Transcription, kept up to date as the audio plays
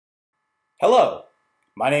Hello,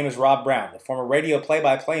 my name is Rob Brown, the former radio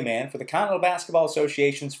play-by-play man for the Continental Basketball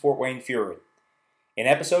Association's Fort Wayne Fury. In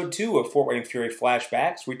Episode 2 of Fort Wayne Fury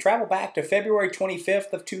Flashbacks, we travel back to February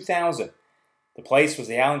 25th of 2000. The place was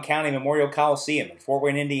the Allen County Memorial Coliseum in Fort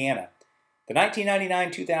Wayne, Indiana. The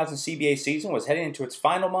 1999-2000 CBA season was heading into its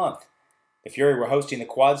final month. The Fury were hosting the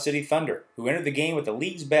Quad City Thunder, who entered the game with the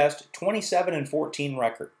league's best 27-14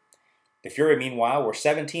 record. The Fury, meanwhile, were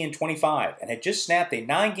 17-25 and had just snapped a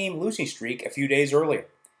 9-game losing streak a few days earlier.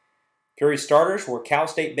 Fury starters were Cal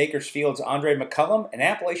State Bakersfield's Andre McCullum and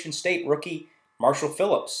Appalachian State rookie Marshall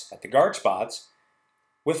Phillips at the guard spots,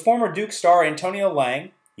 with former Duke star Antonio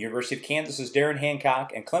Lang, University of Kansas's Darren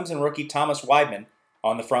Hancock, and Clemson rookie Thomas Weidman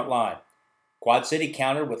on the front line. Quad City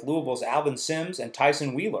countered with Louisville's Alvin Sims and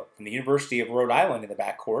Tyson Wheeler from the University of Rhode Island in the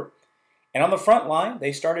backcourt. And on the front line,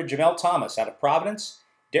 they started Jamel Thomas out of Providence,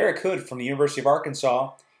 Derek Hood from the University of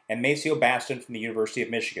Arkansas, and Maceo Baston from the University of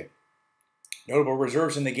Michigan. Notable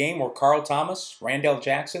reserves in the game were Carl Thomas, Randall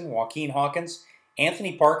Jackson, Joaquin Hawkins,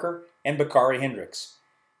 Anthony Parker, and Bakari Hendricks.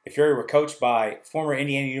 The Fury were coached by former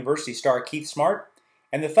Indiana University star Keith Smart,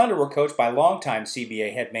 and the Thunder were coached by longtime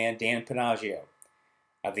CBA head man Dan Panaggio.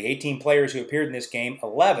 Of the 18 players who appeared in this game,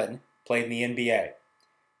 11 played in the NBA.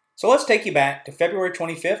 So let's take you back to February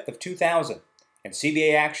 25th of 2000 and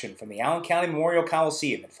CBA action from the Allen County Memorial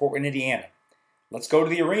Coliseum in Fort Wayne, Indiana. Let's go to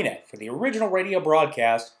the arena for the original radio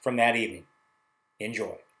broadcast from that evening.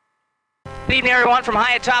 Enjoy. Good evening, everyone, from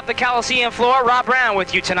high atop the Coliseum floor. Rob Brown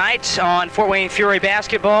with you tonight on Fort Wayne Fury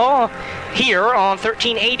Basketball here on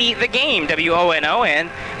 1380 The Game, WONO, and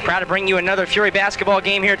proud to bring you another Fury basketball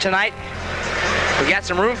game here tonight. We got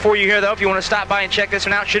some room for you here, though, if you want to stop by and check this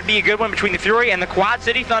one out. Should be a good one between the Fury and the Quad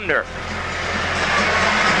City Thunder.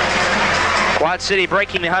 Quad City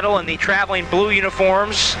breaking the huddle in the traveling blue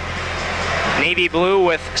uniforms. Navy blue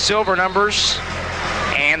with silver numbers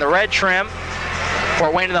and the red trim.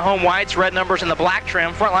 Fort Wayne in the home whites, red numbers and the black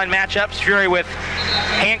trim. Frontline matchups, Fury with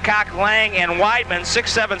Hancock, Lang, and Weidman,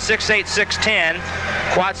 6'7", 6'8", 6'10".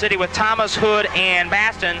 Quad City with Thomas, Hood, and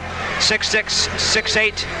Baston, 6'6",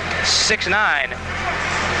 6'8",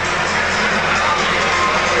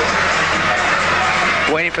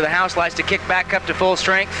 6'9". Waiting for the house lights to kick back up to full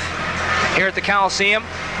strength here at the Coliseum.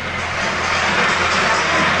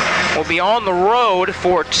 We'll be on the road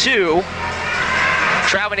for two.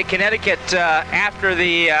 Traveling to Connecticut after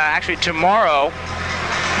the, actually tomorrow.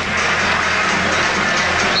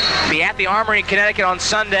 Be at the Armory in Connecticut on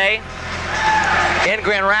Sunday. In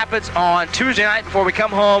Grand Rapids on Tuesday night before we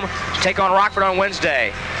come home to take on Rockford on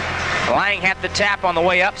Wednesday. Lang had the tap on the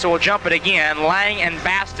way up, so we'll jump it again. Lang and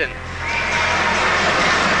Baston.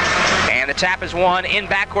 And the tap is won in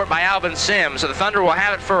backcourt by Alvin Sims. So the Thunder will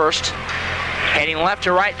have it first. Heading left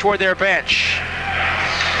to right toward their bench.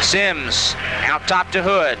 Sims out top to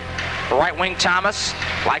Hood. Right wing Thomas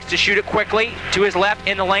likes to shoot it quickly. To his left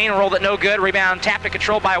in the lane, rolled it no good. Rebound tapped and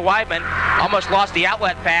controlled by Weidman. Almost lost the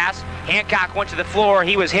outlet pass. Hancock went to the floor.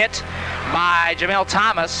 He was hit by Jamel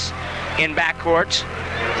Thomas in backcourt.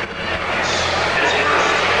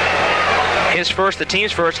 His first, the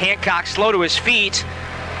team's first. Hancock slow to his feet.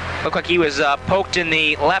 Looked like he was poked in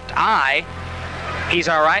the left eye. He's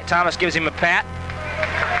all right. Thomas gives him a pat.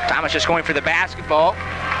 Thomas just going for the basketball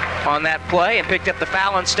on that play and picked up the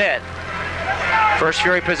foul instead. First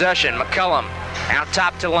Fury possession. McCullum out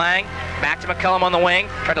top to Lang. Back to McCullum on the wing.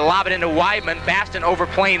 Tried to lob it into Weidman. Baston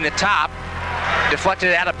overplaying the top. Deflected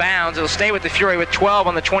it out of bounds. It'll stay with the Fury with 12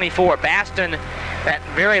 on the 24. Baston, that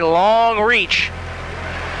very long reach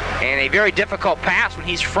and a very difficult pass when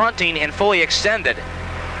he's fronting and fully extended,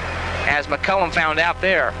 as McCullum found out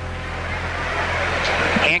there.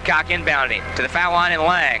 Hancock inbounding to the foul line and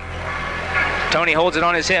Lang. Tony holds it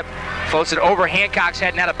on his hip, floats it over Hancock's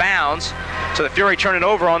head and out of bounds. So the Fury turn it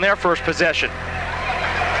over on their first possession.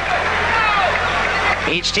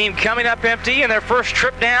 Each team coming up empty in their first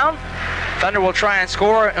trip down. Thunder will try and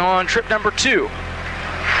score on trip number 2.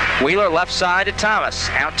 Wheeler left side to Thomas.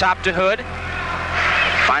 Out top to Hood.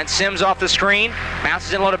 Finds Sims off the screen.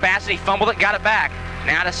 Bounces in low to Baston. He fumbled it, got it back.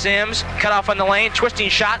 Now to Sims. Cut off on the lane. Twisting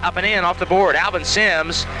shot up and in off the board. Alvin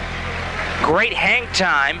Sims. Great hang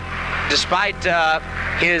time. Despite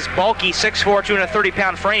his bulky 6'4",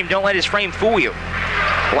 230-pound frame. Don't let his frame fool you.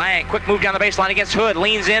 Lang, quick move down the baseline against Hood.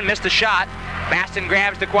 Leans in, missed the shot. Baston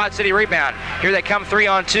grabs the Quad City rebound. Here they come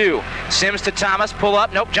 3-on-2. Sims to Thomas, pull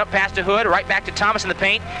up, nope, jump pass to Hood, right back to Thomas in the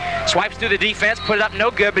paint. Swipes through the defense, put it up,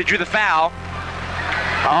 no good, but he drew the foul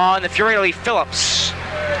on the Fury Lee Phillips.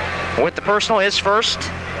 With the personal, his first,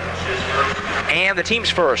 and the team's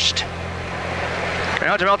first.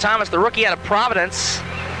 Now Jamel Thomas, the rookie out of Providence,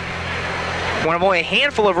 one of only a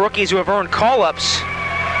handful of rookies who have earned call-ups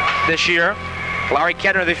this year. Larry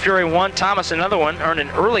Kedner of the Fury, one. Thomas, another one. Earned an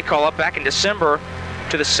early call-up back in December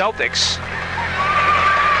to the Celtics.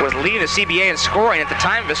 Was leading the CBA in scoring at the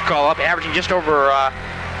time of his call-up, averaging just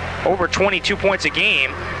over 22 points a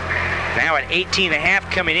game. Now at 18.5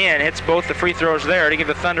 coming in, hits both the free throws there to give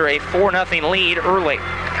the Thunder a 4-0 lead early.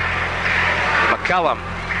 McCullum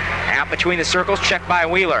out between the circles, checked by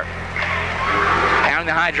Wheeler. Pounding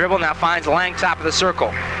the high dribble, now finds Lang top of the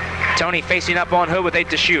circle. Tony facing up on Hood with 8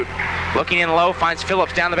 to shoot. Looking in low, finds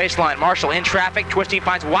Phillips down the baseline. Marshall in traffic, twisting,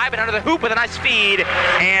 finds Wyman under the hoop with a nice feed,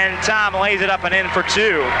 and Tom lays it up and in for 2.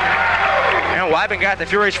 And Wyman got the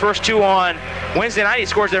Fury's first 2 on Wednesday night. He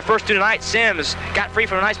scores their first 2 tonight. Sims got free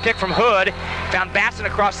from a nice pick from Hood. Found Baston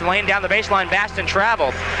across the lane, down the baseline. Baston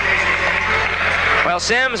traveled. Well,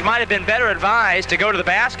 Sims might have been better advised to go to the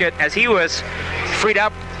basket as he was freed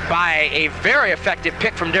up by a very effective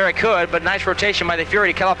pick from Derek Hood, but nice rotation by the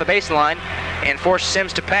Fury to cut off the baseline and force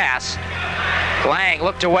Sims to pass. Lang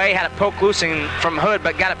looked away, had it poked loose from Hood,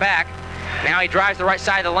 but got it back. Now he drives the right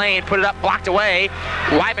side of the lane, put it up, blocked away.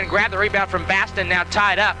 Wyman grabbed the rebound from Baston, now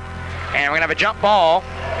tied up. And we're going to have a jump ball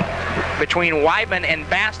between Wyman and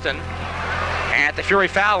Baston at the Fury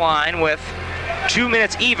foul line with 2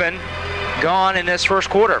 minutes even gone in this first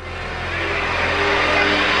quarter.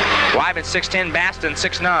 Wyman 6'10", Baston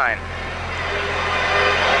 6'9".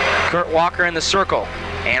 Kurt Walker in the circle.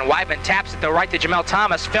 And Wyman taps it though right to Jamel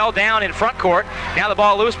Thomas. Fell down in front court. Now the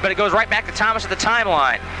ball loose, but it goes right back to Thomas at the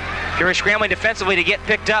timeline. Fury scrambling defensively to get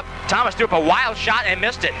picked up. Thomas threw up a wild shot and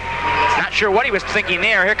missed it. Not sure what he was thinking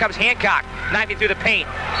there. Here comes Hancock, knifing through the paint.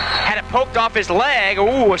 Had it poked off his leg.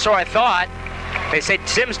 Ooh, so I thought. They said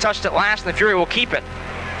Sims touched it last, and the Fury will keep it.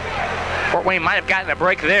 Fort Wayne might have gotten a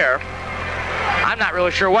break there. I'm not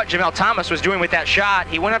really sure what Jamel Thomas was doing with that shot.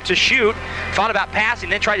 He went up to shoot, thought about passing,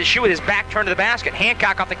 then tried to shoot with his back turned to the basket.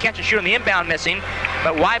 Hancock off the catch and shoot on the inbound missing,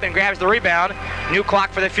 but Wyman grabs the rebound. New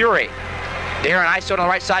clock for the Fury. Darren isoed on the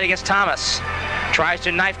right side against Thomas. Tries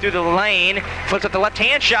to knife through the lane, flips up the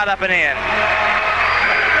left-hand shot up and in.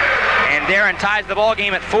 And Darren ties the ball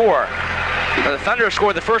game at 4. The Thunder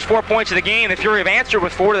scored the first 4 points of the game. The Fury have answered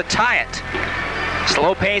with 4 to tie it.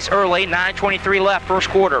 Slow pace early, 9:23 left, first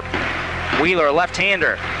quarter. Wheeler,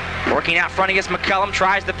 left-hander, working out front against McCullum,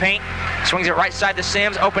 tries the paint, swings it right side to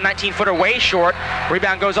Sims, open 19-footer way short.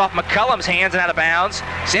 Rebound goes off McCullum's hands and out of bounds.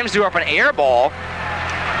 Sims threw up an air ball,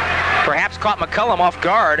 perhaps caught McCullum off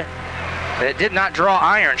guard, but it did not draw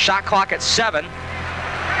iron. Shot clock at 7.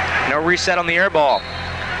 No reset on the air ball.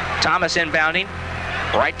 Thomas inbounding,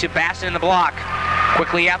 right to Baston in the block.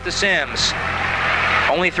 Quickly out to Sims.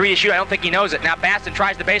 Only 3 to shoot, I don't think he knows it. Now Baston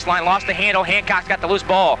tries the baseline, lost the handle. Hancock's got the loose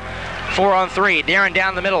ball. 4 on 3. Darren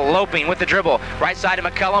down the middle, loping with the dribble. Right side to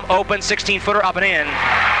McCullum, open, 16-footer up and in.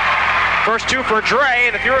 First 2 for Dre,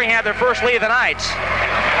 and the Fury had their first lead of the night.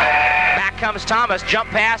 Back comes Thomas, jump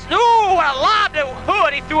pass. Ooh, what a lob to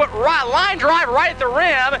Hood. He threw it right, line drive right at the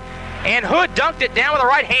rim, and Hood dunked it down with the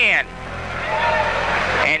right hand.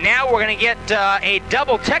 And now we're going to get a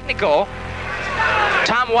double technical.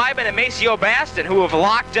 Tom Wyman and Maceo Baston, who have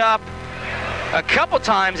locked up a couple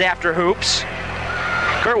times after hoops.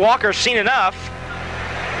 Kurt Walker's seen enough.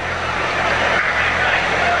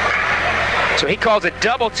 So he calls a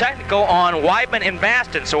double technical on Wyman and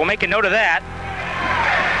Baston, so we'll make a note of that.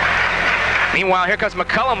 Meanwhile, here comes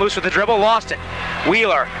McCullum loose with the dribble, lost it.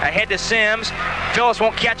 Wheeler ahead to Sims. Phillips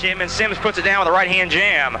won't catch him, and Sims puts it down with a right-hand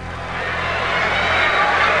jam.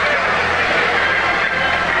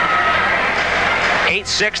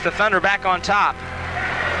 The Thunder back on top.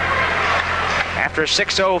 After a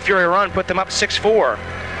 6-0 Fury run, put them up 6-4.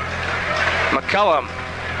 McCullum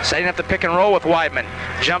setting up the pick and roll with Wyman.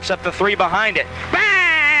 Jumps up the 3 behind it.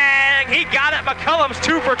 Bang! He got it. McCullum's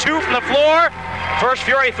 2 for 2 from the floor. First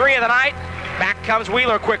Fury 3 of the night. Back comes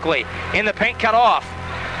Wheeler quickly. In the paint, cut off.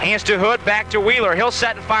 Hands to Hood, back to Wheeler. He'll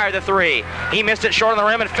set and fire the 3. He missed it short on the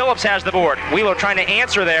rim, and Phillips has the board. Wheeler trying to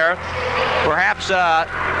answer there. Perhaps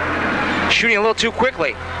shooting a little too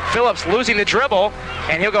quickly. Phillips losing the dribble,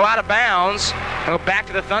 and he'll go out of bounds and go back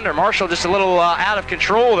to the Thunder. Marshall just a little out of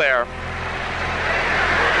control there.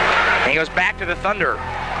 And he goes back to the Thunder.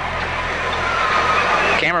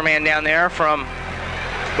 Cameraman down there from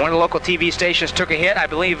one of the local TV stations took a hit. I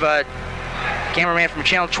believe cameraman from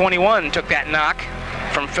Channel 21 took that knock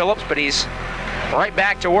from Phillips, but he's right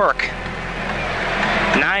back to work.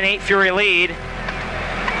 9-8 Fury lead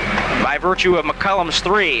by virtue of McCullum's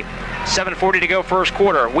 3. 7:40 to go first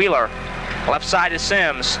quarter. Wheeler, left side to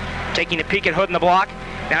Sims, taking a peek at Hood in the block.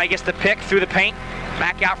 Now he gets the pick through the paint.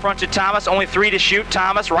 Back out front to Thomas, only 3 to shoot.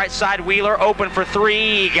 Thomas, right side Wheeler, open for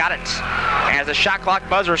 3, got it. As the shot clock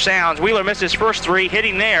buzzer sounds, Wheeler missed his first 3,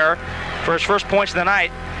 hitting there for his first points of the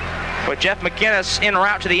night. with Jeff McGinnis en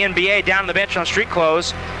route to the NBA down on the bench on street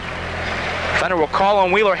clothes. Thunder will call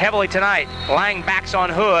on Wheeler heavily tonight. Lang backs on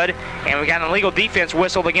Hood, and we got an illegal defense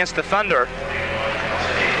whistled against the Thunder.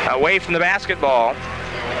 Away from the basketball.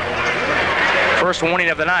 First warning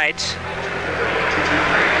of the night.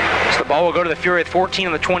 So the ball will go to the Fury at 14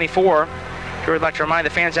 on the 24. Fury would like to remind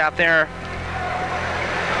the fans out there,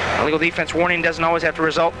 illegal defense warning doesn't always have to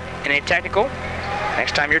result in a technical.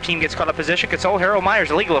 Next time your team gets caught up position, consult Harold Myers,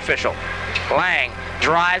 the legal official. Lang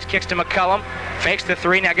drives, kicks to McCullum, fakes the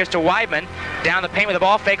three, now gets to Weidman. Down the paint with the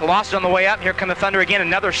ball fake, lost it on the way up. Here come the Thunder again,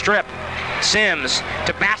 another strip. Sims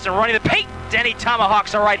to Baston running the paint. Denny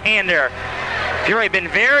tomahawks the right-hander. Fury been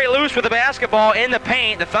very loose with the basketball in the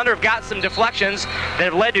paint. The Thunder have got some deflections that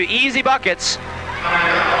have led to easy buckets.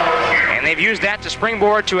 And they've used that to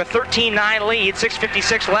springboard to a 13-9 lead,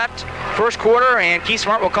 6:56 left, first quarter, and Keith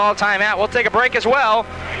Smart will call a timeout. We'll take a break as well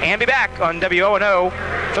and be back on WONO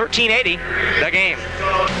 1380, The Game.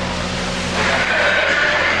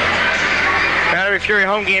 Not every Fury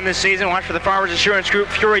home game this season. Watch for the Farmers Insurance Group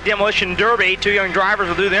Fury Demolition Derby. Two young drivers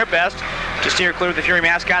will do their best to steer clear of the Fury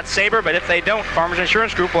mascot Sabre, but if they don't, Farmers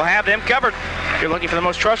Insurance Group will have them covered. If you're looking for the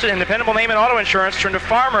most trusted and dependable name in auto insurance, turn to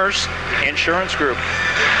Farmers Insurance Group.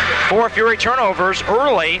 4 Fury turnovers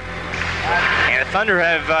early, and the Thunder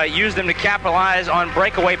have used them to capitalize on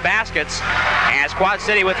breakaway baskets as Quad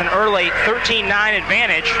City with an early 13-9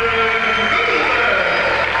 advantage.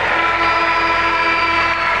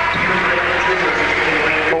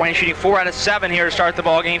 Fort Wayne shooting 4 out of 7 here to start the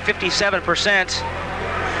ball game, 57%.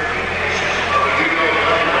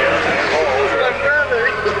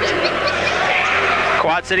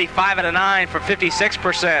 Quad City 5 out of 9 for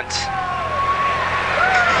 56%.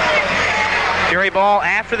 Fury ball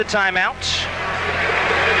after the timeout.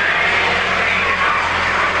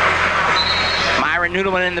 Myron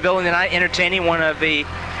Noodleman in the building tonight, entertaining, one of the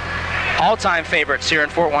all-time favorites here in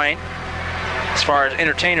Fort Wayne as far as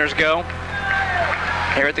entertainers go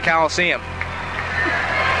here at the Coliseum.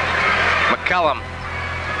 McCullum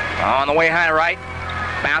on the way high right,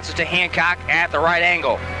 bounces to Hancock at the right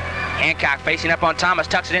angle. Hancock facing up on Thomas,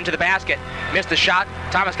 tucks it into the basket. Missed the shot.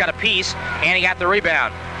 Thomas got a piece, and he got the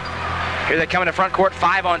rebound. Here they come into front court,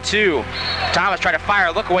 5-on-2. Thomas tried to fire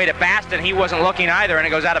a look away to Baston. He wasn't looking either, and it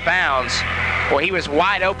goes out of bounds. Well, he was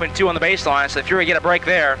wide open, too, on the baseline, so the Fury get a break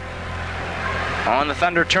there. On the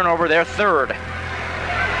Thunder turnover, their third.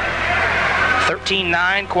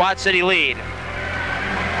 13-9, Quad City lead.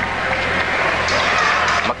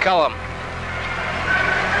 McCullum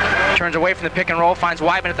turns away from the pick and roll, finds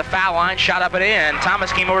Weidman at the foul line, shot up and in.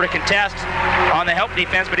 Thomas came over to contest on the help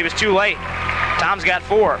defense, but he was too late. Tom's got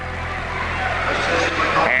 4.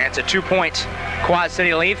 And it's a 2-point Quad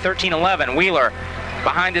City lead, 13-11. Wheeler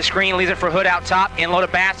behind the screen, leaves it for Hood out top. In low to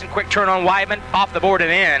Baston, quick turn on Weidman, off the board and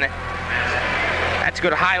in. That's a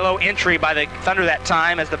good high-low entry by the Thunder that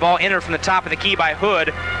time as the ball entered from the top of the key by Hood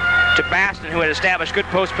to Baston, who had established good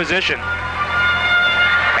post position.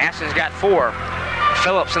 Baston's got 4.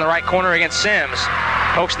 Phillips in the right corner against Sims.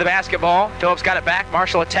 Pokes the basketball. Phillips got it back.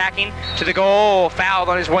 Marshall attacking to the goal. Fouled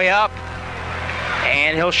on his way up.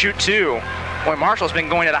 And he'll shoot 2. Boy, Marshall's been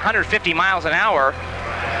going at 150 miles an hour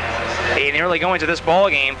in early going to this ball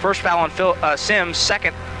game. First foul on Sims,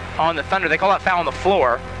 second on the Thunder. They call that foul on the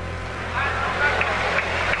floor.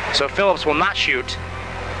 So Phillips will not shoot.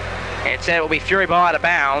 And instead it will be Fury ball out of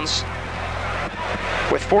bounds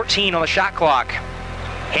with 14 on the shot clock.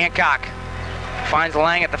 Hancock finds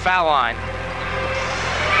Lang at the foul line.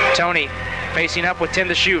 Tony facing up with 10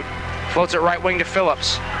 to shoot. Floats it right wing to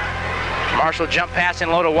Phillips. Marshall jump pass in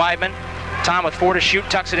low to Weidman. Tom with 4 to shoot,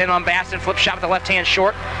 tucks it in on Baston. Flip shot with the left hand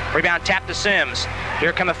short. Rebound tap to Sims.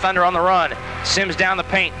 Here come the Thunder on the run. Sims down the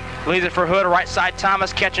paint. Leaves it for Hood. Right side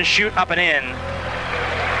Thomas. Catch and shoot up and in.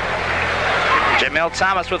 Jamel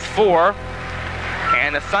Thomas with 4.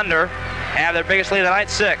 And the Thunder have their biggest lead of the night,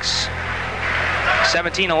 6.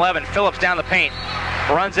 17-11. Phillips down the paint.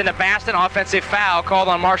 Runs into Baston. Offensive foul called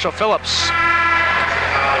on Marshall Phillips.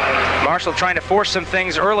 Marshall trying to force some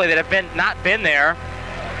things early that have not been there.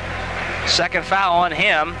 Second foul on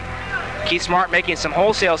him. Keith Smart making some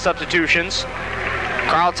wholesale substitutions.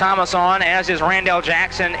 Carl Thomas on, as is Randall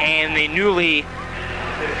Jackson and the newly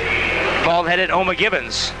bald-headed Oma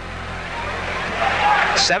Gibbons.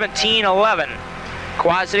 17-11.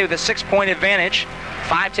 Quad City with a 6-point advantage.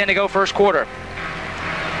 5:10 to go first quarter.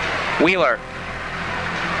 Wheeler.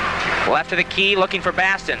 Left of the key, looking for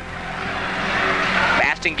Baston.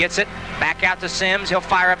 Baston gets it. Back out to Sims. He'll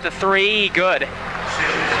fire up the 3. Good.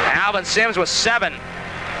 Alvin Sims with 7.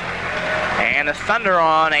 And the Thunder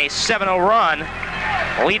on a 7-0 run.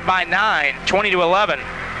 Lead by 9, 20-11.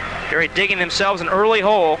 They're digging themselves an early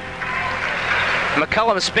hole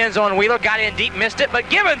McCullum spins on Wheeler, got in deep, missed it, but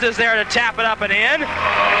Gibbons is there to tap it up and in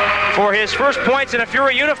for his first points in a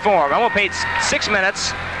Fury uniform. Oma played 6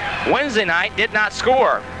 minutes Wednesday night, did not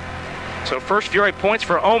score. So first Fury points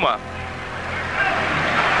for Oma.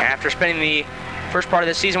 After spending the first part of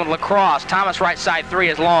the season with lacrosse, Thomas right side 3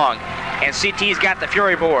 is long, and CT's got the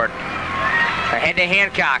Fury board. Ahead to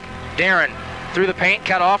Hancock. Darren through the paint,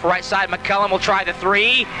 cut off, right side McCullum will try the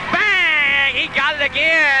 3. Bang! He got it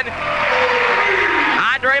again!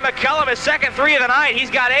 Andre McCullum, his second 3 of the night, he's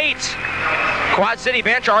got 8. Quad City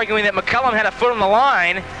bench arguing that McCullum had a foot on the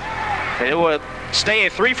line. It would stay a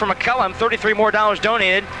 3 for McCullum, $33 more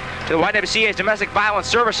donated to the YWCA's Domestic Violence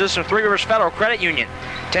Services from Three Rivers Federal Credit Union.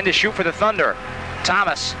 10 to shoot for the Thunder.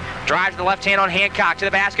 Thomas drives the left hand on Hancock to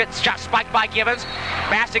the basket. Shot spiked by Gibbons.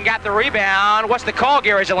 Baston got the rebound. What's the call,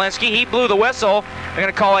 Gary Zielinski? He blew the whistle. They're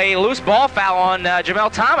going to call a loose ball foul on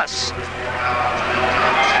Jamel Thomas.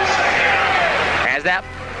 As that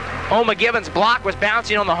Oma Gibbons block was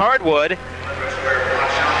bouncing on the hardwood.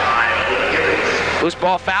 Loose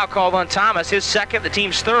ball foul called on Thomas, his second, the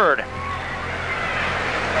team's third.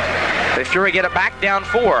 The Fury get it back down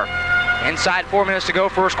 4. Inside 4 minutes to go,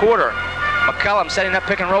 first quarter. McCullum setting up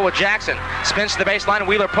pick and roll with Jackson. Spins to the baseline,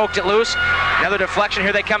 Wheeler poked it loose. Another deflection,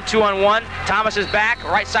 here they come 2-on-1. Thomas is back,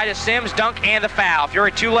 right side is Sims, dunk and the foul.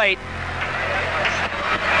 Fury too late.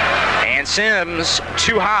 And Sims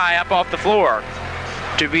too high up off the floor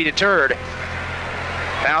to be deterred.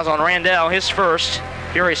 Fouls on Randall, his first,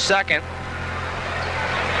 Fury's second.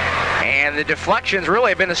 And the deflections really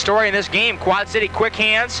have been the story in this game. Quad City quick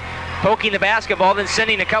hands, poking the basketball, then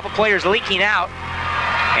sending a couple players leaking out.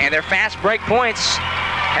 And their fast break points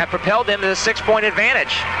have propelled them to the 6-point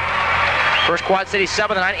advantage. First Quad City sub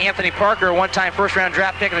of the night, Anthony Parker, a one-time first-round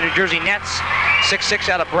draft pick of the New Jersey Nets. 6'6"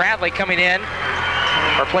 out of Bradley coming in,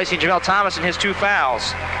 replacing Jamel Thomas in his 2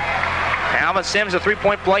 fouls. Alvin Sims, a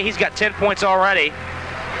 3-point play. He's got 10 points already.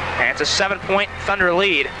 And it's a 7-point Thunder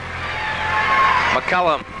lead.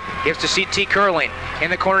 McCullum gives to CT Curling. In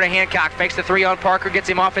the corner to Hancock. Fakes the 3 on Parker. Gets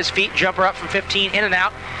him off his feet. Jumper up from 15. In and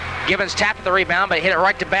out. Gibbons tapped the rebound, but hit it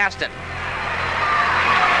right to Baston.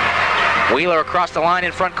 Wheeler across the line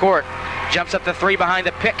in front court. Jumps up the 3 behind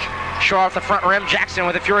the pick. Short off the front rim. Jackson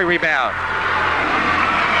with a Fury rebound.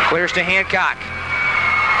 Clears to Hancock.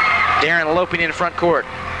 Darren loping in front court.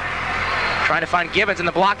 Trying to find Gibbons in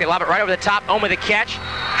the block. They lob it right over the top. Oma the catch.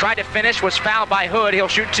 Tried to finish. Was fouled by Hood. He'll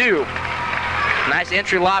shoot 2. Nice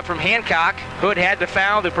entry lob from Hancock. Hood had to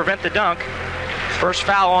foul to prevent the dunk. First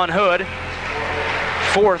foul on Hood.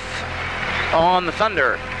 4th on the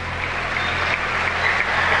Thunder.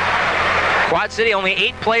 Quad City, only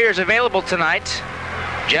 8 players available tonight.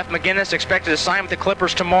 Jeff McGinnis expected to sign with the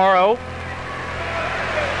Clippers tomorrow.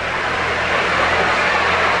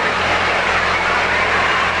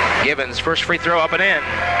 Gibbons, first free throw up and in.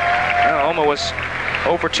 Well, Oma was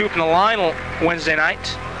 0 for 2 from the line Wednesday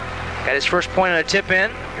night. Got his first point on a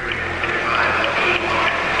tip-in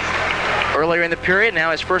earlier in the period. Now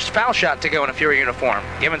his first foul shot to go in a Fury uniform.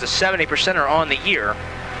 Gibbons a 70%er on the year.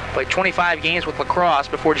 Played 25 games with lacrosse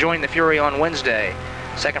before joining the Fury on Wednesday.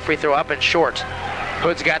 Second free throw up and short.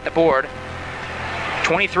 Hood's got the board.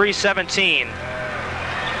 23-17.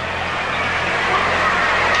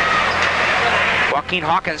 Joaquin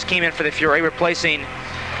Hawkins came in for the Fury, replacing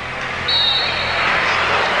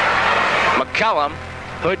McCullum.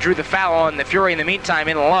 Hood drew the foul on the Fury in the meantime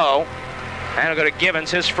in low. And it'll go to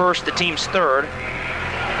Gibbons, his first, the team's third.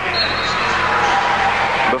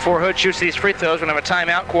 Before Hood shoots these free throws, we're going to have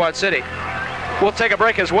a timeout, Quad City. We'll take a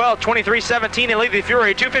break as well. 23-17 and lead the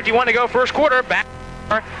Fury. 2:51 to go, first quarter. Back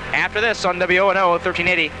after this on WONO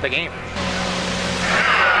 1380, The Game.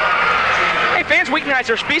 Hey fans, weeknights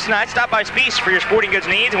are Spiece nights. Stop by Spiece for your sporting goods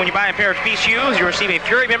needs. And when you buy a pair of Spiece shoes, you receive a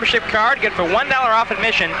Fury membership card, good for $1 off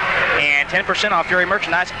admission and 10% off Fury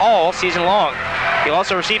merchandise all season long. You'll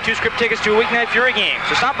also receive 2 script tickets to a weeknight Fury game.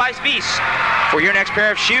 So stop by Spiece for your next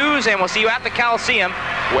pair of shoes, and we'll see you at the Coliseum,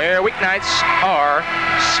 where weeknights are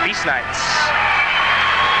Spiece nights.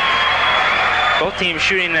 Both teams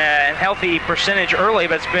shooting a healthy percentage early,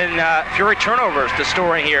 but it's been Fury turnovers the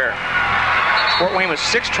story here. Fort Wayne with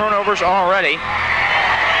 6 turnovers already.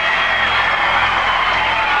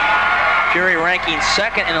 Fury ranking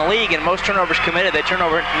 2nd in the league in most turnovers committed. They turn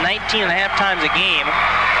over 19.5 times a game.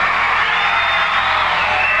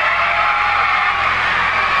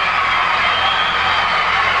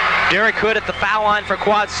 Derek Hood at the foul line for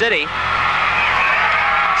Quad City.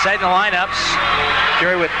 Setting the lineups.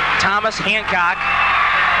 Fury with Thomas, Hancock,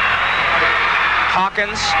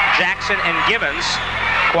 Hawkins, Jackson, and Gibbons.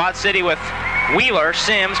 Quad City with Wheeler,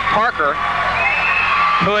 Sims, Parker,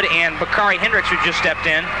 Hood, and Bakari Hendricks, who just stepped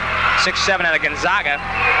in. 6'7" out of Gonzaga.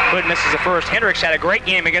 Hood misses the first. Hendricks had a great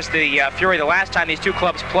game against the Fury the last time these two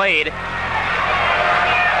clubs played.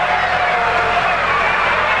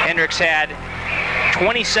 Hendricks had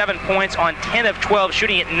 27 points on 10 of 12,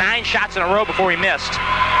 shooting at 9 shots in a row before he missed.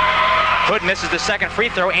 Hood misses the second free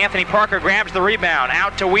throw. Anthony Parker grabs the rebound.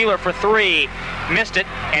 Out to Wheeler for 3. Missed it,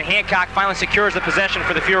 and Hancock finally secures the possession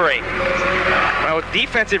for the Fury. Well,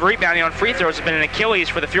 defensive rebounding on free throws has been an Achilles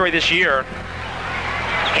for the Fury this year.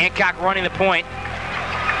 Hancock running the point.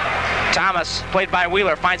 Thomas, played by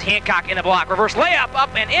Wheeler, finds Hancock in the block. Reverse layup,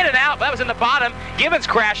 up and in and out. That was in the bottom. Gibbons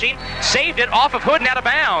crashing, saved it off of Hood and out of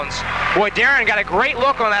bounds. Boy, Darren got a great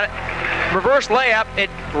look on that reverse layup. It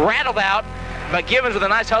rattled out, but Gibbons with a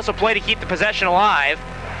nice hustle play to keep the possession alive.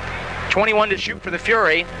 21 to shoot for the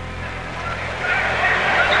Fury.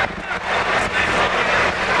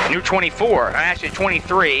 New 24, actually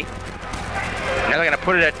 23. Now they're going to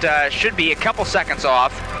put it at, should be a couple seconds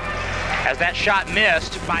off. As that shot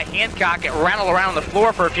missed by Hancock, it rattled around the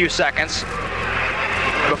floor for a few seconds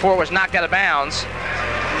before it was knocked out of bounds.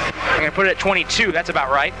 I'm going to put it at 22, that's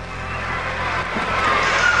about right.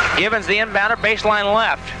 Gibbons, the inbounder, baseline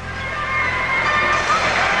left.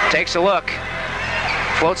 Takes a look.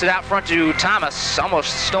 Floats it out front to Thomas,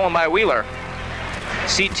 almost stolen by Wheeler.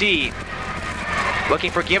 CT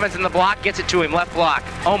looking for Gibbons in the block, gets it to him, left block.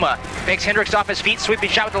 Oma makes Hendricks off his feet, sweeping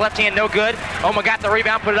shot with the left hand, no good. Oma got the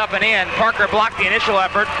rebound, put it up and in. Parker blocked the initial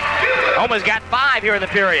effort. Oma's got 5 here in the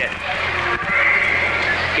period.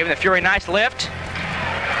 Giving the Fury a nice lift.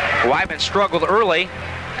 Wyman struggled early,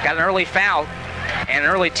 got an early foul and an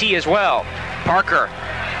early tee as well. Parker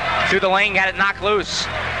through the lane, got it knocked loose.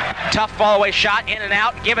 Tough fall-away shot, in and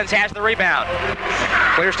out. Gibbons has the rebound.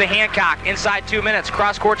 Clears to Hancock, inside 2 minutes.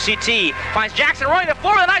 Cross-court CT. Finds Jackson running the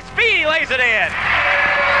floor with a nice speed. He lays it in.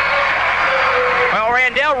 Well,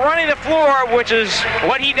 Randall running the floor, which is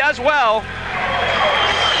what he does well.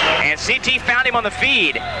 And CT found him on the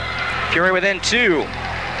feed. Fury within 2.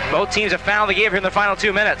 Both teams have fouled the game here in the final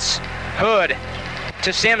 2 minutes. Hood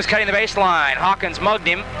to Sims, cutting the baseline. Hawkins mugged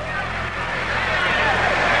him.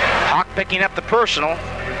 Hawk picking up the personal.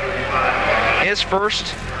 His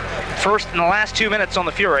first in the last 2 minutes on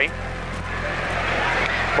the Fury.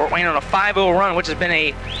 Fort Wayne on a 5-0 run, which has been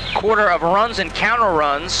a quarter of runs and counter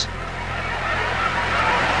runs.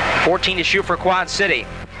 14 to shoot for Quad City.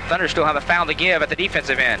 Thunder still have a foul to give at the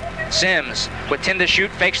defensive end. Sims with 10 to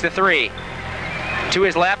shoot, fakes the 3. To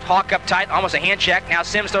his left, Hawk up tight, almost a hand check. Now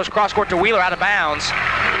Sims throws cross court to Wheeler, out of bounds.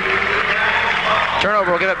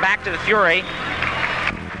 Turnover will give it back to the Fury.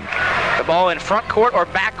 The ball in front court or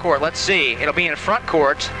back court? Let's see. It'll be in front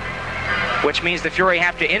court, which means the Fury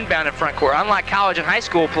have to inbound in front court. Unlike college and high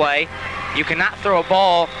school play, you cannot throw a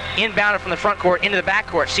ball inbounded from the front court into the back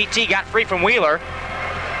court. CT got free from Wheeler,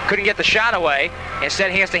 couldn't get the shot away.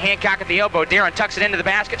 Instead, hands to Hancock at the elbow. Darren tucks it into the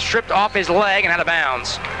basket, stripped off his leg and out of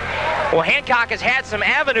bounds. Well, Hancock has had some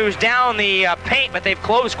avenues down the paint, but they've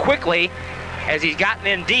closed quickly as he's gotten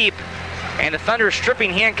in deep, and the Thunder is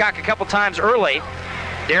stripping Hancock a couple times early.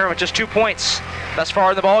 Darren with just 2 points thus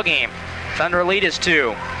far in the ball game. Thunder lead is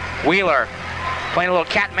 2. Wheeler playing a little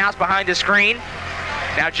cat and mouse behind the screen.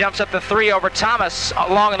 Now jumps up the 3 over Thomas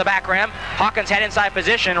along in the back rim. Hawkins had inside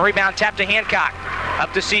position. Rebound tap to Hancock.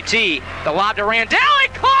 Up to CT. The lob to Randall. He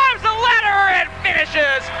climbs the ladder and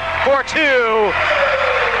finishes for 2.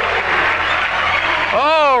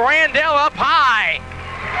 Oh, Randall up high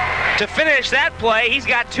to finish that play. He's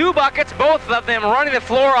got 2 buckets, both of them running the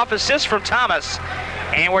floor off assists from Thomas.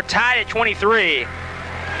 And we're tied at 23.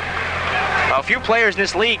 A few players in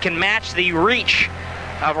this league can match the reach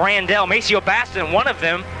of Randall. Maceo Baston, one of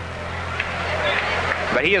them.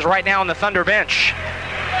 But he is right now on the Thunder bench.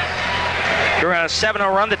 We're on a 7-0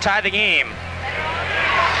 run to tie the game.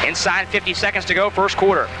 Inside 50 seconds to go, first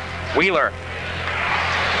quarter. Wheeler.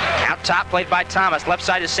 Out top, played by Thomas. Left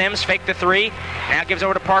side to Sims, fake the 3. Now gives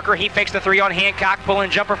over to Parker. He fakes the 3 on Hancock.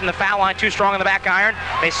 Pull-in jumper from the foul line, too strong on the back iron.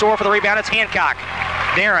 They soar for the rebound. It's Hancock.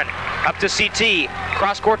 Darren up to CT.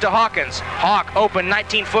 Cross court to Hawkins. Hawk open,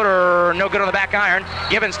 19-footer, no good on the back iron.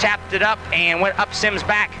 Gibbons tapped it up and went up Sims'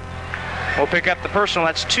 back. We'll pick up the personal.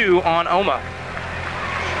 That's 2 on Oma.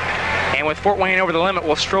 And with Fort Wayne over the limit,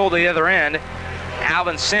 we'll stroll to the other end.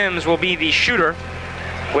 Alvin Sims will be the shooter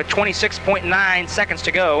with 26.9 seconds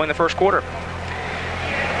to go in the first quarter.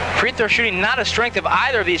 Free throw shooting not a strength of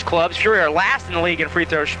either of these clubs. Fury are last in the league in free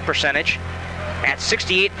throw percentage at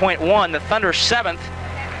 68.1. The Thunder 7th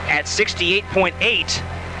at 68.8.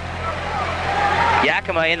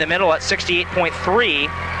 Yakima in the middle at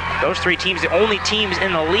 68.3. Those 3 teams, the only teams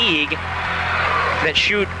in the league that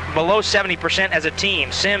shoot below 70% as a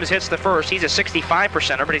team. Sims hits the first. He's a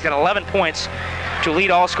 65%er, but he's got 11 points to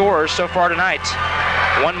lead all scorers so far tonight.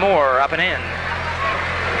 One more up and in.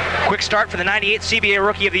 Quick start for the 98 CBA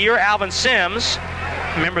Rookie of the Year, Alvin Sims.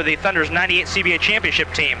 Remember the Thunder's 98 CBA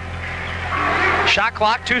Championship team. Shot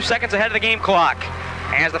clock 2 seconds ahead of the game clock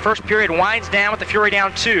as the first period winds down with the Fury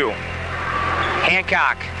down 2.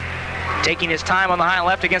 Hancock taking his time on the high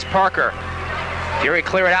left against Parker. Fury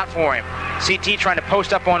clear it out for him. CT trying to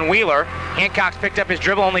post up on Wheeler. Hancock's picked up his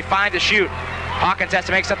dribble, only 5 to shoot. Hawkins has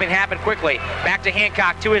to make something happen quickly. Back to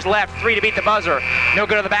Hancock, to his left, 3 to beat the buzzer. No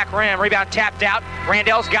good on the back rim, rebound tapped out.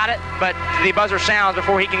 Randell's got it, but the buzzer sounds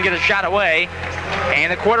before he can get a shot away.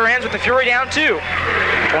 And the quarter ends with the Fury down 2.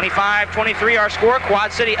 25-23 our score,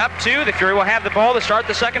 Quad City up 2. The Fury will have the ball to start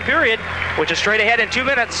the second period, which is straight ahead in 2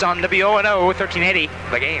 minutes on WONO 1380,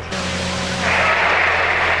 the game.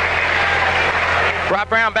 Rob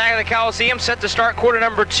Brown back at the Coliseum, set to start quarter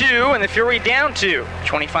number 2, and the Fury down 2.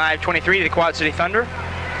 25-23 to the Quad City Thunder.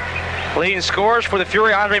 Leading scorers for the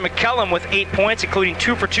Fury, Andre McCullum with 8 points, including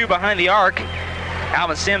 2 for 2 behind the arc.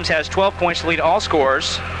 Alvin Sims has 12 points to lead all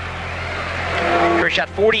scorers. Fury shot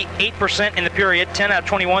 48% in the period, 10 out of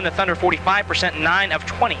 21. The Thunder 45%, 9 of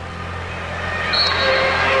 20.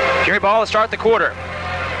 Fury ball to start the quarter.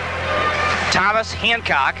 Thomas,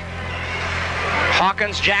 Hancock,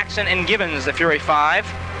 Hawkins, Jackson, and Givens, the Fury 5.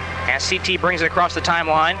 As CT brings it across the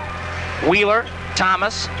timeline. Wheeler,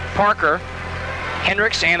 Thomas, Parker,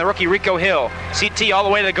 Hendricks, and the rookie Rico Hill. CT all the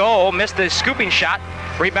way to the goal, missed the scooping shot,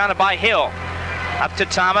 rebounded by Hill. Up to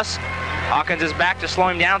Thomas. Hawkins is back to slow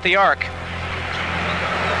him down at the arc.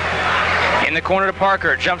 In the corner to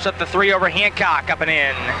Parker, jumps up the 3 over Hancock, up and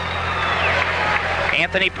in.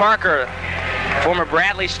 Anthony Parker, former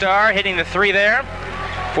Bradley star, hitting the 3 there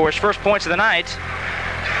for his first points of the night.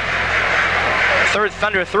 Third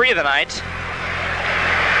Thunder 3 of the night.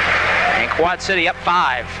 And Quad City up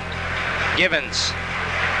 5. Givens,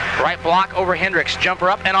 right block over Hendricks, jumper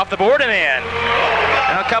up and off the board and in.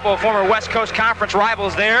 And a couple of former West Coast Conference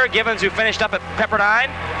rivals there. Givens, who finished up at Pepperdine.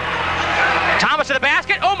 Thomas to the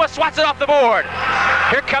basket, almost swats it off the board.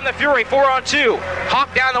 Here come the Fury, 4-on-2.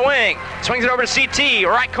 Hawk down the wing, swings it over to CT,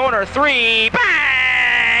 right corner, 3,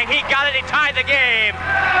 bang! He got it, he tied the game.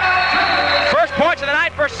 First points of the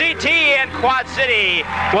night for CT, and Quad City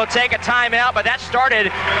will take a timeout, but that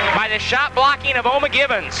started by the shot blocking of Oma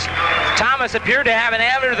Givens. Thomas appeared to have an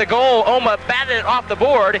avenue to the goal. Oma batted it off the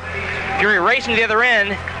board. Fury racing to the other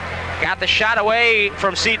end, got the shot away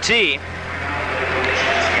from CT.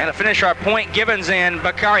 And to finish our point, Givens and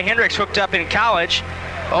Bakari Hendricks hooked up in college.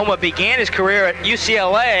 Oma began his career at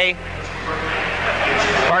UCLA,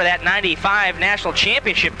 part of that 95 national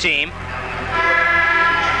championship team.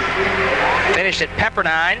 Finished at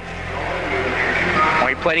Pepperdine, where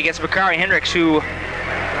he played against Bakari Hendricks, who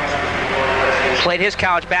played his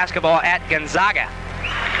college basketball at Gonzaga.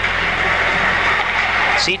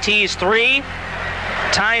 CT's 3,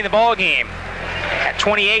 tying the ball game at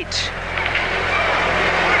 28.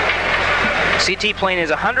 CT playing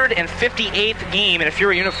his 158th game in a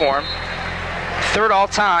Fury uniform, 3rd all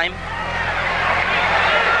time.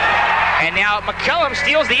 And now McCullum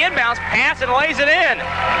steals the inbounds pass and lays it in.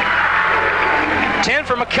 10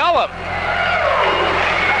 for McCullum.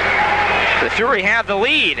 The Fury have the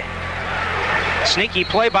lead. Sneaky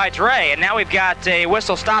play by Dre, and now we've got a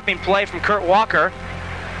whistle stopping play from Kurt Walker.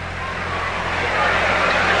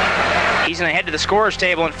 He's going to head to the scorer's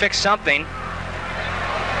table and fix something.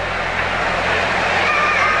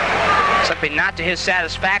 Something not to his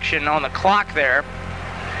satisfaction on the clock there.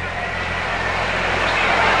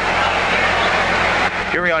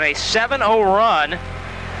 Fury on a 7-0 run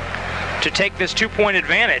to take this 2-point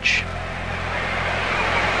advantage.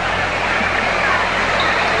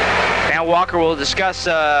 Now Walker will discuss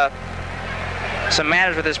some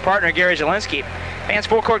matters with his partner, Gary Zielinski. Fans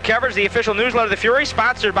Full Court Coverage, the official newsletter of the Fury,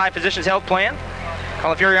 sponsored by Physicians Health Plan.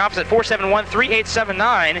 Call the Fury office at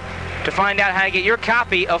 471-3879 to find out how to get your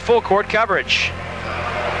copy of Full Court Coverage.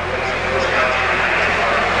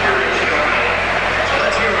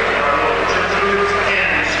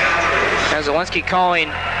 Now Zielinski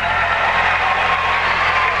calling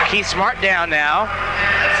Keith Smart down now.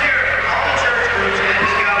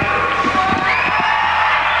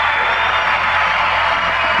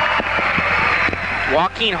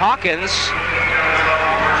 Joaquin Hawkins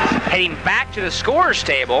heading back to the scorer's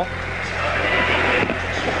table.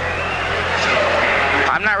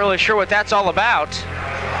 I'm not really sure what that's all about.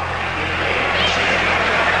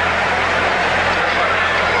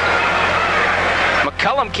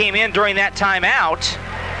 McCullum came in during that timeout.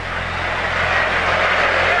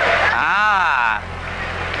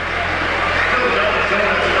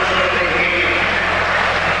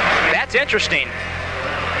 That's interesting.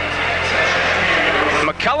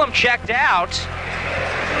 McCullum checked out.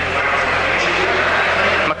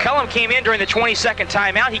 McCullum came in during the 22nd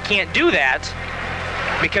timeout. He can't do that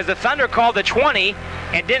because the Thunder called the 20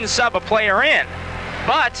 and didn't sub a player in.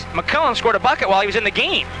 But McCullum scored a bucket while he was in the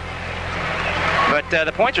game. But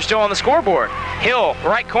the points are still on the scoreboard. Hill,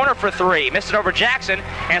 right corner for three. Missed it over Jackson,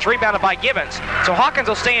 and it's rebounded by Gibbons. So Hawkins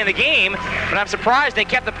will stay in the game, but I'm surprised they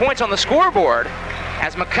kept the points on the scoreboard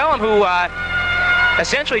as McCullum, who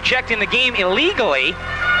essentially checked in the game illegally,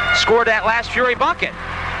 scored that last Fury bucket.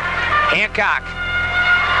 Hancock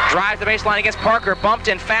drives the baseline against Parker, bumped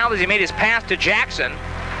and fouled as he made his pass to Jackson.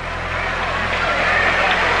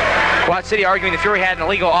 Quad City arguing the Fury had an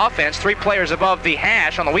illegal offense, 3 players above the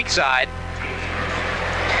hash on the weak side.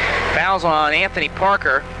 Fouls on Anthony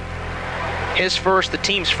Parker. His first, the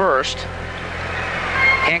team's first.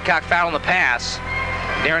 Hancock foul on the pass.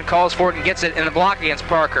 Darren calls for it and gets it in the block against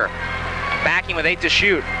Parker. Backing with 8 to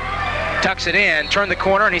shoot. Tucks it in, turned the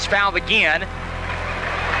corner, and he's fouled again.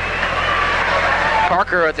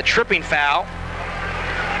 Parker at the tripping foul.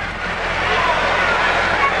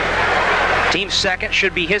 Team's second,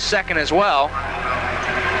 should be his second as well.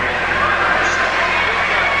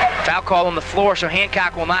 Foul call on the floor, so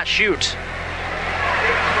Hancock will not shoot.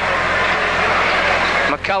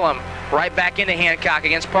 McCullum right back into Hancock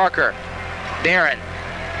against Parker. Darren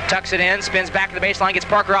tucks it in, spins back to the baseline, gets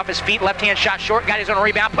Parker off his feet, left-hand shot short, got his own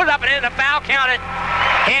rebound, put it up and in, a foul counted.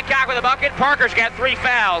 Hancock with a bucket. Parker's got 3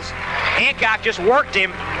 fouls. Hancock just worked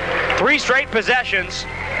him 3 straight possessions.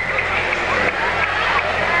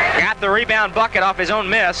 Got the rebound bucket off his own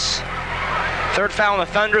miss. 3rd foul on the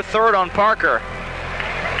Thunder, 3rd on Parker.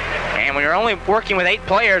 And when you're only working with 8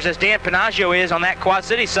 players, as Dan Panaggio is on that Quad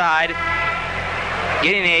City side,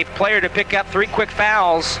 getting a player to pick up 3 quick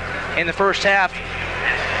fouls in the first half.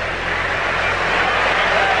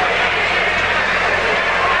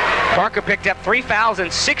 Parker picked up 3 fouls in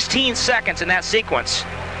 16 seconds in that sequence.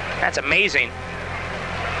 That's amazing.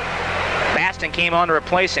 Baston came on to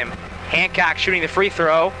replace him. Hancock shooting the free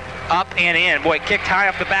throw, up and in. Boy, kicked high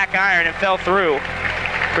off the back iron and fell through.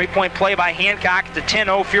 3-point play by Hancock. It's a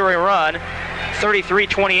 10-0 Fury run,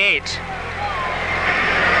 33-28.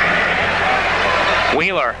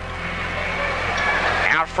 Wheeler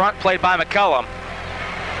out front, played by McCullum.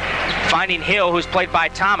 Finding Hill, who's played by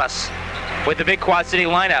Thomas, with the big Quad City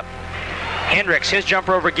lineup. Hendricks, his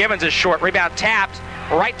jumper over Gibbons is short. Rebound tapped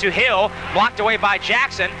right to Hill, blocked away by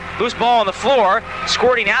Jackson. Loose ball on the floor,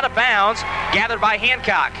 squirting out of bounds, gathered by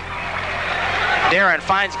Hancock. Darren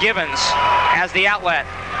finds Gibbons as the outlet.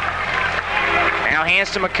 Now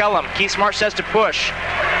hands to McCullum. Keith Smart says to push.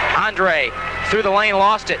 Andre through the lane,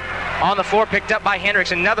 lost it. On the floor, picked up by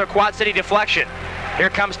Hendricks. Another Quad City deflection. Here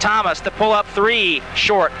comes Thomas, the pull-up 3,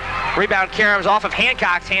 short. Rebound Karam's off of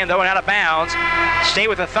Hancock's hand, though, and out of bounds. Stay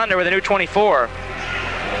with the Thunder with a new 24.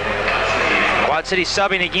 Quad City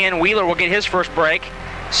subbing again. Wheeler will get his first break.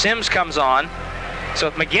 Sims comes on. So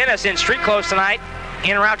with McGinnis in street clothes tonight,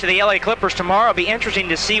 in route to the LA Clippers tomorrow, it'll be interesting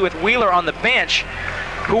to see with Wheeler on the bench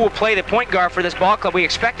who will play the point guard for this ball club. We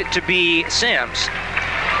expect it to be Sims.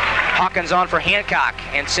 Hawkins on for Hancock,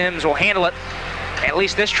 and Sims will handle it at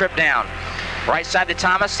least this trip down. Right side to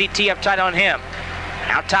Thomas, CT up tight on him.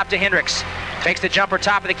 Out top to Hendricks. Takes the jumper,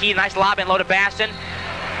 top of the key, nice lob in low to Baston.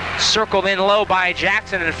 Circled in low by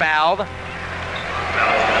Jackson and fouled.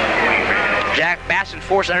 Baston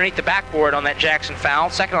forced underneath the backboard on that Jackson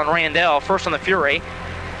foul. Second on Randell, first on the Fury.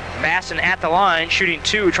 Baston at the line, shooting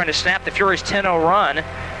 2, trying to snap the Fury's 10-0 run,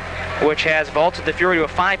 which has vaulted the Fury to a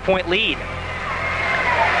 5-point lead.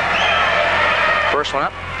 First one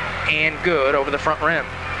up, and good over the front rim.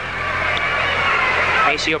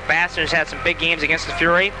 Maceo Baston has had some big games against the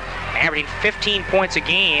Fury, averaging 15 points a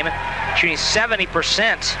game, shooting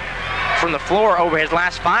 70% from the floor over his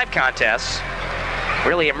last 5 contests.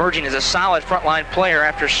 Really emerging as a solid frontline player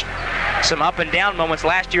after some up and down moments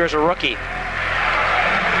last year as a rookie.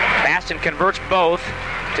 Baston converts both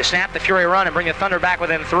to snap the Fury run and bring the Thunder back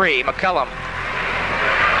within 3. McCullum.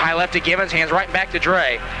 High left to Gibbons, hands right back to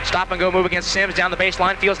Dre. Stop and go move against Sims down the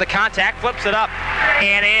baseline, feels the contact, flips it up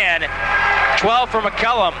and in. 12 for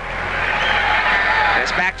McCullum. And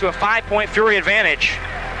it's back to a 5-point Fury advantage.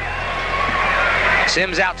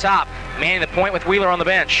 Sims out top, manning the point with Wheeler on the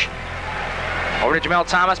bench. Over to Jamel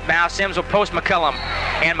Thomas. Now Sims will post McCullum.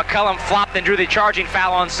 And McCullum flopped and drew the charging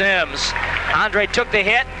foul on Sims. Andre took the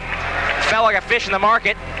hit, fell like a fish in the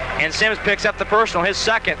market, and Sims picks up the personal, his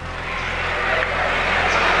second.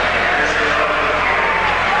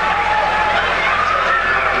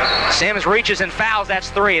 Sims reaches and fouls, that's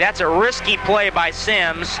 3. That's a risky play by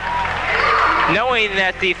Sims, knowing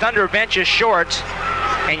that the Thunder bench is short,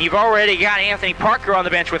 and you've already got Anthony Parker on the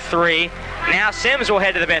bench with 3. Now Sims will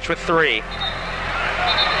head to the bench with 3.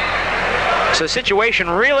 So the situation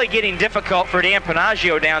really getting difficult for Dan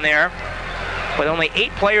Panaggio down there, with only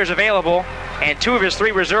 8 players available and 2 of his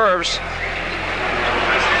 3 reserves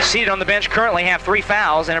seated on the bench currently have 3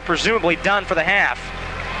 fouls and are presumably done for the half.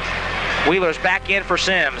 Wheeler's back in for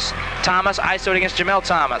Sims. Thomas isoed against Jamel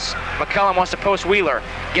Thomas. McCullum wants to post Wheeler.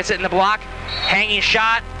 Gets it in the block. Hanging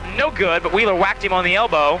shot. No good, but Wheeler whacked him on the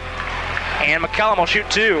elbow. And McCullum will shoot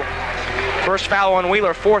 2. First foul on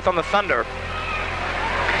Wheeler, 4th on the Thunder.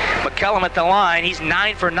 McCullum at the line. He's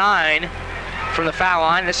 9 for 9 from the foul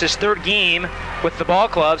line. This is his 3rd game with the ball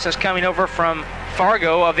club since coming over from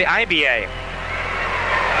Fargo of the IBA.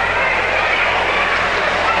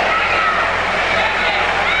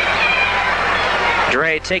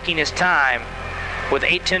 Dre taking his time with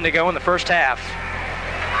 8:10 to go in the first half.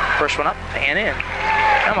 First one up and in.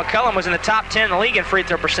 Now McCullum was in the top 10 in the league in free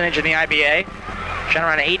throw percentage in the IBA. Shot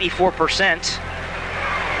around 84%.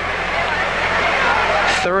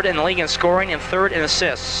 3rd in the league in scoring and 3rd in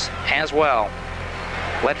assists as well.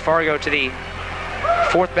 Led Fargo to the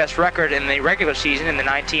 4th best record in the regular season in the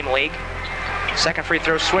 9-team league. 2nd free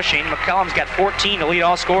throw swishing. McCullum's got 14 to lead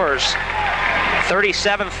all scorers.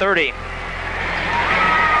 37-30.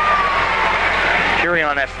 Fury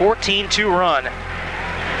on a 14-2 run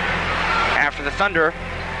after the Thunder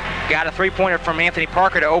got a 3-pointer from Anthony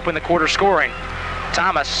Parker to open the quarter scoring.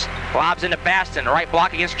 Thomas lobs into Baston, right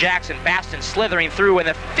block against Jackson. Baston slithering through with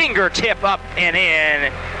a fingertip up and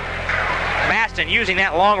in. Baston using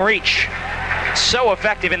that long reach. So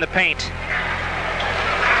effective in the paint.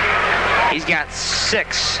 He's got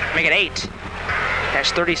 6, make it 8.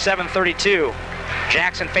 That's 37-32.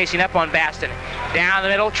 Jackson facing up on Baston. Down the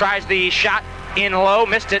middle, tries the shot in low,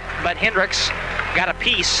 missed it, but Hendricks got a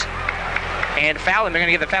piece and fouled him. They're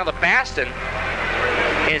going to give the foul to Baston.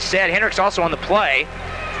 Instead, Hendricks also on the play,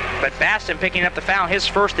 but Baston picking up the foul, his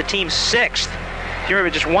first, the team's 6th. Fury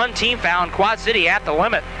with just 1 team foul in Quad City at the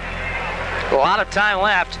limit. A lot of time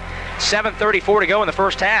left, 7:34 to go in the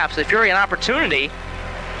first half, so Fury an opportunity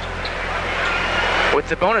with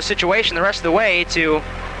the bonus situation the rest of the way to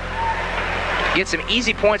get some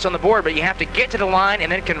easy points on the board, but you have to get to the line and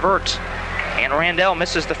then convert. And Randell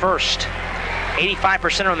misses the first.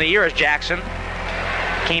 85% on the year as Jackson.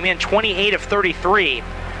 Came in 28 of 33.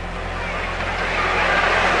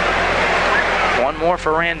 One more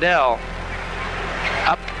for Randell.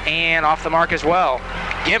 Up and off the mark as well.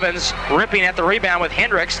 Gibbons ripping at the rebound with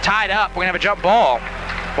Hendricks tied up. We're going to have a jump ball.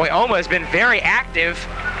 Boy, Oma has been very active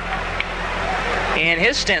in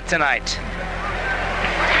his stint tonight.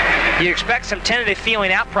 You expect some tentative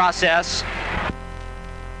feeling out process.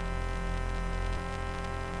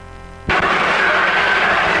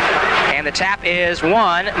 And the tap is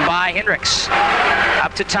won by Hendricks.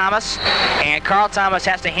 Up to Thomas, and Carl Thomas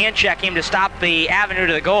has to hand check him to stop the avenue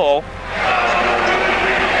to the goal.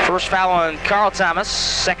 First foul on Carl Thomas,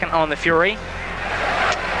 2nd on the Fury.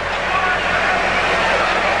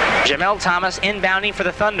 Jamel Thomas inbounding for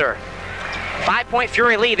the Thunder. 5-point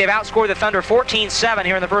Fury lead. They've outscored the Thunder 14-7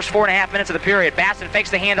 here in the first 4.5 minutes of the period. Baston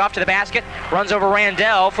fakes the handoff to the basket, runs over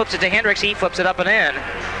Randell, flips it to Hendricks. He flips it up and in.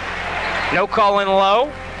 No call in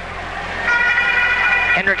low.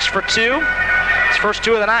 Hendricks for 2. His first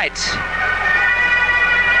 2 of the night.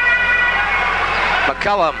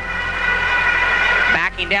 McCullum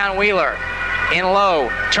backing down Wheeler. In low,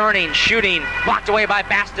 turning, shooting, blocked away by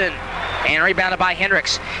Baston. And rebounded by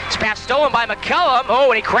Hendricks. His pass stolen by McCullum.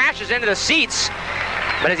 Oh, and he crashes into the seats.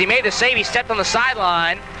 But as he made the save, he stepped on the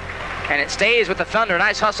sideline. And it stays with the Thunder.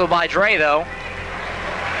 Nice hustle by Dre, though,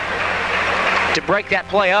 to break that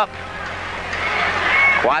play up.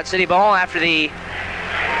 Quad City ball after the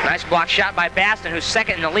nice block shot by Baston, who's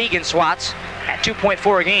 2nd in the league in swats at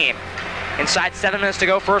 2.4 a game. Inside 7 minutes to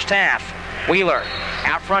go, first half. Wheeler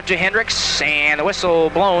out front to Hendricks, and the whistle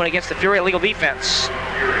blown against the Fury illegal defense.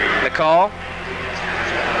 The call.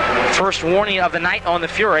 First warning of the night on the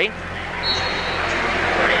Fury.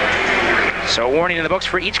 So a warning in the books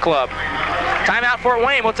for each club. Timeout Fort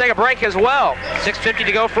Wayne. We'll take a break as well. 6:50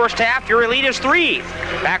 to go first half. Fury lead is 3.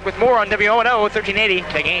 Back with more on WONO 1380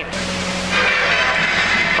 The Game.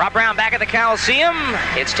 Rob Brown back at the Coliseum.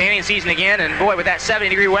 It's tanning season again, and boy, with that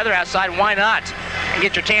 70-degree weather outside, why not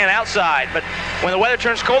get your tan outside? But when the weather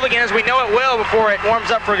turns cold again, as we know it will before it warms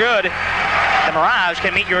up for good, the Mirage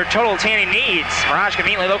can meet your total tanning needs. Mirage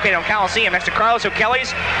conveniently located on Coliseum next to Carlos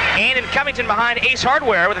O'Kelly's and in Covington behind Ace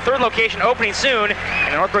Hardware, with a 3rd location opening soon in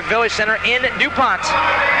the Northbrook Village Center in DuPont.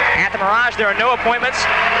 At the Mirage, there are no appointments,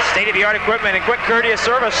 state-of-the-art equipment, and quick courteous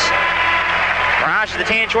service. Raj is the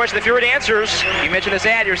tan choice of the Fury Dancers. You mentioned this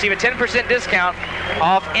ad, you receive a 10% discount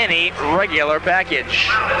off any regular package.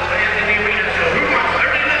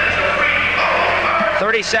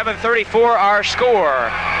 37-34 our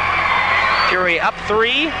score. Fury up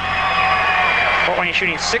 3. Fort Wayne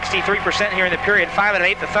shooting 63% here in the period. 5 out of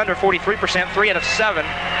 8. The Thunder 43%. 3 out of 7.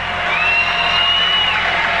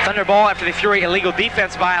 Thunder ball after the Fury illegal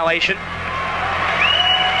defense violation.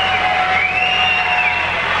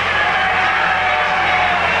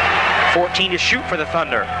 .14 to shoot for the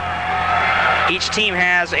Thunder. Each team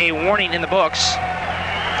has a warning in the books.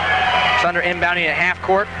 Thunder inbounding at half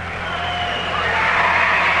court.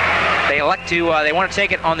 They elect to, they want to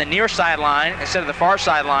take it on the near sideline instead of the far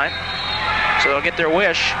sideline. So they'll get their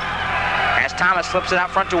wish as Thomas flips it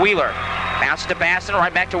out front to Wheeler. Bounces to Baston,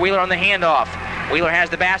 right back to Wheeler on the handoff. Wheeler has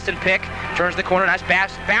the Baston pick, turns the corner, nice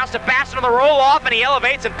bounce to Baston on the roll off, and he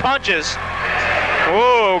elevates and punches.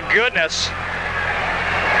 Oh, goodness.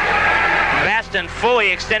 Baston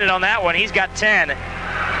fully extended on that one. He's got 10.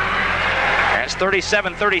 That's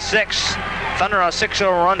 37-36. Thunder on a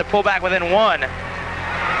 6-0 run to pull back within 1.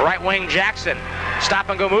 Right wing Jackson. Stop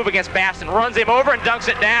and go move against Baston. Runs him over and dunks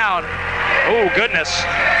it down. Oh, goodness.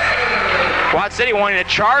 Quad City wanting to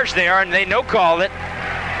charge there, and they no-called it.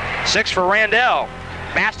 6 for Randell.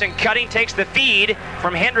 Baston cutting, takes the feed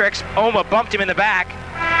from Hendricks. Oma bumped him in the back,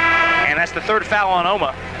 and that's the 3rd foul on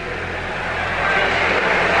Oma.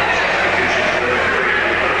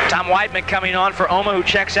 Tom Weidman coming on for Oma, who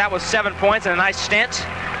checks out with 7 points and a nice stint.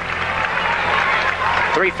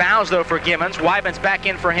 3 fouls, though, for Gibbons. Weidman's back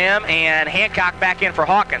in for him, and Hancock back in for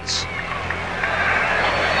Hawkins.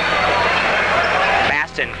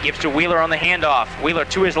 Baston gives to Wheeler on the handoff. Wheeler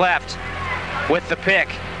to his left with the pick.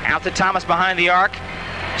 Out to Thomas behind the arc.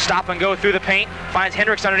 Stop and go through the paint. Finds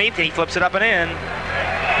Hendricks underneath, and he flips it up and in.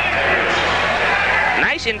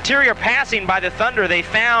 Nice interior passing by the Thunder. They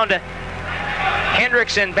found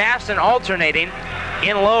Hendricks and Baston alternating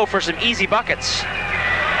in low for some easy buckets.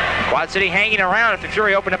 Quad City hanging around if the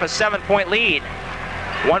Fury opened up a 7-point lead.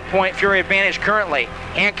 1-point Fury advantage currently.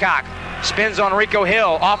 Hancock spins on Rico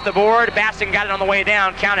Hill, off the board. Baston got it on the way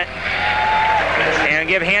down, count it. And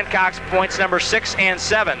give Hancock's points number 6 and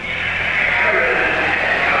 7.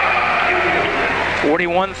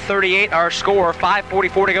 41-38 our score,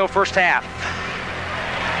 5:44 to go first half.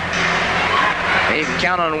 And you can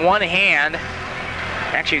count on one hand,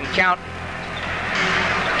 actually you can count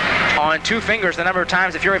on 2 fingers the number of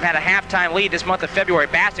times the Fury have had a halftime lead this month of February.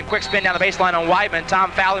 Baston, quick spin down the baseline on Weidman.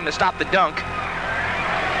 Tom fouled him to stop the dunk,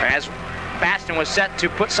 as Baston was set to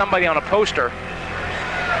put somebody on a poster.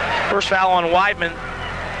 First foul on Weidman,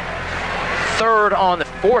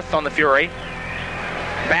 4th on the Fury.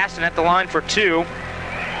 Baston at the line for 2.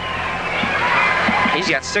 He's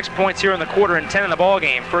got 6 points here in the quarter and 10 in the ball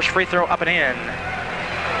game. First free throw up and in.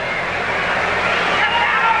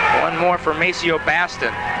 One more for Maceo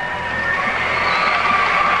Baston.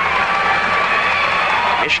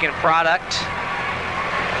 Michigan product.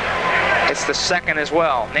 It's the 2nd as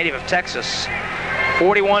well, native of Texas.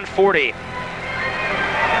 41-40.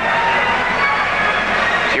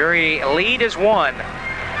 Fury lead is 1.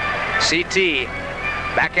 CT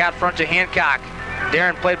back out front to Hancock.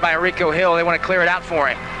 Darren played by Rico Hill. They want to clear it out for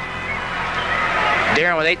him.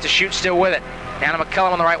 Darren with 8 to shoot, still with it. Down to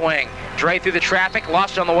McCullum on the right wing. Dre through the traffic,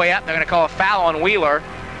 lost it on the way up. They're going to call a foul on Wheeler.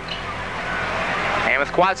 And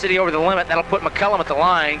with Quad City over the limit, that'll put McCullum at the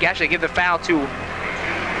line. You actually give the foul to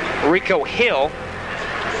Rico Hill.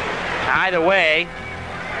 Either way,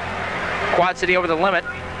 Quad City over the limit,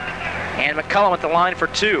 and McCullum at the line for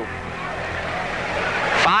 2.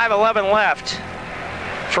 5:11 left,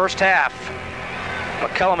 first half.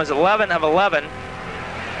 McCullum is 11 of 11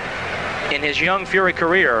 in his young Fury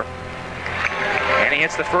career, and he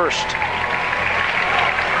hits the first.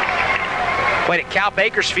 Played at Cal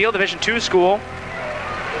Bakersfield, Division II school.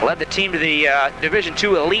 Led the team to the Division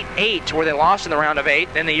II Elite 8, where they lost in the round of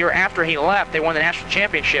 8. Then the year after he left, they won the national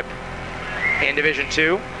championship in Division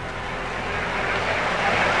II.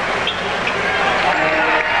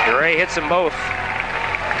 Gray hits them both.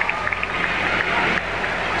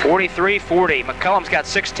 43-40. McCullum's got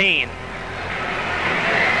 16.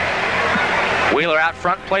 Wheeler out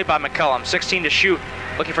front, played by McCullum. 16 to shoot.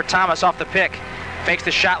 Looking for Thomas off the pick. Fakes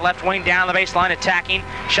the shot left wing down the baseline, attacking.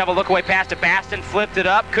 Shovel look away pass to Baston, flipped it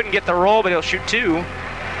up. Couldn't get the roll, but he'll shoot 2.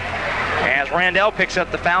 As Randell picks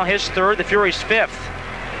up the foul, his 3rd, the Fury's 5th.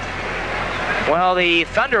 Well, the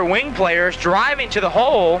Thunder wing players driving to the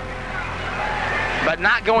hole, but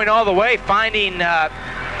not going all the way, finding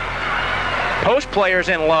post players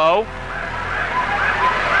in low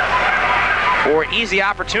for easy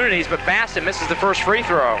opportunities, but Baston misses the first free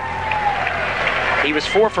throw. He was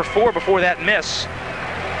 4 for 4 before that miss.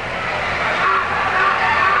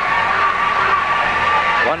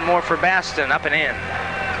 One more for Baston, up and in.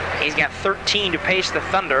 He's got 13 to pace the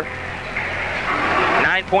Thunder.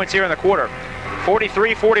 9 points here in the quarter.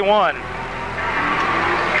 43-41.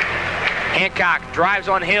 Hancock drives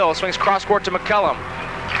on Hill, swings cross court to McCullum.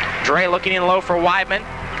 Dre looking in low for Weidman.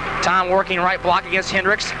 Tom working right block against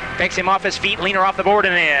Hendricks. Takes him off his feet, leaner off the board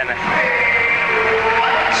and in.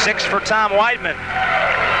 6 for Tom Weidman.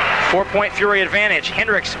 4-point Fury advantage.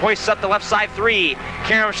 Hendricks hoists up the left side three.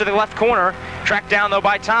 Carries to the left corner. Tracked down though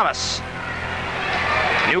by Thomas.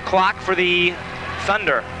 New clock for the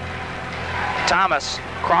Thunder. Thomas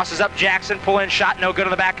crosses up Jackson, pull-in shot, no good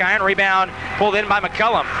on the back iron. Rebound pulled in by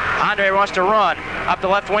McCullum. Andre wants to run up the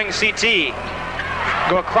left wing. CT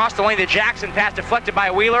go across the lane to Jackson. Pass deflected by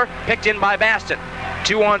Wheeler, picked in by Baston.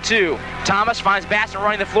 2-on-2. Thomas finds Baston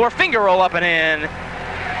running the floor. Finger roll up and in.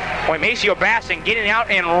 Point Maceo Baston getting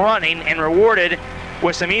out and running and rewarded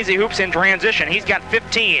with some easy hoops in transition. He's got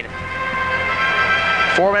 15.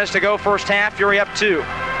 4 minutes to go first half. Fury up 2.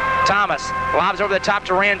 Thomas lobs over the top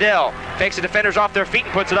to Randell. Fakes the defenders off their feet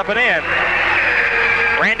and puts it up and in.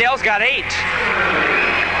 Randell's got 8.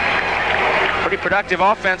 Pretty productive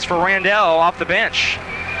offense for Randell off the bench.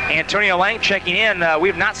 Antonio Lang checking in. We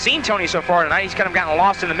have not seen Tony so far tonight. He's kind of gotten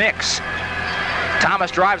lost in the mix.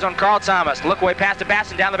 Thomas drives on Carl Thomas. Look away pass to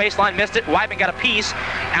Baston down the baseline. Missed it. Weidman got a piece.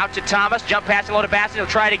 Out to Thomas. Jump pass and low to Baston. He'll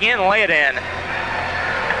try it again and lay it in.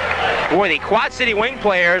 Boy, the Quad City wing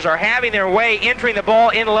players are having their way entering the ball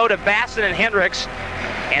in low to Baston and Hendricks.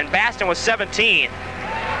 And Baston with 17.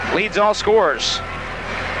 Leads all scorers.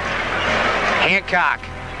 Hancock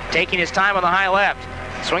taking his time on the high left.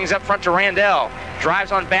 Swings up front to Randell.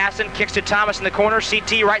 Drives on Baston. Kicks to Thomas in the corner.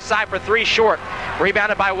 CT right side for 3 short.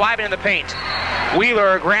 Rebounded by Weidman in the paint.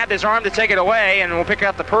 Wheeler grabbed his arm to take it away and we'll pick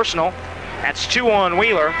up the personal. That's 2 on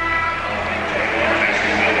Wheeler.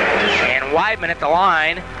 And Weidman at the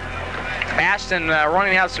line. Baston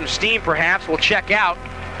running out some steam perhaps, will check out.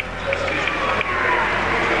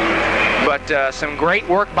 But some great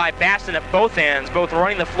work by Baston at both ends, both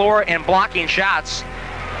running the floor and blocking shots.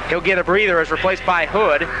 He'll get a breather as replaced by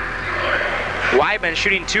Hood. Weidman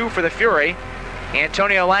shooting 2 for the Fury.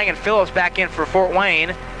 Antonio Lang and Phillips back in for Fort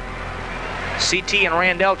Wayne. CT and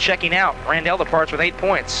Randell checking out. Randell departs with 8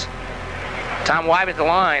 points. Tom Weidman at the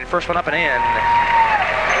line, first one up and in.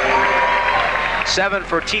 7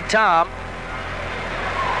 for T-Tom.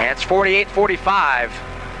 And it's 48-45.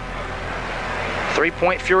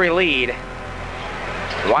 3-point Fury lead.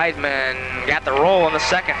 Weidman got the roll in the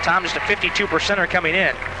second. Tom just a 52%er coming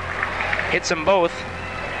in. Hits them both.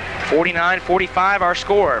 49-45 our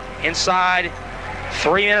score. Inside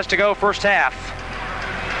 3 minutes to go first half.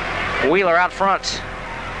 Wheeler out front.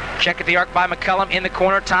 Check at the arc by McCullum in the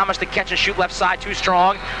corner. Thomas to catch and shoot left side, too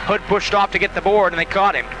strong. Hood pushed off to get the board and they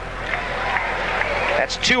caught him.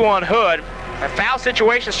 That's 2 on Hood. A foul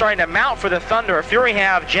situation starting to mount for the Thunder. Fury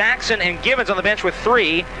have Jackson and Givens on the bench with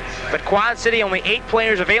 3, but Quad City only 8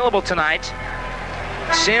 players available tonight.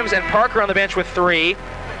 Sims and Parker on the bench with 3.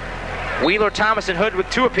 Wheeler, Thomas, and Hood with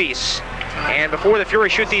 2 apiece. And before the Fury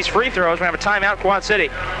shoot these free throws, we have a timeout, Quad City.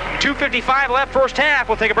 2:55 left first half.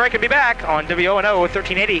 We'll take a break and be back on WONO with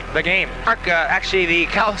 1380 The Game. Actually, the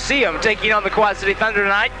Coliseum taking on the Quad City Thunder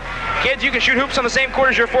tonight. Kids, you can shoot hoops on the same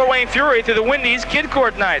court as your Fort Wayne Fury through the Wendy's Kid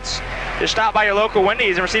Court nights. Just stop by your local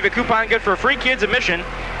Wendy's and receive a coupon good for a free kids admission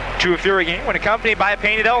to a Fury game when accompanied by a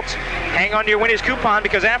paying adult. Hang on to your Wendy's coupon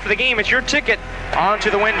because after the game, it's your ticket onto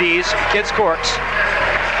the Wendy's Kids Court.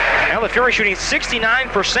 Now the Fury shooting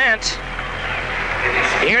 69%.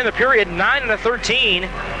 Here in the period, 9 of 13,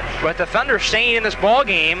 but the Thunder staying in this ball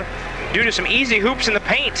game due to some easy hoops in the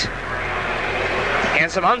paint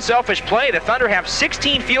and some unselfish play. The Thunder have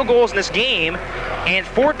 16 field goals in this game, and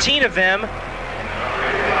 14 of them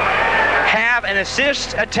have an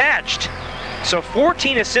assist attached. So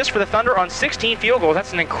 14 assists for the Thunder on 16 field goals.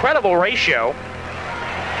 That's an incredible ratio.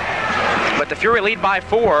 But the Fury lead by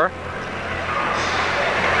 4.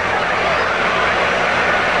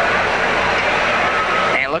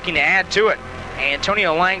 Looking to add to it.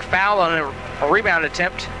 Antonio Lang fouled on a rebound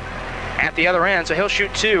attempt at the other end, so he'll shoot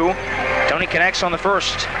 2. Tony connects on the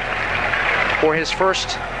first for his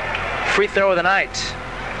first free throw of the night.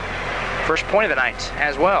 First point of the night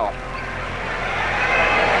as well.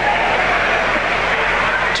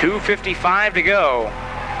 2:55 to go.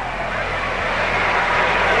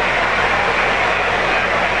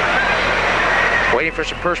 Waiting for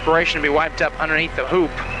some perspiration to be wiped up underneath the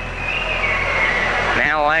hoop.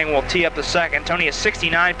 Now Lang will tee up the second. Tony is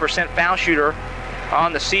 69% foul shooter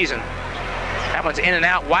on the season. That one's in and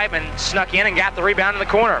out. Weidman snuck in and got the rebound in the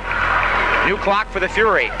corner. New clock for the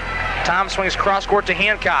Fury. Tom swings cross court to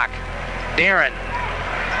Hancock. Darren,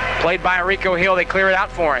 played by Rico Hill. They clear it out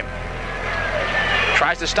for him.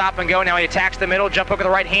 Tries to stop and go. Now he attacks the middle. Jump hook with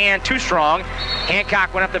the right hand. Too strong.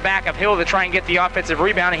 Hancock went up the back of Hill to try and get the offensive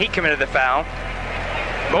rebound, and he committed the foul.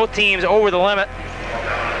 Both teams over the limit.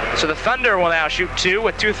 So the Thunder will now shoot 2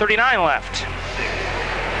 with 2:39 left.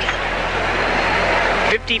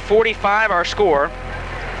 50-45 our score.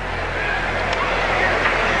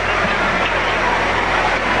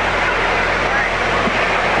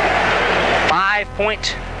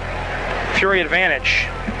 Point Fury advantage.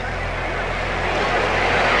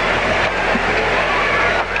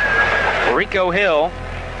 Rico Hill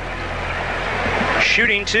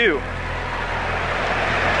shooting 2.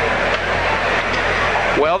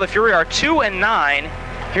 Well, the Fury are 2-9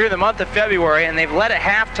 here in the month of February, and they've led at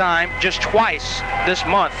halftime just twice this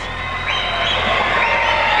month.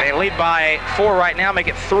 They lead by 4 right now, make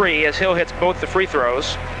it 3 as Hill hits both the free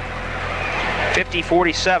throws.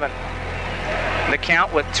 50-47. The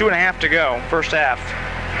count with 2.5 to go, first half.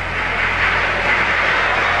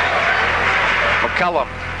 McCullum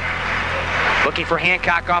looking for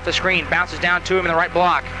Hancock off the screen, bounces down to him in the right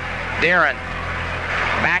block. Darren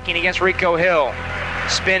backing against Rico Hill,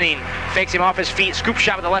 spinning, fakes him off his feet, scoop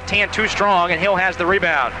shot with the left hand, too strong, and Hill has the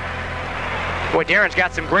rebound. Boy, Darren's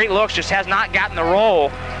got some great looks, just has not gotten the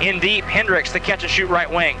roll in deep. Hendricks, the catch and shoot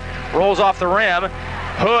right wing, rolls off the rim.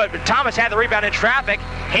 Hood, but Thomas had the rebound in traffic.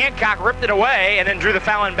 Hancock ripped it away and then drew the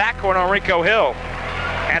foul in backcourt on Rico Hill.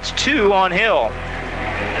 That's 2 on Hill.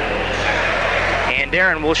 And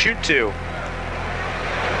Darren will shoot 2.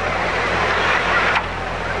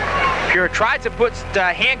 Pure tried to put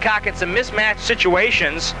Hancock in some mismatched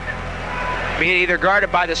situations, being either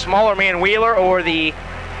guarded by the smaller man Wheeler or the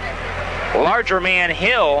larger man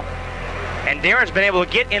Hill. And Darren's been able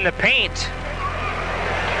to get in the paint,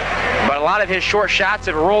 but a lot of his short shots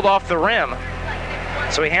have rolled off the rim.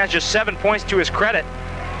 So he has just 7 points to his credit.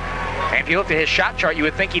 And if you looked at his shot chart, you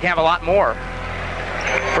would think he'd have a lot more.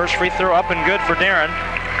 First free throw up and good for Darren.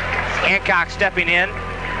 Hancock stepping in,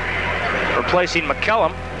 replacing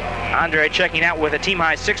McCullum. Andre checking out with a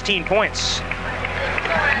team-high 16 points.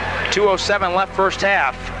 2:07 left first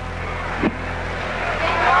half.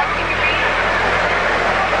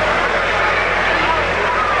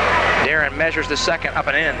 Darren measures the second up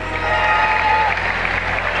and in.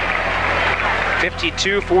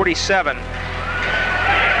 52-47.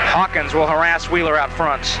 Hawkins will harass Wheeler out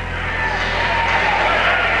front.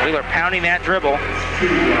 Wheeler pounding that dribble.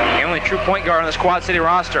 The only true point guard on this Quad City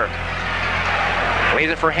roster.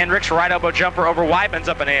 Leaves it for Hendricks, right elbow jumper over Weidman's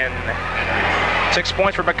up and in. 6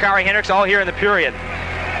 points for Bakari Hendricks, all here in the period.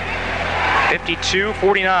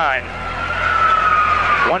 52-49.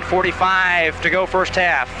 1:45 to go first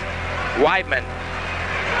half. Weidman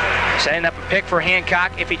setting up a pick for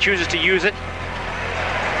Hancock if he chooses to use it.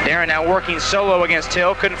 Darren now working solo against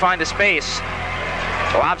Hill, couldn't find the space.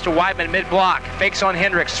 Lobs to Weidman mid-block, fakes on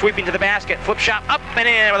Hendricks, sweeping to the basket, flip shot up and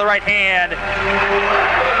in with the right hand.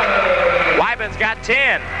 Weidman's got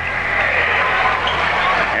 10.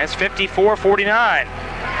 And it's 54-49.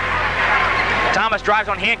 Thomas drives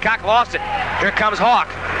on Hancock, lost it. Here comes Hawk,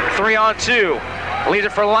 3-on-2. Leaves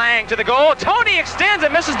it for Lang to the goal. Tony extends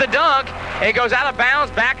and misses the dunk. It goes out of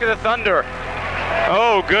bounds back to the Thunder.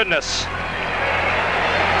 Oh, goodness.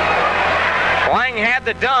 Lang had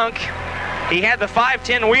the dunk. He had the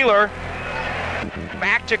 5'10 Wheeler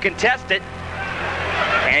back to contest it.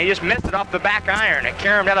 And he just missed it off the back iron. It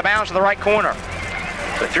carried him out of bounds to the right corner.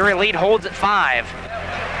 The Fury lead holds at 5.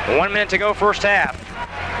 1 minute to go first half.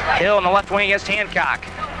 Hill in the left wing against Hancock.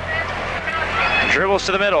 Dribbles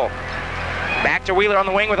to the middle. Back to Wheeler on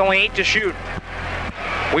the wing with only 8 to shoot.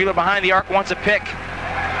 Wheeler behind the arc wants a pick.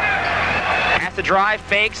 Has to drive,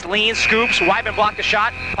 fakes, leans, scoops. Weidman blocked the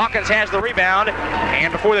shot. Hawkins has the rebound.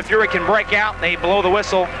 And before the Fury can break out, they blow the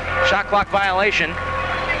whistle. Shot clock violation.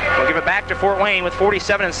 We'll give it back to Fort Wayne with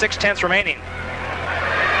 47 6/10 remaining.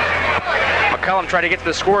 McCullum tried to get to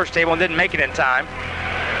the scorer's table and didn't make it in time.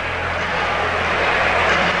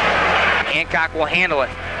 Hancock will handle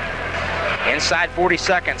it. Inside 40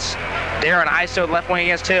 seconds. Darren ISO'd left wing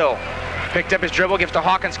against Hill. Picked up his dribble, gives to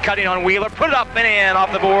Hawkins, cutting on Wheeler. Put it up and in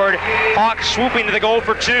off the board. Hawks swooping to the goal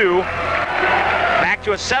for 2. Back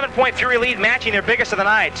to a 7-point Fury lead, matching their biggest of the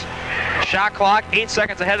night. Shot clock, 8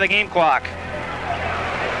 seconds ahead of the game clock.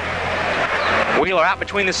 Wheeler out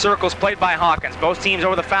between the circles, played by Hawkins. Both teams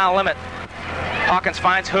over the foul limit. Hawkins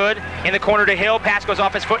finds Hood in the corner to Hill. Pass goes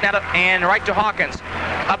off his foot now and right to Hawkins.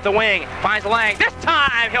 Up the wing, finds Lang. This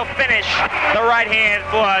time he'll finish the right hand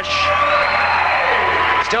flush.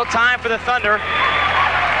 Still time for the Thunder.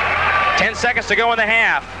 10 seconds to go in the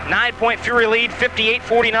half. 9-point Fury lead,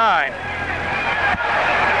 58-49.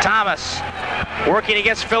 Thomas working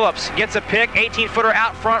against Phillips. Gets a pick. 18-footer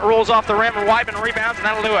out front. Rolls off the rim. Weidman rebounds, and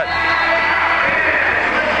that'll do it.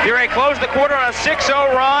 Fury closed the quarter on a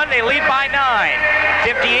 6-0 run. They lead by 9.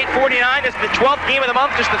 58-49. This is the 12th game of the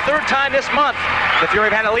month. Just the third time this month the Fury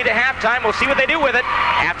have had a lead at halftime. We'll see what they do with it.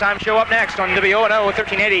 Halftime show up next on WO&O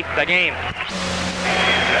 1380, The Game.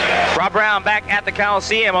 Rob Brown back at the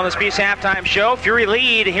Coliseum on the Speed's halftime show. Fury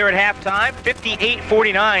lead here at halftime,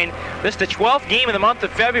 58-49. This is the 12th game of the month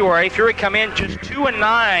of February. Fury come in just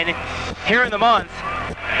 2-9 here in the month.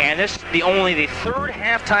 And this is only the third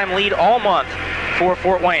halftime lead all month for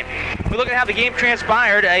Fort Wayne. We look at how the game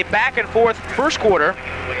transpired. A back and forth first quarter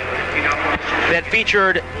that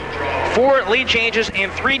featured 4 lead changes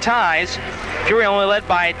and 3 ties. Fury only led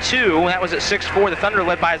by 2. That was at 6-4. The Thunder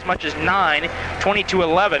led by as much as 9,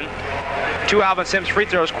 22-11. 2 Alvin Sims free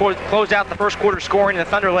throws closed out the first quarter scoring. The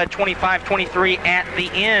Thunder led 25-23 at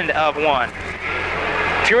the end of one.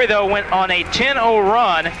 Fury, though, went on a 10-0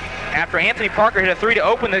 run after Anthony Parker hit a 3 to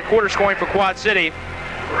open the quarter scoring for Quad City.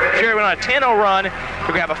 Fury went on a 10-0 run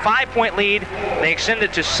to grab a 5-point lead. They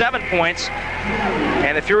extended to 7 points.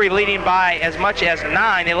 And the Fury leading by as much as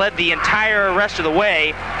 9. They led the entire rest of the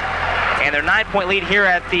way. And their 9-point lead here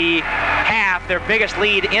at the half, their biggest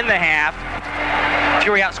lead in the half.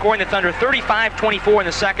 Fury outscoring the Thunder 35-24 in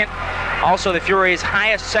the second. Also the Fury's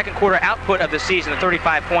highest second quarter output of the season, the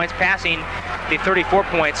 35 points, passing the 34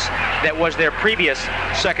 points that was their previous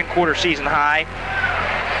second quarter season high.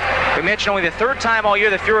 We mentioned only the third time all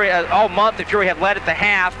year the Fury, all month, the Fury had led at the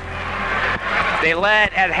half. They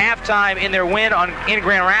led at halftime in their win in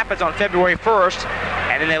Grand Rapids on February 1st,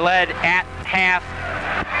 and then they led at half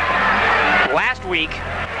last week.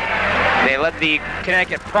 They led the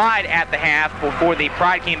Connecticut Pride at the half before the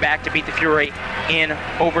Pride came back to beat the Fury in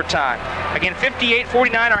overtime. Again,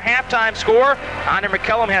 58-49 our halftime score. Andre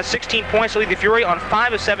McCullum has 16 points to lead the Fury on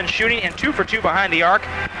 5 of 7 shooting and 2 for 2 behind the arc.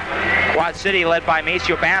 Quad City led by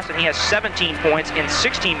Maceo Baston. He has 17 points in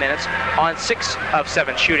 16 minutes on 6 of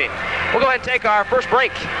 7 shooting. We'll go ahead and take our first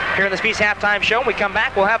break here in the Speed's halftime show. When we come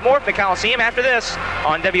back, we'll have more at the Coliseum after this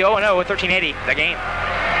on WO&O 1380, The Game.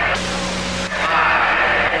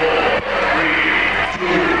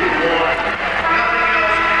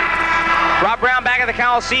 Rob Brown back at the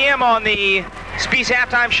Coliseum on the Speed's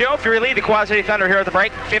halftime show. Fury lead the Quad City Thunder here at the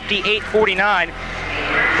break, 58-49.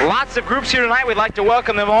 Lots of groups here tonight. We'd like to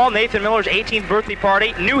welcome them all. Nathan Miller's 18th birthday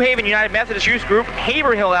party, New Haven United Methodist Youth Group,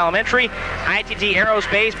 Haverhill Elementary, ITT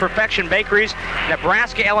Aerospace, Perfection Bakeries,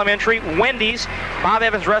 Nebraska Elementary, Wendy's, Bob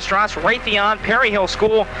Evans Restaurants, Raytheon, Perry Hill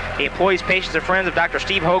School, the employees, patients, and friends of Dr.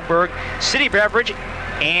 Steve Hochberg, City Beverage,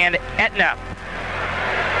 and Aetna.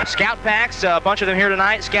 Scout packs, a bunch of them here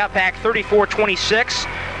tonight. Scout pack 3426,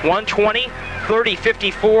 120,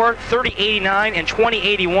 3054, 3089, and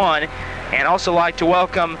 2081. And also like to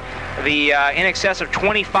welcome the in excess of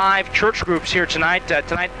 25 church groups here tonight.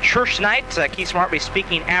 Tonight, church night. Keith Smart will be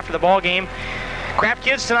speaking after the ball game. Craft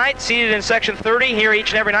Kids tonight, seated in section 30 here each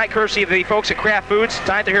and every night, courtesy of the folks at Craft Foods.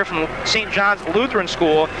 Tonight they're here from St. John's Lutheran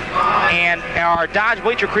School. And our Dodge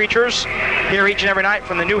Bleacher Creatures here each and every night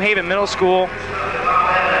from the New Haven Middle School.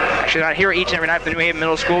 Actually, not here each and every night from the New Haven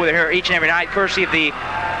Middle School. They're here each and every night, courtesy of the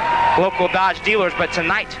local Dodge dealers. But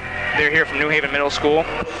tonight, they're here from New Haven Middle School.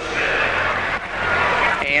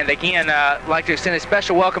 And again, I'd like to extend a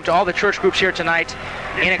special welcome to all the church groups here tonight.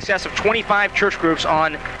 In excess of 25 church groups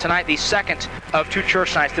on tonight, the second of 2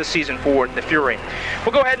 church nights this season for the Fury.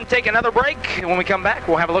 We'll go ahead and take another break. And when we come back,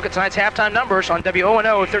 we'll have a look at tonight's halftime numbers on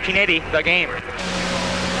WO&O 1380, The Game.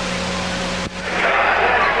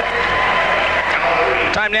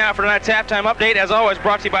 Time now for tonight's halftime update, as always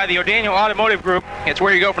brought to you by the O'Daniel Automotive Group. It's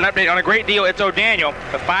where you go for an update on a great deal. It's O'Daniel,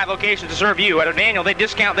 with 5 locations to serve you. At O'Daniel, they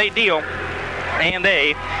discount, they deal, and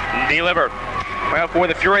they deliver. Well, for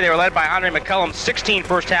the Fury, they were led by Andre McCullum, 16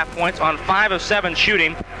 first half points on 5 of 7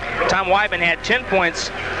 shooting. Tom Weidman had 10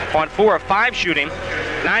 points on 4 of 5 shooting.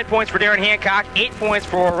 9 points for Darren Hancock, 8 points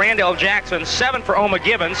for Randall Jackson, 7 for Oma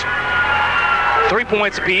Gibbons. 3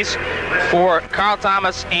 points apiece for Carl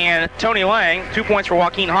Thomas and Tony Lang. 2 points for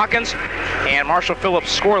Joaquin Hawkins. And Marshall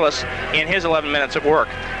Phillips scoreless in his 11 minutes of work.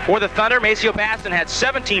 For the Thunder, Maceo Baston had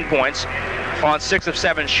 17 points on 6 of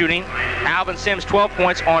 7 shooting. Alvin Sims 12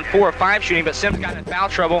 points on 4 of 5 shooting, but Sims got in foul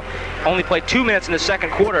trouble. Only played 2 minutes in the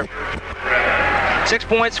second quarter. 6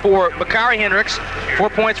 points for Bakari Hendricks. 4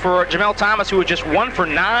 points for Jamel Thomas, who was just 1 for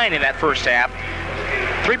 9 in that first half.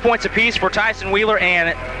 3 points apiece for Tyson Wheeler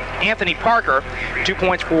and Anthony Parker. 2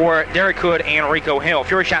 points for Derek Hood and Rico Hill.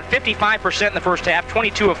 Fury shot 55% in the first half,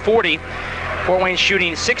 22 of 40 Fort Wayne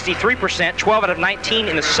shooting 63%, 12 out of 19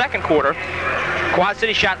 in the second quarter. Quad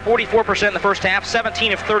City shot 44% in the first half,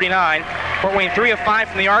 17 of 39. Fort Wayne 3 of 5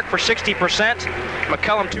 from the arc for 60%.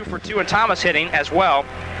 McCullum 2 for 2, and Thomas hitting as well.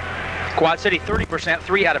 Quad City 30%,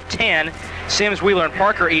 3 out of 10. Sims, Wheeler, and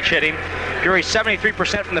Parker each hitting. Fury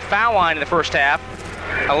 73% from the foul line in the first half,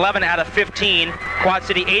 11 out of 15. Quad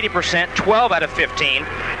City 80%, 12 out of 15.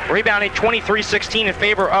 Rebounding 23-16 in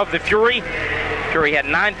favor of the Fury. Fury had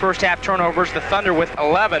 9 first-half turnovers, the Thunder with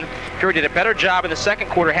 11. Fury did a better job in the second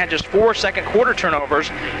quarter, had just 4 second-quarter turnovers.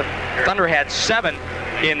 The Thunder had 7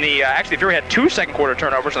 in the, actually Fury had 2 second-quarter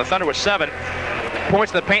turnovers, and the Thunder was 7.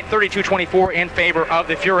 Points to the paint, 32-24 in favor of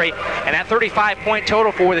the Fury. And that 35-point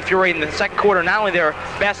total for the Fury in the second quarter, not only their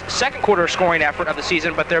best second-quarter scoring effort of the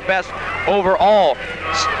season, but their best overall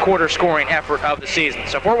quarter scoring effort of the season.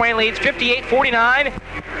 So Fort Wayne leads 58-49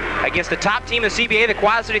 against the top team, the CBA, the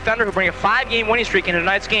Quad City Thunder, who bring a 5-game winning streak into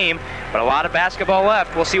tonight's game. But a lot of basketball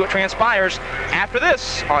left. We'll see what transpires after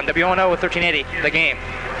this on WONO with 1380, The Game.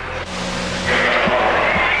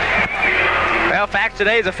 Well, Facts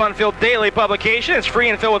Today is a fun-filled daily publication. It's free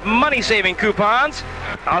and filled with money-saving coupons.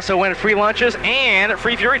 Also win free lunches and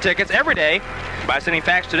free Fury tickets every day by sending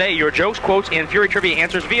Facts Today your jokes, quotes, and Fury trivia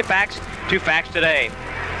answers via fax to Facts Today.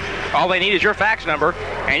 All they need is your fax number,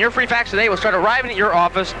 and your free Facts Today will start arriving at your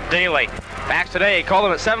office daily. Fax Today, call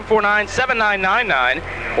them at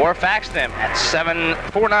 749-7999 or fax them at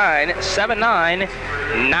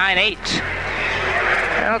 749-7998.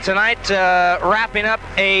 Well, tonight, wrapping up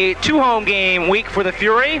a 2-home game week for the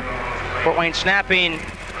Fury. Fort Wayne snapping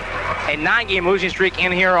a 9-game losing streak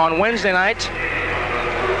in here on Wednesday night.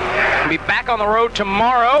 We'll be back on the road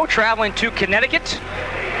tomorrow, traveling to Connecticut.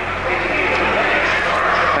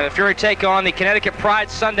 And the Fury take on the Connecticut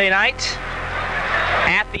Pride Sunday night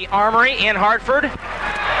at the Armory in Hartford.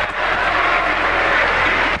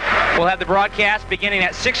 We'll have the broadcast beginning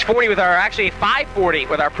at 6:40 with our, actually 5:40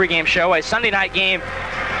 with our pregame show, a Sunday night game,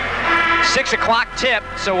 6 o'clock tip.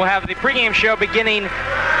 So we'll have the pregame show beginning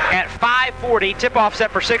at 5:40, tip-off set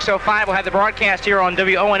for 6:05. We'll have the broadcast here on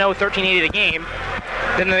WONO 1380 The Game.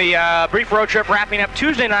 Then the brief road trip wrapping up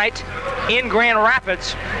Tuesday night in Grand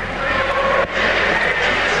Rapids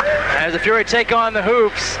as the Fury take on the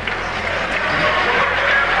Hoops.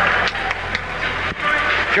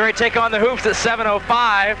 Fury take on the Hoops at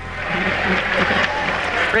 7:05.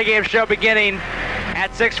 Pre-game show beginning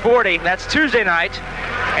at 6:40. That's Tuesday night.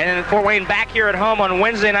 And then Fort Wayne back here at home on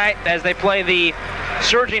Wednesday night as they play the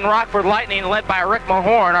surging Rockford Lightning led by Rick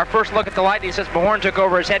Mahorn. Our first look at the Lightning since Mahorn took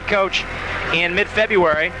over as head coach in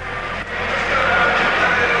mid-February.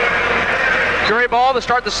 Fury ball to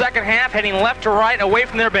start the second half, heading left to right away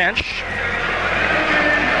from their bench.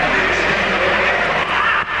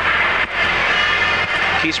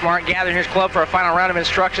 Keith Smart gathering his club for a final round of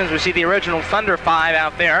instructions. We see the original Thunder 5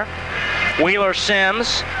 out there. Wheeler,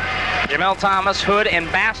 Sims, Jamel Thomas, Hood, and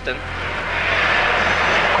Baston.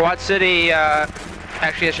 Quad City,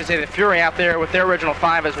 actually I should say the Fury out there with their original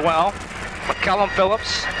 5 as well. McCullum,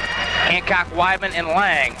 Phillips, Hancock, Weidman, and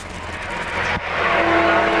Lang.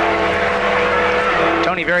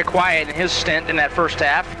 Tony very quiet in his stint in that first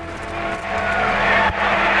half.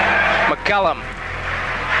 McCullum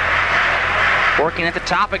working at the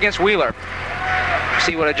top against Wheeler.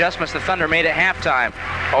 See what adjustments the Thunder made at halftime.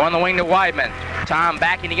 On the wing to Weidman. Tom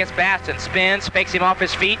backing against Baston. Spins, fakes him off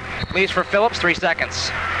his feet. Leaves for Phillips, 3 seconds.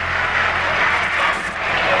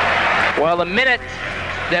 Well, the minute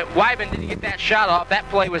that Weidman didn't get that shot off, that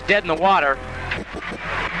play was dead in the water.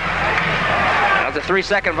 That was a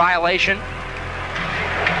 3-second violation.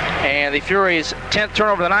 And the Fury's 10th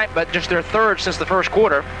turnover of the night, but just their 3rd since the first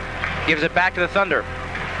quarter. Gives it back to the Thunder.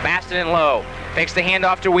 Baston in low. Fakes the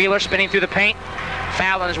handoff to Wheeler, spinning through the paint.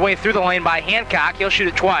 Foul on his way through the lane by Hancock. He'll shoot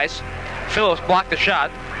it twice. Phillips blocked the shot.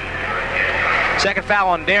 Second foul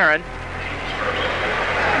on Darren.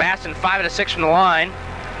 Baston 5 out of 6 from the line.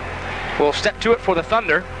 Will step to it for the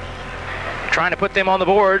Thunder. Trying to put them on the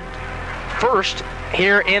board first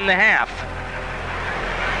here in the half.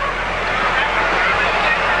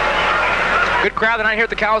 Good crowd tonight here at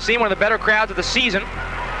the Coliseum, one of the better crowds of the season.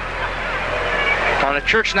 On a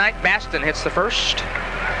church night, Baston hits the first.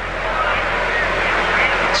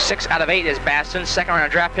 6 out of 8 is Baston, second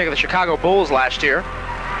round draft pick of the Chicago Bulls last year.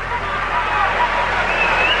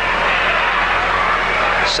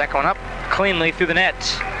 Second one up cleanly through the net.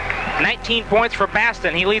 19 points for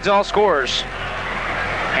Baston. He leads all scorers.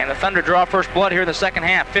 And the Thunder draw first blood here in the second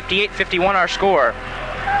half. 58-51 our score.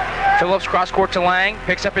 Phillips cross court to Lang,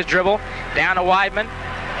 picks up his dribble, down to Weidman.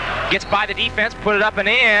 Gets by the defense, put it up and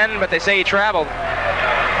in, but they say he traveled.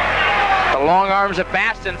 The long arms of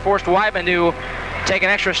Baston forced Weidman to take an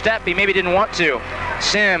extra step he maybe didn't want to.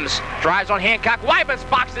 Sims drives on Hancock. Weidman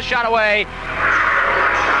boxes the shot away.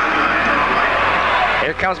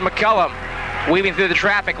 Here comes McCullum, weaving through the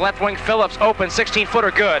traffic. Left wing Phillips open,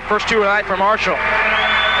 16-footer good. First two of the night for Marshall.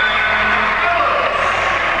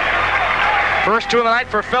 First two of the night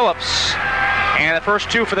for Phillips. And the first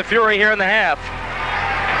two for the Fury here in the half.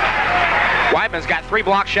 Weidman's got 3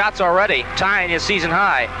 block shots already, tying his season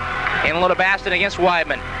high. In a little Baston against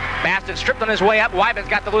Weidman. Baston stripped on his way up. Weidman's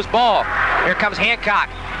got the loose ball. Here comes Hancock.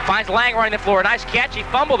 Finds Lang running the floor. Nice catch. He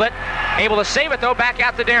fumbled it. Able to save it, though, back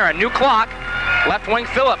out to Darren. New clock. Left wing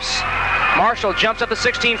Phillips. Marshall jumps up the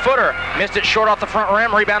 16-footer. Missed it short off the front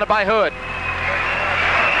rim. Rebounded by Hood.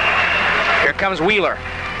 Here comes Wheeler.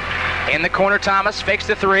 In the corner, Thomas fakes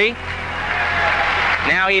the 3.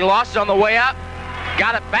 Now he lost it on the way up.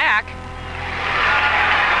 Got it back.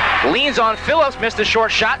 Leans on Phillips. Missed the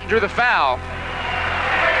short shot and drew the foul.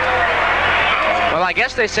 Well, I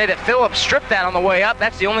guess they say that Phillips stripped that on the way up.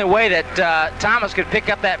 That's the only way that Thomas could pick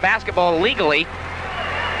up that basketball legally.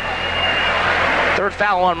 Third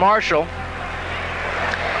foul on Marshall.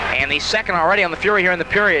 And the second already on the Fury here in the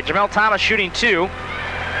period. Jamel Thomas shooting 2.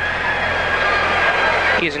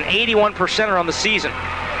 He is an 81%er on the season.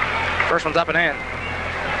 First one's up and in.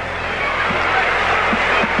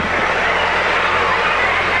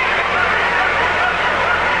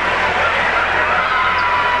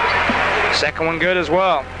 Second one good as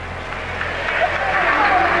well.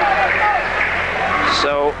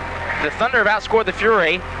 So the Thunder have outscored the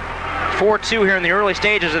Fury 4-2 here in the early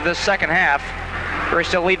stages of this second half. Fury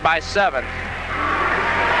still lead by 7.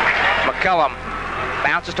 McCullum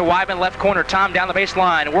bounces to Weidman, left corner. Tom down the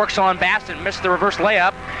baseline, works on Baston, missed the reverse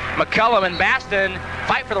layup. McCullum and Baston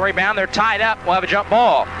fight for the rebound. They're tied up. We'll have a jump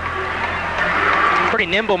ball. Pretty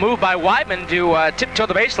nimble move by Weidman to tiptoe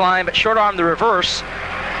the baseline, but short arm the reverse.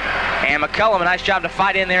 And McCullum, a nice job to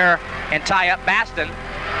fight in there and tie up Baston.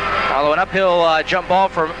 Although an uphill jump ball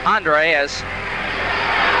from Andre as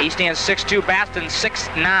he stands 6'2", Baston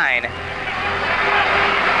 6'9".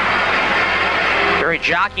 Very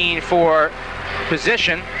jockeying for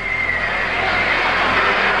position.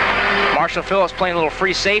 Marshall Phillips playing a little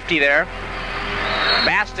free safety there.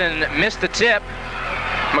 Baston missed the tip.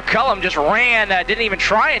 McCullum just ran, didn't even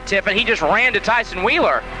try and tip it. He just ran to Tyson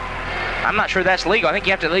Wheeler. I'm not sure that's legal. I think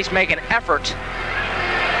you have to at least make an effort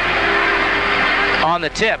on the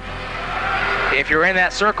tip if you're in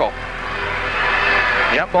that circle.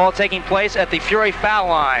 Jump ball taking place at the Fury foul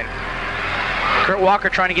line. Kurt Walker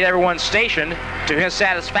trying to get everyone stationed to his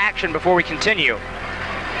satisfaction before we continue.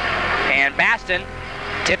 And Baston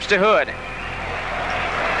tips to Hood.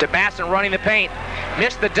 To Baston running the paint.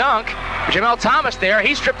 Missed the dunk. Jamel Thomas there.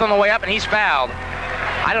 He's tripped on the way up and he's fouled.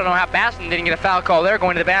 I don't know how Baston didn't get a foul call there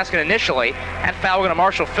going to the basket initially. That foul going to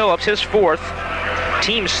Marshall Phillips, his 4th,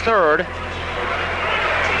 team's 3rd.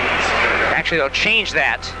 Actually, they'll change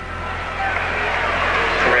that.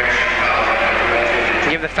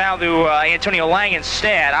 Give the foul to Antonio Lang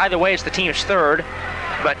instead. Either way, it's the team's 3rd,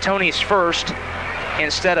 but Tony's 1st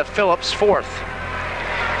instead of Phillips' 4th.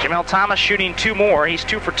 Jamel Thomas shooting 2 more. He's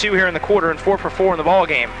 2 for 2 here in the quarter and 4 for 4 in the ball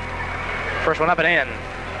game. First one up and in.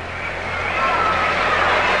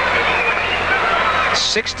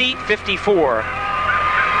 60-54.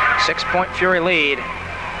 6-point Fury lead.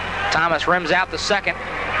 Thomas rims out the second,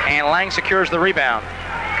 and Lang secures the rebound.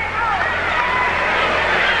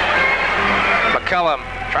 McCullum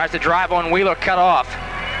tries to drive on Wheeler, cut off.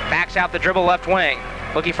 Backs out the dribble left wing.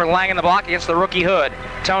 Looking for Lang in the block against the rookie Hood.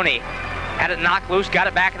 Tony had it knocked loose, got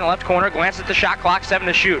it back in the left corner, glanced at the shot clock, 7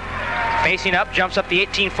 to shoot. Facing up, jumps up the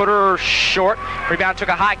 18-footer short. Rebound took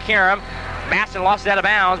a high carom. Baston lost it out of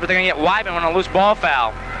bounds, but they're going to get Weidman on a loose ball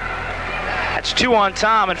foul. That's 2 on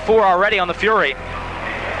Tom and 4 already on the Fury.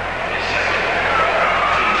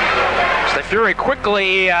 So the Fury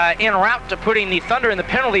quickly en route to putting the Thunder in the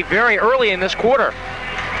penalty very early in this quarter.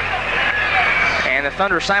 And the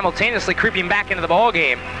Thunder simultaneously creeping back into the ball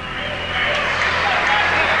game.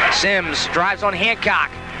 Sims drives on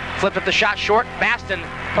Hancock. Flipped up the shot short. Baston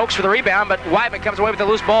pokes for the rebound, but Weidman comes away with the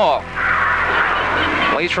loose ball.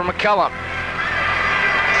 Leads from McCullum.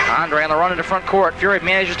 Andre on the run into front court. Fury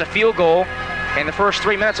manages a field goal in the first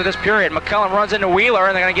 3 minutes of this period. McCullum runs into Wheeler,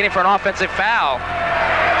 and they're going to get him for an offensive foul.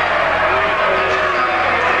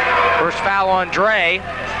 First foul on Dre.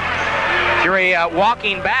 Fury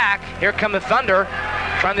walking back. Here come the Thunder,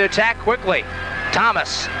 trying to attack quickly.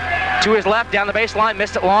 Thomas to his left, down the baseline,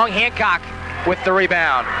 missed it long. Hancock with the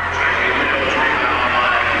rebound.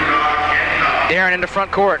 Darren into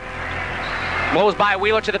front court. Blows by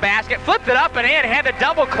Wheeler to the basket, flipped it up and in, had to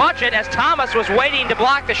double clutch it as Thomas was waiting to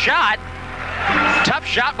block the shot. Tough tough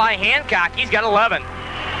shot by Hancock. He's got 11.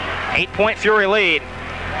 8-point Fury lead.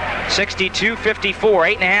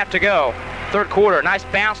 62-54, 8.5 to go. Third quarter, nice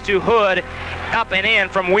bounce to Hood, up and in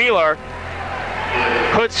from Wheeler.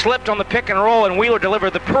 Hood slipped on the pick and roll, and Wheeler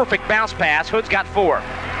delivered the perfect bounce pass. Hood's got 4.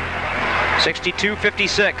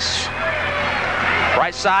 62-56.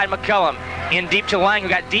 Right side, McCullum in deep to Lang, who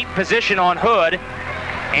got deep position on Hood,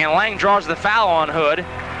 and Lang draws the foul on Hood.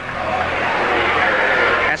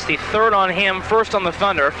 That's the third on him, first on the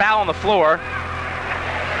Thunder. Foul on the floor.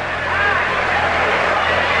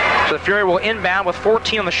 So the Fury will inbound with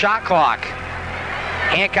 14 on the shot clock.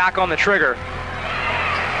 Hancock on the trigger.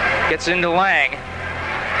 Gets into Lang.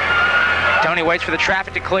 Tony waits for the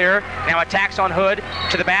traffic to clear. Now attacks on Hood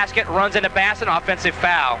to the basket, runs into Baston, offensive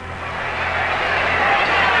foul.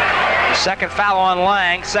 Second foul on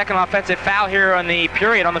Lang, second offensive foul here on the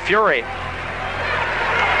period on the Fury.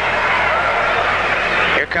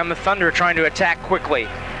 Here come the Thunder trying to attack quickly.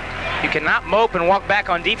 You cannot mope and walk back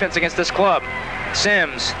on defense against this club.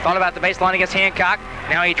 Sims thought about the baseline against Hancock.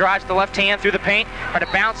 Now he drives the left hand through the paint, try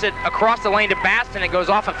to bounce it across the lane to Baston. It goes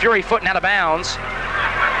off a Fury foot and out of bounds.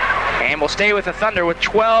 And we'll stay with the Thunder with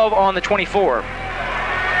 12 on the 24.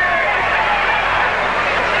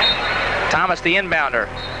 Thomas, the inbounder.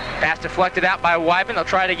 Pass deflected out by Wyman. They'll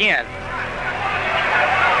try it again.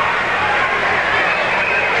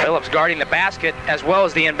 Phillips guarding the basket as well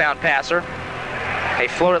as the inbound passer. They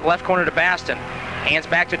float it left corner to Baston. Hands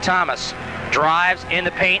back to Thomas. Drives in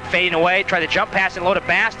the paint, fading away. Try to jump pass and load to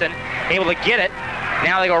Baston. Able to get it.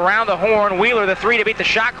 Now they go around the horn. Wheeler, the 3 to beat the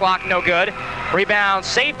shot clock. No good. Rebound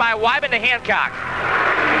saved by Wyman to Hancock.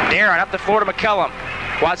 Darren up the floor to McCullum.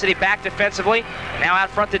 Quad City back defensively. Now out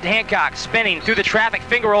front to Hancock. Spinning through the traffic.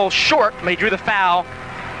 Finger roll short, but he drew the foul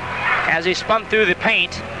as he spun through the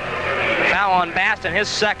paint. Foul on Baston, his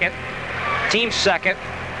second. Team's second.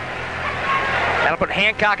 That'll put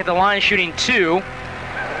Hancock at the line shooting 2,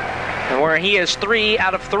 where he is 3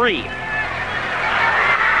 out of 3.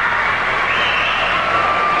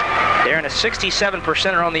 They're in a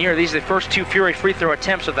 67% on the year. These are the first 2 Fury free throw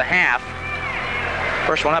attempts of the half.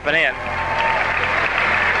 First one up and in.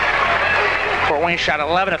 Fort Wayne shot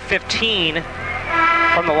 11 of 15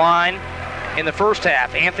 from the line in the first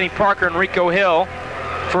half. Anthony Parker and Rico Hill,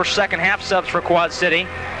 first second half subs for Quad City.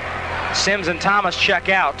 Sims and Thomas check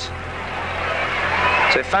out.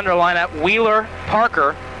 So Thunder lineup, Wheeler,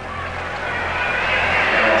 Parker,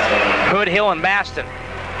 Hood, Hill, and Baston.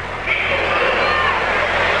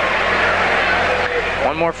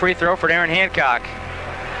 One more free throw for Darren Hancock.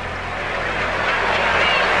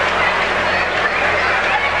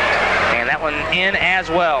 And that one in as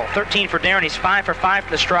well. 13 for Darren, he's 5 for 5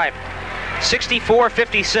 from the stripe.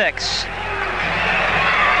 64-56.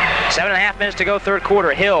 7.5 minutes to go, third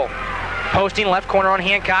quarter. Hill posting left corner on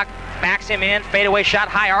Hancock. Backs him in, fadeaway shot,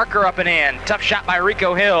 high arcer up and in. Tough shot by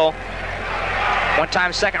Rico Hill.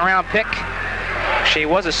 One-time second-round pick. She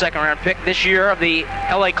was a second-round pick this year of the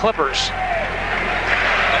LA Clippers.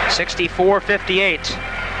 64-58.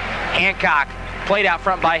 Hancock played out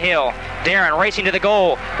front by Hill. Darren racing to the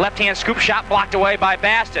goal. Left-hand scoop shot blocked away by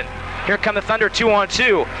Baston. Here come the Thunder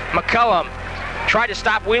 2-on-2. McCullum tried to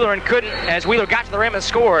stop Wheeler and couldn't as Wheeler got to the rim and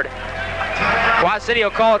scored. Quad City will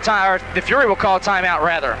call a time, or the Fury will call a timeout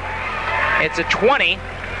rather. It's a 20,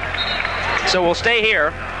 so we'll stay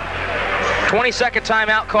here. 20-second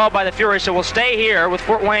timeout called by the Fury, so we'll stay here with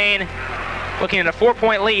Fort Wayne looking at a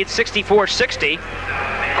 4-point lead, 64-60.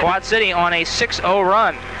 Quad City on a 6-0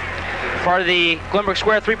 run. Part of the Glenbrook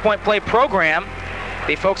Square three-point play program.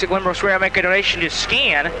 The folks at Glenbrook Square make a donation to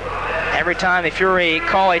Scan every time the Fury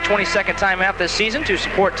call a 20-second timeout this season to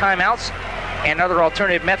support timeouts and other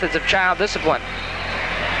alternative methods of child discipline.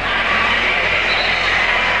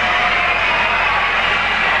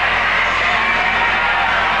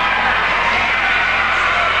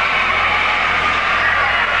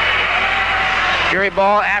 Fury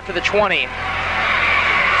ball after the 20.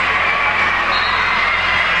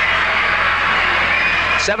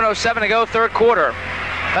 .707 to go, third quarter.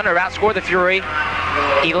 Thunder outscored the Fury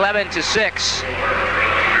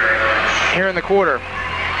 11-6 here in the quarter.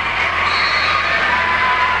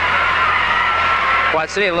 Quad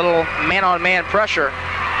City a little man-on-man pressure.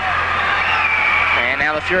 And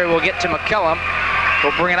now the Fury will get to McCullum.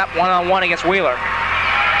 We'll bring it up one-on-one against Wheeler.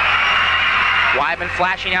 Wyman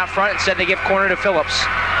flashing out front, instead they give corner to Phillips.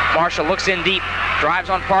 Marshall looks in deep, drives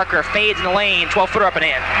on Parker, fades in the lane, 12-footer up and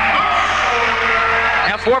in.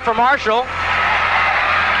 Now 4 for Marshall.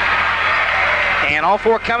 And all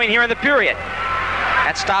 4 coming here in the period.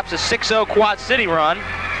 That stops a 6-0 Quad City run.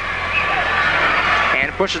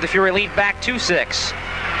 And pushes the Fury lead back to 6.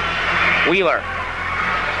 Wheeler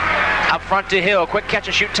Up front to Hill, quick catch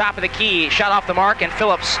and shoot, top of the key. Shot off the mark, and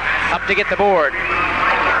Phillips up to get the board.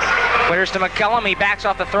 Clears to McCullum, he backs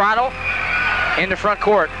off the throttle. Into front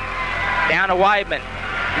court, down to Weidman.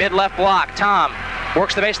 Mid-left block, Tom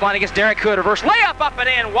works the baseline against Derek Hood. Reverse layup up and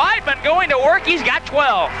in. Weidman going to work, he's got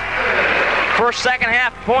 12. First second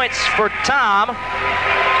half points for Tom,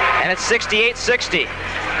 and it's 68-60.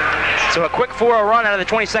 So a quick 4-0 run out of the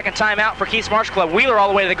 22nd timeout for Keith Smart's club. Wheeler all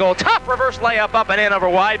the way to the goal. Tough reverse layup up and in over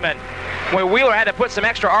Weidman. Where Wheeler had to put some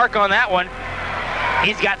extra arc on that one.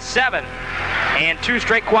 He's got 7 and 2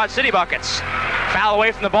 straight Quad City buckets. Foul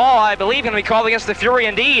away from the ball, I believe, going to be called against the Fury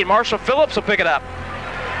indeed. Marshall Phillips will pick it up.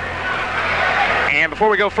 And before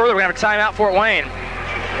we go further, we're going to have a timeout, Fort Wayne.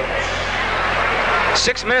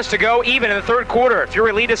 6 minutes to go, even in the third quarter.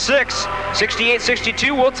 Fury lead is 6,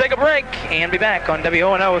 68-62. We'll take a break and be back on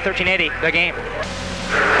WONO 1380, The Game.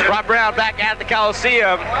 Rob Brown back at the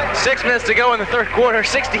Coliseum. 6 minutes to go in the third quarter,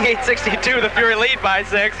 68-62. The Fury lead by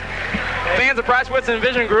 6. Fans of Price Whitson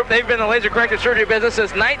Vision Group, they've been in the laser corrective surgery business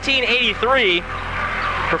since 1983.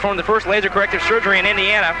 Performed the first laser corrective surgery in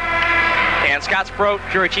Indiana. And Scott Sproat,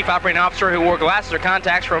 Fury Chief Operating Officer, who wore glasses or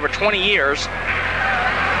contacts for over 20 years,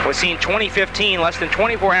 was seen 2015, less than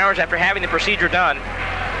 24 hours after having the procedure done.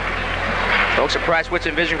 Folks at Price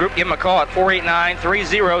Whitson Vision Group, give them a call at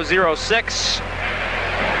 489-3006.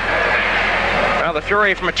 Well, the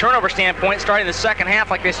Fury, from a turnover standpoint, starting the second half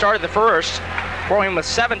like they started the first. Fort Wayne with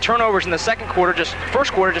 7 turnovers in the second quarter,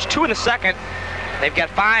 first quarter, just 2 in the second. They've got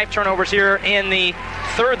 5 turnovers here in the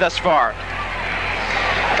third thus far.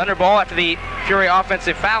 Thunder ball after the Fury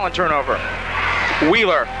offensive foul and turnover.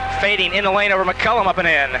 Wheeler fading in the lane over McCullum up and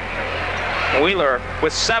in. Wheeler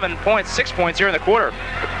with 7 points, 6 points here in the quarter.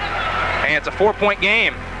 And it's a 4-point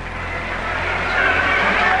game.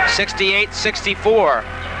 68-64.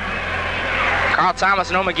 Carl Thomas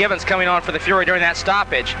and Oma Givens coming on for the Fury during that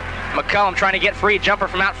stoppage. McCullum trying to get free. Jumper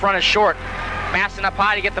from out front is short. Basting up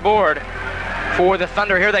high to get the board for the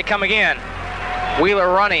Thunder. Here they come again. Wheeler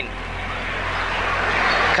running.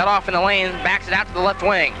 Cut off in the lane. Backs it out to the left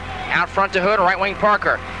wing. Out front to Hood, right wing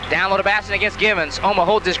Parker. Down low to Baston against Givens. Oma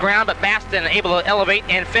holds his ground, but Baston able to elevate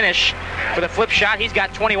and finish for the flip shot. He's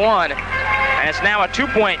got 21. And it's now a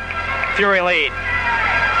 2-point Fury lead.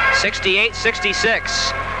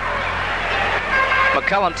 68-66.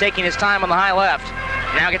 McCullum taking his time on the high left.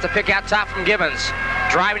 Now gets a pick out top from Givens.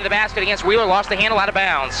 Driving to the basket against Wheeler, lost the handle out of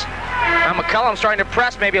bounds. Now McCullum starting to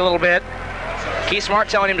press maybe a little bit. Keith Smart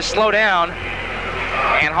telling him to slow down.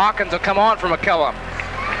 And Hawkins will come on for McCullum.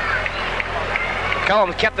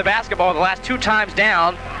 McCullum kept the basketball the last 2 times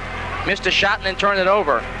down. Missed a shot and then turned it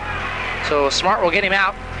over. So Smart will get him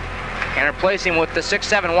out and replace him with the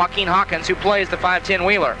 6'7" Joaquin Hawkins, who plays the 5'10"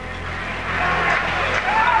 Wheeler.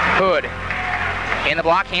 Hood in the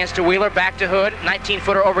block, hands to Wheeler, back to Hood.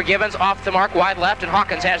 19-footer over Givens, off the mark, wide left, and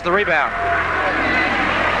Hawkins has the rebound.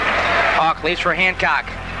 Hawk leaves for Hancock.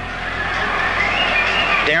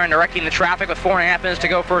 Darren directing the traffic with 4.5 minutes to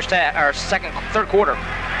go third quarter.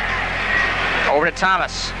 Over to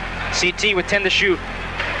Thomas. CT with 10 to shoot.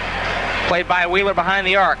 Played by Wheeler behind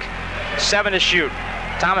the arc. 7 to shoot.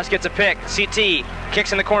 Thomas gets a pick. CT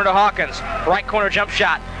kicks in the corner to Hawkins. Right corner jump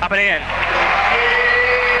shot. Up and in.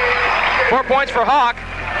 4 points for Hawk.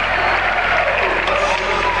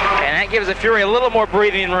 And that gives the Fury a little more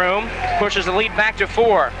breathing room. Pushes the lead back to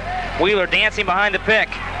 4. Wheeler dancing behind the pick.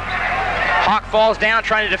 Hawk falls down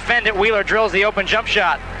trying to defend it. Wheeler drills the open jump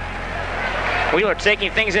shot. Wheeler taking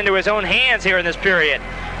things into his own hands here in this period.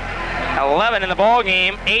 11 in the ball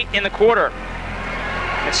game, 8 in the quarter.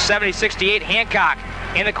 It's 70-68. Hancock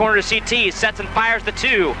in the corner to CT, sets and fires the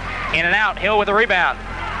 2. In and out, Hill with a rebound.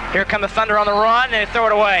 Here come the Thunder on the run, and they throw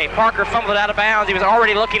it away. Parker fumbled it out of bounds. He was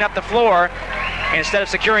already looking up the floor instead of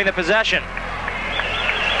securing the possession.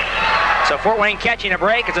 So Fort Wayne catching a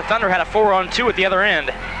break as the Thunder had a 4-on-2 at the other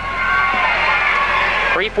end.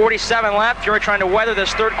 3:47 left. Fury trying to weather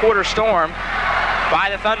this third quarter storm by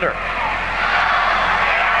the Thunder.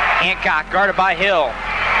 Hancock guarded by Hill.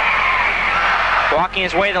 Walking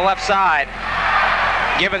his way to the left side.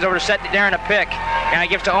 Givens over to set Darren a pick. Now he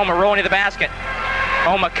gives to Oma, rolling to the basket.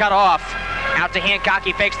 Oma cut off. Out to Hancock,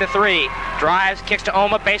 he fakes the 3. Drives, kicks to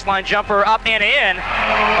Oma, baseline jumper up and in.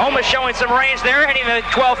 Oma showing some range there, hitting the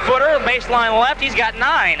 12-footer, baseline left, he's got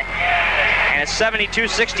 9. And it's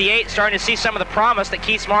 72-68, starting to see some of the promise that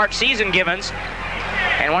Keith Smart sees in Givens.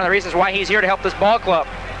 And one of the reasons why he's here to help this ball club.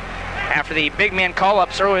 After the big man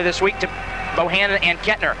call-ups earlier this week to Bohannon and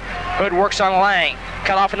Kettner. Hood works on Lang.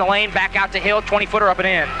 Cut off in the lane, back out to Hill, 20-footer up and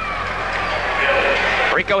in.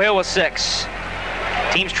 Rico Hill with 6.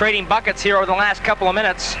 Teams trading buckets here over the last couple of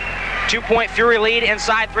minutes. 2-point Fury lead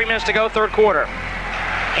inside 3 minutes to go, third quarter.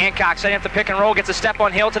 Hancock setting up the pick and roll, gets a step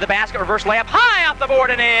on Hill to the basket, reverse layup, high off the board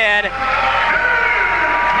and in.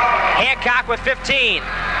 Hancock with 15.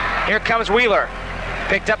 Here comes Wheeler.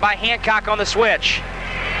 Picked up by Hancock on the switch.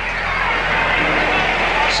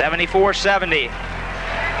 74-70.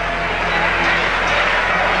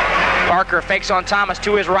 Parker fakes on Thomas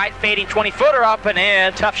to his right, fading 20-footer up and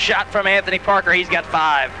in. Tough shot from Anthony Parker. He's got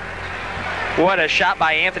 5. What a shot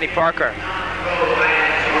by Anthony Parker.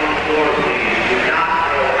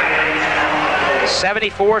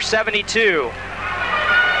 74-72.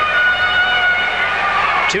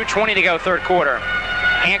 2:20 to go, third quarter.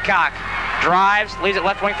 Hancock drives, leaves it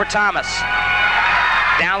left wing for Thomas.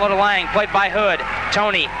 Down low to Lang, played by Hood.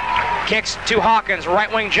 Tony kicks to Hawkins,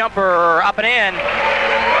 right wing jumper, up and in.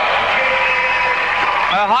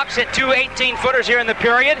 Hawks hit 2 18-footers here in the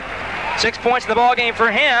period. 6 points in the ball game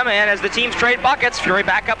for him, and as the teams trade buckets, Fury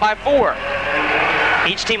back up by 4.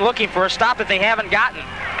 Each team looking for a stop that they haven't gotten.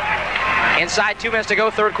 Inside 2 minutes to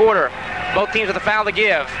go, third quarter. Both teams with a foul to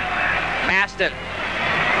give. Maston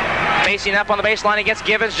facing up on the baseline against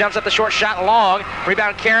Givens, jumps up the short shot long.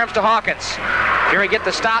 Rebound Karams to Hawkins. Fury get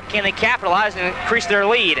the stop. Can they capitalize and increase their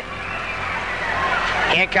lead?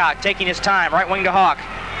 Hancock taking his time, right wing to Hawk.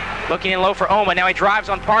 Looking in low for Oma. Now he drives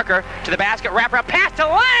on Parker to the basket. Wraparound pass to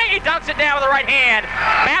Lang. He dunks it down with the right hand.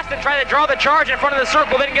 Maston tried to draw the charge in front of the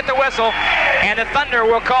circle, didn't get the whistle. And the Thunder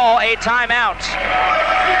will call a timeout.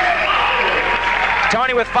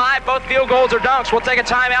 Tony with 5, both field goals or dunks. We'll take a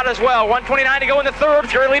timeout as well. 1:29 to go in the third.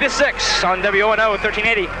 Fury lead is 6 on WONO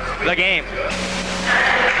 1380, the game.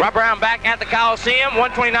 Rob Brown back at the Coliseum.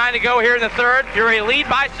 1:29 to go here in the third. Fury lead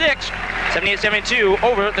by 6, 78-72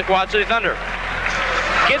 over the Quad City Thunder.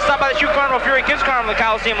 Kids, stop by the Shoe Carnival Fury Kids Carnival in the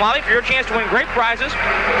Coliseum lobby for your chance to win great prizes.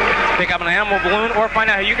 Pick up an animal balloon or find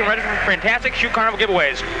out how you can register for fantastic Shoe Carnival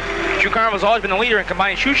giveaways. Shoe Carnival has always been the leader in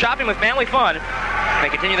combining shoe shopping with family fun. They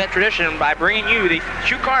continue that tradition by bringing you the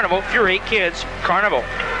Shoe Carnival Fury Kids Carnival.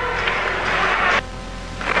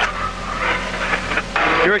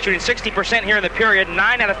 Fury shooting 60% here in the period,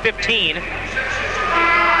 9 out of 15.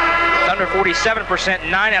 Thunder 47%,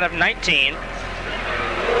 9 out of 19.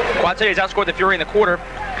 Quad City has outscored the Fury in the quarter,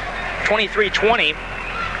 23-20.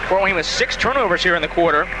 Fort Wayne with 6 turnovers here in the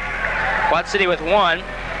quarter. Quad City with 1.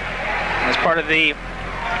 As part of the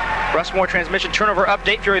Rushmore Transmission turnover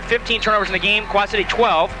update, Fury with 15 turnovers in the game, Quad City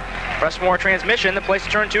 12. Rushmore Transmission, the place to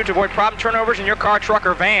turn to avoid problem turnovers in your car, truck,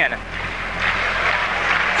 or van.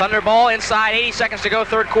 Thunder ball inside, 80 seconds to go,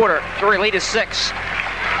 third quarter. Fury lead is 6.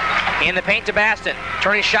 In the paint to Baston.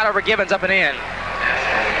 Turning shot over Gibbons, up and in.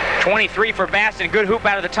 23 for Baston. Good hoop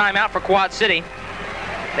out of the timeout for Quad City.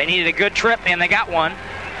 They needed a good trip, and they got one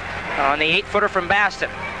on the 8-footer from Baston.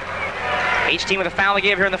 Each team with a foul to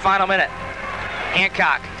give here in the final minute.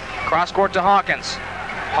 Hancock, cross court to Hawkins.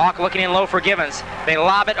 Hawk looking in low for Gibbons. They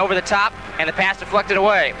lob it over the top, and the pass deflected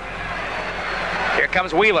away. Here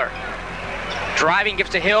comes Wheeler. Driving,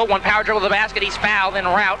 gives to Hill. One power dribble to the basket. He's fouled en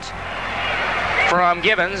route from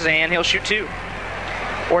Gibbons, and he'll shoot 2.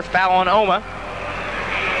 4th foul on Oma.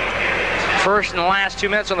 First in the last 2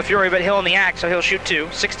 minutes on the Fury, but Hill in the act, so he'll shoot 2.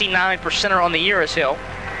 69% on the year is Hill.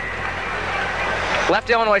 Left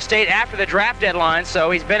Illinois State after the draft deadline, so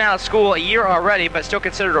he's been out of school a year already, but still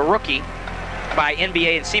considered a rookie by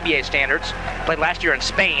NBA and CBA standards. Played last year in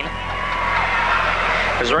Spain.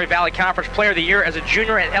 Missouri Valley Conference Player of the Year as a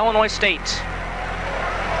junior at Illinois State.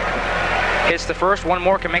 Hits the first, one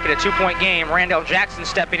more can make it a 2-point game. Randall Jackson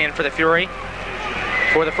stepping in for the Fury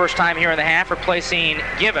for the first time here in the half, replacing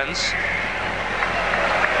Gibbons.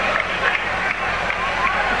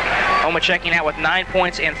 Oma checking out with 9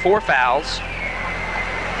 points and 4 fouls.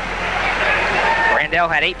 Randall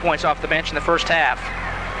had 8 points off the bench in the first half.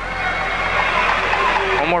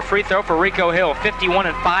 One more free throw for Rico Hill. 51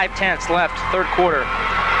 5/10 left, third quarter.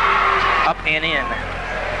 Up and in.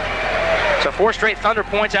 So 4 straight Thunder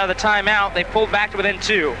points out of the timeout. They pulled back to within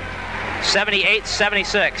 2.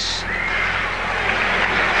 78-76.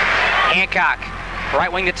 Hancock,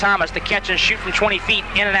 right wing to Thomas. The catch and shoot from 20 feet,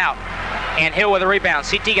 in and out. And Hill with a rebound.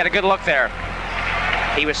 CT got a good look there.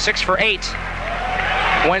 He was 6 for 8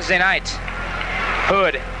 Wednesday night.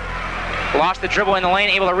 Hood lost the dribble in the lane,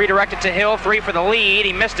 able to redirect it to Hill. 3 for the lead.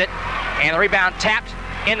 He missed it. And the rebound tapped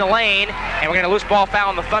in the lane. And we're going to loose ball foul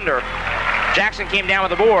on the Thunder. Jackson came down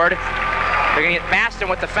with the board. They're going to get Baston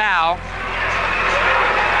with the foul.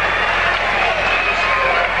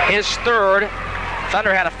 His third.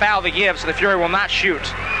 Thunder had a foul to give, so the Fury will not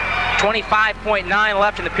shoot. 25.9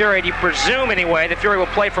 left in the period. You presume, anyway, the Fury will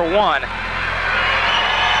play for 1.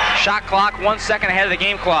 Shot clock 1 second ahead of the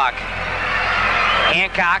game clock.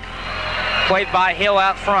 Hancock, played by Hill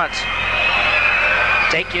out front.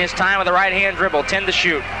 Taking his time with the right hand dribble, 10 to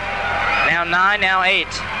shoot. Now 9, now 8.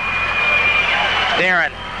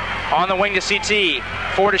 Darren on the wing to CT,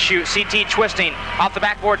 4 to shoot. CT twisting, off the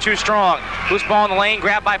backboard too strong. Loose ball in the lane,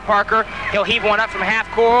 grabbed by Parker. He'll heave one up from half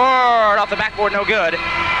court, off the backboard, no good.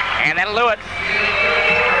 And that'll do it.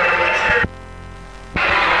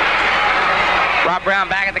 Rob Brown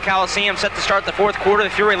back at the Coliseum, set to start the fourth quarter. The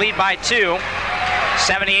Fury lead by 2,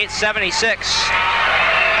 78-76.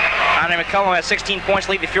 Andre McCullum has 16 points,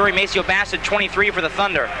 lead the Fury. Maceo Bassett 23 for the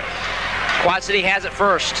Thunder. Quad City has it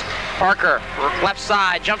first. Parker, left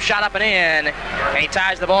side, jump shot up and in, and he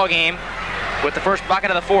ties the ball game with the first bucket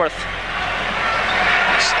of the fourth.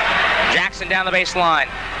 Jackson down the baseline,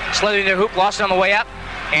 slithering to the hoop, lost it on the way up,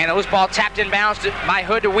 and the loose ball tapped in bounds by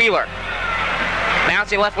Hood to Wheeler.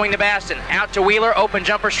 Bouncing left wing to Baston, out to Wheeler, open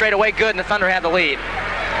jumper straight away, good, and the Thunder have the lead.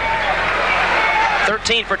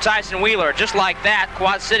 13 for Tyson Wheeler, just like that,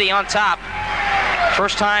 Quad City on top.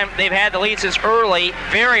 First time they've had the lead since early,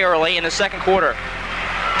 very early in the second quarter.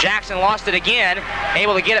 Jackson lost it again,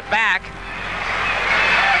 able to get it back.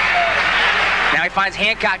 Now he finds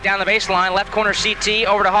Hancock down the baseline, left corner CT,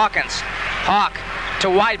 over to Hawkins. Hawk to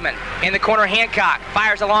Weidman, in the corner Hancock,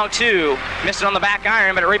 fires along 2, missed it on the back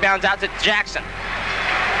iron, but it rebounds out to Jackson.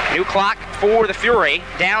 New clock for the Fury,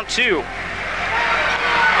 down 2.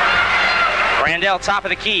 Randall top of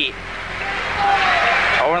the key.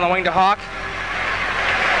 Over on the wing to Hawk.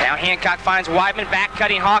 Now Hancock finds Weidman, back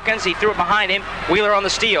cutting Hawkins. He threw it behind him. Wheeler on the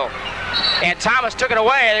steal. And Thomas took it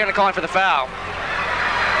away. They're going to call him for the foul.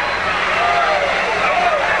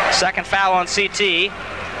 Second foul on CT.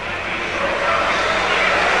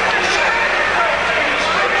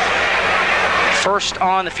 First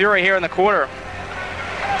on the Fury here in the quarter.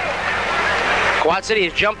 Quad City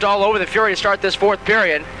has jumped all over the Fury to start this fourth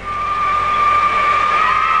period.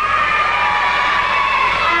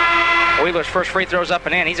 Wheeler's first free throw's up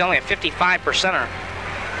and in. He's only a 55%er.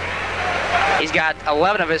 He's got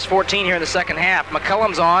 11 of his 14 here in the second half.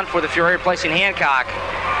 McCullum's on for the Fury, replacing Hancock.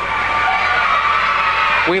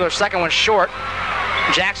 Wheeler's second one short.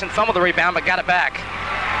 Jackson fumbled the rebound, but got it back.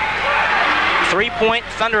 3-point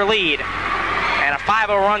Thunder lead, and a 5-0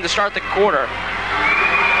 run to start the quarter.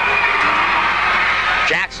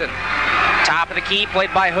 Jackson, top of the key,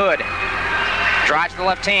 played by Hood. Drives to the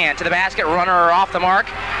left hand, to the basket, runner off the mark,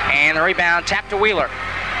 and the rebound tapped to Wheeler.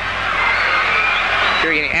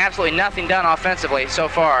 You're getting absolutely nothing done offensively so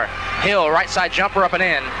far. Hill, right side jumper up and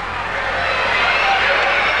in.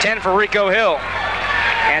 10 for Rico Hill.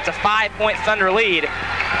 And it's a 5-point Thunder lead,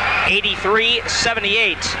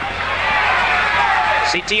 83-78.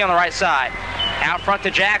 CT on the right side. Out front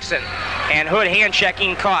to Jackson. And Hood hand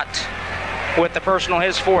checking, caught with the personal,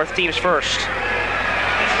 his fourth, team's first.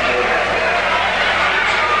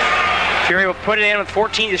 Fury will put it in with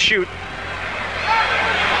 14 to shoot.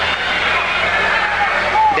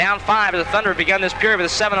 Down 5 as the Thunder have begun this period with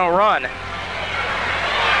a 7-0 run.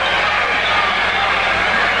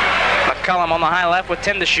 McCullum on the high left with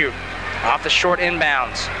 10 to shoot. Off the short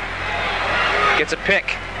inbounds. Gets a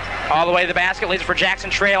pick. All the way to the basket, leaves it for Jackson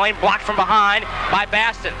trailing. Blocked from behind by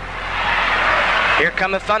Baston. Here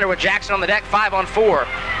come the Thunder with Jackson on the deck, 5-on-4.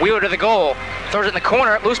 Wheeler to the goal. Throws it in the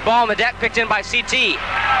corner. Loose ball on the deck, picked in by CT.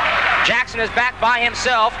 Jackson is back by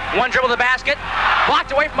himself. One dribble to the basket.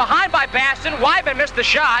 Blocked away from behind by Baston. Weidman missed the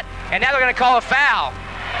shot, and now they're going to call a foul.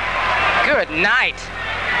 Good night.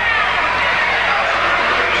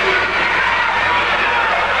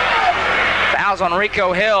 Fouls on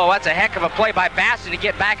Rico Hill. That's a heck of a play by Baston to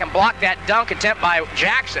get back and block that dunk attempt by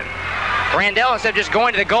Jackson. Randall, instead of just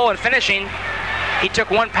going to the goal and finishing, he took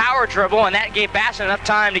one power dribble, and that gave Baston enough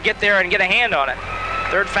time to get there and get a hand on it.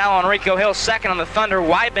 Third foul on Rico Hill, second on the Thunder.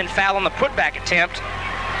 Weidman foul on the putback attempt.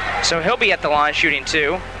 So he'll be at the line shooting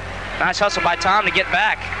 2. Nice hustle by Tom to get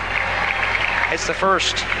back. It's the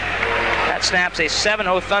first. That snaps a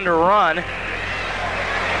 7-0 Thunder run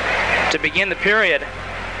to begin the period.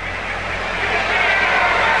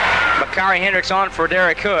 Bakari Hendricks on for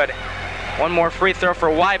Derek Hood. One more free throw for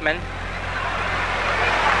Weidman.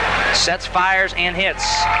 Sets, fires, and hits.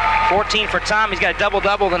 14 for Tom. He's got a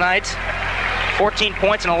double-double tonight. 14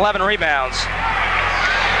 points and 11 rebounds.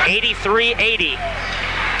 83-80.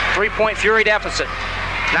 3-point Fury deficit.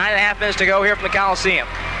 9.5 minutes to go here from the Coliseum.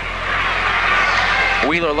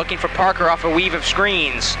 Wheeler looking for Parker off a weave of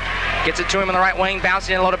screens. Gets it to him on the right wing,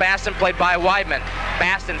 bouncing in low to Baston, played by Weidman.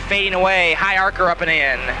 Baston fading away, high arcer up and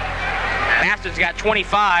in. Baston's got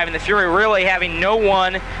 25, and the Fury really having no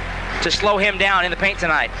one to slow him down in the paint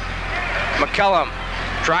tonight. McCullum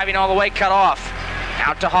driving all the way, cut off.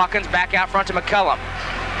 Out to Hawkins, back out front to McCullum.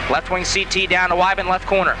 Left wing CT down to Weidman, left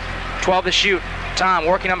corner. 12 to shoot. Tom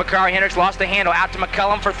working on Makari Hendricks, lost the handle, out to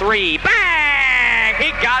McCullum for three. Bang!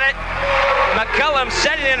 He got it. McCullum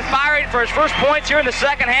setting and firing for his first points here in the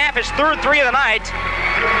second half, his third three of the night.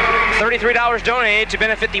 $33 donated to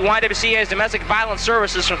benefit the YWCA's Domestic Violence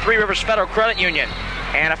Services from Three Rivers Federal Credit Union.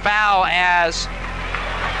 And a foul as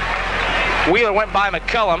Wheeler went by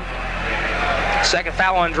McCullum. Second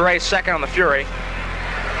foul on Dre, second on the Fury.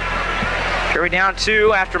 Fury down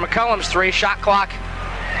 2 after McCullum's three. Shot clock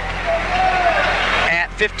at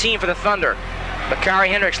 15 for the Thunder. Makari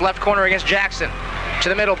Hendricks, left corner against Jackson. To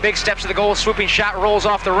the middle, big steps to the goal, swooping shot rolls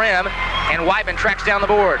off the rim, and Weidman tracks down the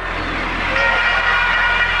board.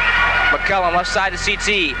 McCullum left side to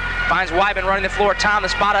CT, finds Weidman running the floor. Tom the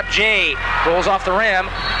spot up, Jay rolls off the rim.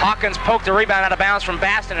 Hawkins poked the rebound out of bounds from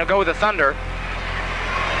Baston. He'll go with the Thunder.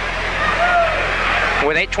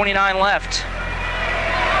 With 8:29 left.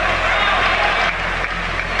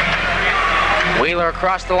 Wheeler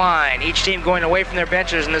across the line. Each team going away from their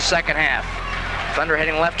benches in the second half. Thunder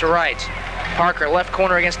heading left to right. Parker, left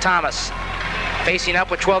corner against Thomas. Facing up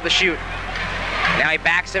with 12 to shoot. Now he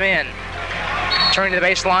backs him in. Turning to the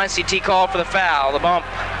baseline, CT called for the foul, the bump.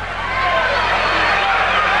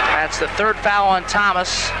 That's the third foul on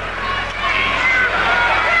Thomas.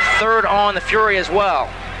 Third on the Fury as well.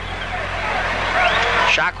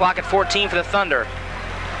 Shot clock at 14 for the Thunder.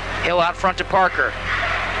 Hill out front to Parker.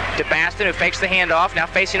 To Baston, who fakes the handoff. Now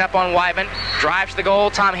facing up on Weidman. Drives to the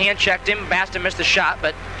goal. Tom hand checked him. Baston missed the shot,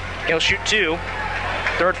 but he'll shoot two.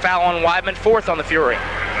 Third foul on Weidman, fourth on the Fury.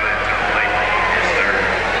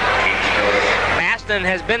 Baston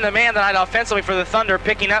has been the man tonight offensively for the Thunder,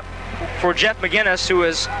 picking up for Jeff McGinnis, who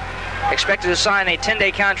is expected to sign a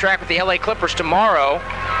 10-day contract with the LA Clippers tomorrow.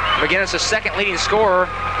 McGinnis, the second leading scorer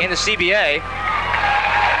in the CBA.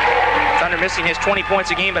 Thunder missing his 20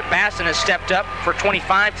 points a game, but Baston has stepped up for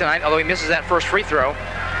 25 tonight, although he misses that first free throw.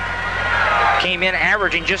 Came in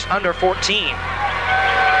averaging just under 14.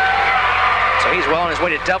 So he's well on his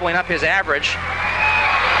way to doubling up his average.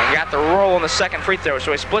 And got the roll on the second free throw,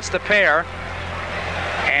 so he splits the pair,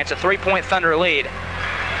 and it's a 3-point Thunder lead.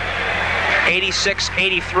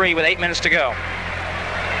 86-83 with 8 minutes to go.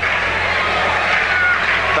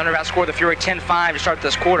 Thunder outscored the Fury 10-5 to start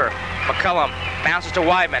this quarter. McCullum bounces to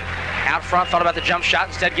Weidman. Out front, thought about the jump shot,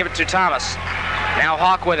 instead give it to Thomas. Now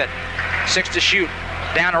Hawk with it. 6 to shoot.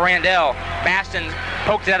 Down to Randell. Baston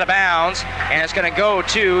poked it out of bounds, and it's going to go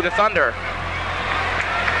to the Thunder.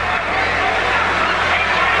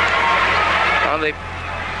 Well, the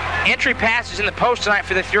entry passes in the post tonight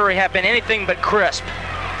for the Fury have been anything but crisp.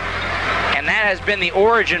 And that has been the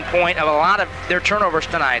origin point of a lot of their turnovers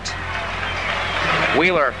tonight.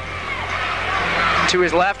 Wheeler to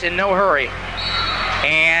his left in no hurry.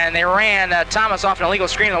 And they ran Thomas off an illegal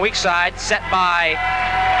screen on the weak side, set by,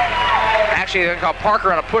 actually they're going to call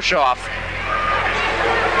Parker on a push-off.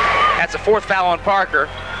 That's the fourth foul on Parker.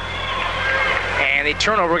 And the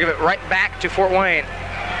turnover will give it right back to Fort Wayne.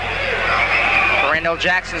 Randall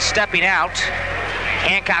Jackson stepping out.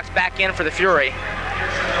 Hancock's back in for the Fury.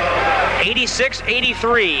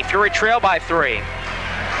 86-83, Fury trail by 3.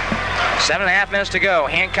 7.5 minutes to go.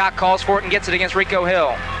 Hancock calls for it and gets it against Rico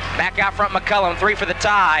Hill. Back out front, McCullum, 3 for the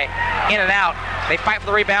tie. In and out. They fight for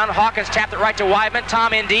the rebound. Hawkins tapped it right to Weidman.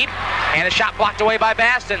 Tom in deep. And the shot blocked away by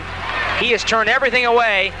Baston. He has turned everything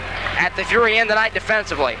away at the Fury end tonight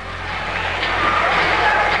defensively.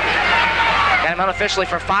 Got him unofficially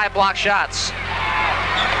for 5 block shots.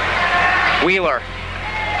 Wheeler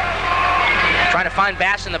trying to find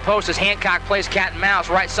Baston in the post as Hancock plays cat and mouse.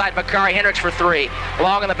 Right side, Makari Hendricks for 3.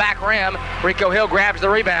 Long on the back rim. Rico Hill grabs the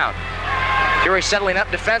rebound. Fury settling up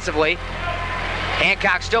defensively.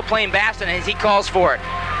 Hancock still playing Baston as he calls for it.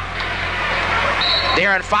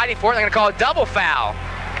 Darren fighting for it. They're going to call a double foul.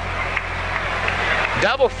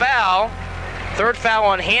 Double foul. Third foul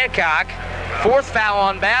on Hancock. Fourth foul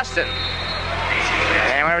on Baston.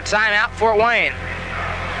 And we have a timeout, Fort Wayne.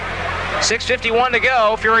 6:51 to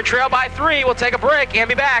go. Fury trail by 3. We'll take a break and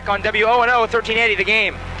be back on WONO 1380 The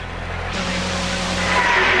Game.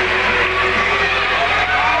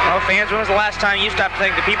 Well, fans, when was the last time you stopped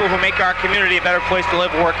thanking the people who make our community a better place to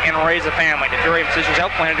live, work, and raise a family? The Fury Physicians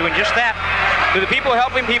Health Plan are doing just that through the People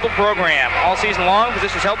Helping People program. All season long,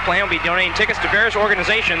 Physicians Health Plan will be donating tickets to various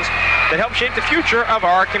organizations that help shape the future of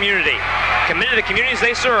our community. Committed to communities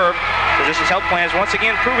they serve, Physicians Health Plan is once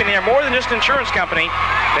again proving they are more than just an insurance company.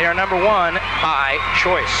 They are number 1 by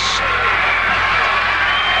choice.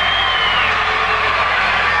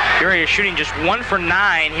 Fury is shooting just 1 for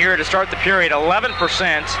 9 here to start the period, 11%.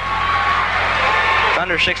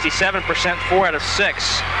 Thunder 67%, 4 out of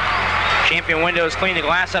 6. Champion Windows clean the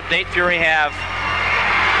glass update. Fury have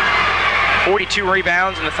 42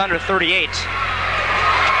 rebounds and the Thunder 38.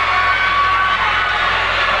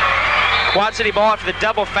 Quad City ball after the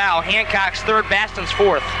double foul. Hancock's third, Baston's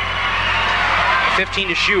fourth. 15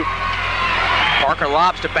 to shoot. Parker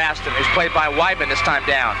lobs to Baston, who's played by Weidman this time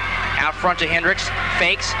down. Out front to Hendricks,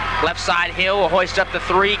 fakes, left side Hill will hoist up the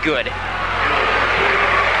three, good.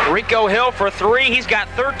 Rico Hill for three, he's got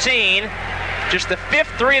 13. Just the fifth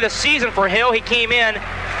three of the season for Hill. He came in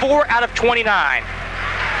 4 out of 29.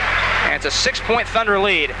 And it's a 6-point Thunder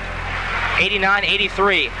lead,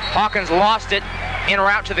 89-83. Hawkins lost it en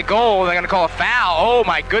route to the goal. They're going to call a foul. Oh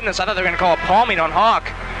my goodness, I thought they were going to call a palming on Hawk.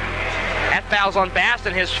 That foul's on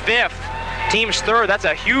Baston, his fifth. Team's third. That's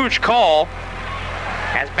a huge call,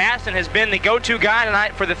 as Baston has been the go-to guy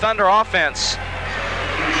tonight for the Thunder offense.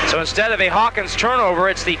 So instead of a Hawkins turnover,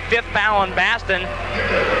 it's the fifth foul on Baston,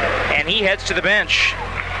 and he heads to the bench.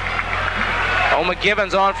 Oma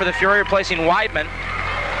Gibbons on for the Fury, replacing Weidman,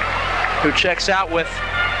 who checks out with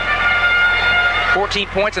 14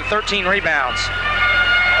 points and 13 rebounds.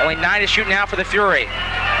 Only 9 to shoot now for the Fury.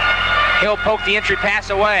 Hill poked the entry pass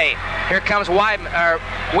away. Here comes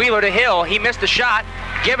Wheeler to Hill. He missed the shot.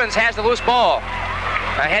 Gibbons has the loose ball.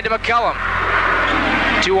 Ahead to McCullum.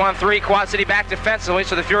 2-on-3, Quad City back defensively,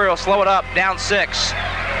 so the Fury will slow it up, down 6.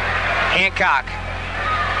 Hancock.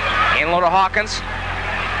 In low to Hawkins.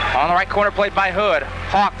 On the right corner, played by Hood.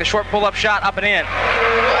 Hawk, the short pull-up shot, up and in.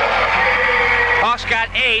 Hawks got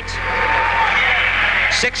 8.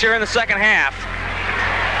 6 here in the second half.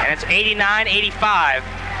 And it's 89-85.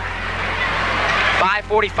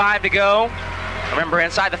 5:45 to go. Remember,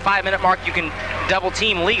 inside the 5-minute mark, you can double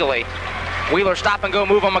team legally. Wheeler stop and go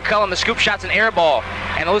move on McCullum. The scoop shot's an air ball.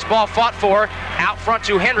 And the loose ball fought for out front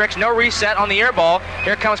to Hendricks. No reset on the air ball.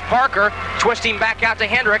 Here comes Parker, twisting back out to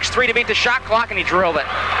Hendricks. 3 to beat the shot clock, and he drilled it.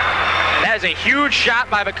 That is a huge shot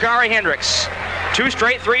by Bakari Hendricks. 2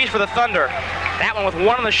 straight threes for the Thunder. That one with 1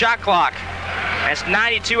 on the shot clock. That's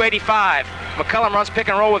 92-85. McCullum runs pick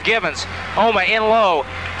and roll with Gibbons. Oma in low.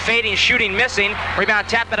 Fading, shooting, missing. Rebound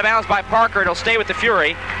tapped out of bounds by Parker. It'll stay with the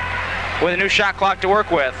Fury with a new shot clock to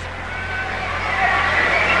work with.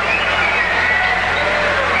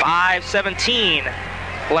 5:17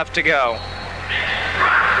 left to go.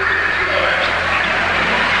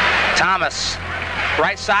 Thomas,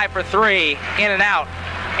 right side for 3, in and out.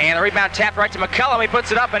 And the rebound tapped right to McCullum. He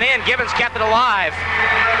puts it up and in. Gibbons kept it alive.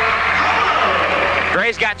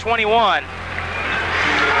 Gray's got 21.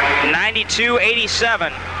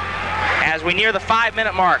 92-87 as we near the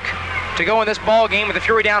 5-minute mark to go in this ball game with the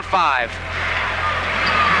Fury down 5.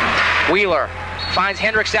 Wheeler finds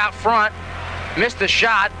Hendricks out front, missed the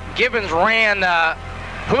shot. Gibbons ran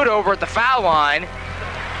Hood over at the foul line,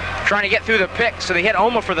 trying to get through the pick, so they hit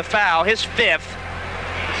Oma for the foul, his 5th,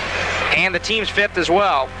 and the team's 5th as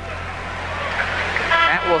well.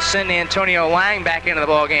 That will send Antonio Lang back into the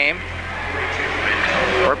ball game,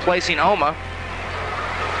 replacing Oma,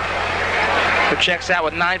 who checks out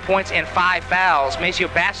with 9 points and 5 fouls. Maceo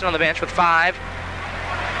Baston on the bench with 5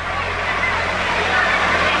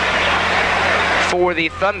 for the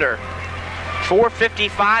Thunder.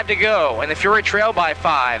 4:55 to go, and the Fury trail by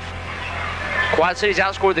 5. Quad City's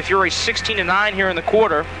outscored the Fury 16-9 here in the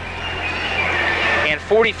quarter, and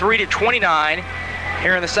 43-29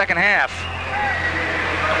 here in the second half.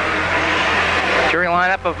 Fury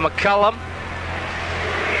lineup of McCullum,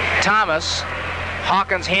 Thomas,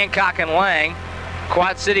 Hawkins, Hancock, and Lang.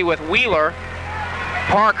 Quad City with Wheeler,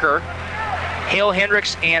 Parker, Hill,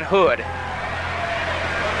 Hendricks, and Hood.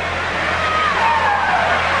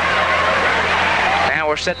 Now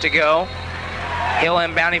we're set to go. Hill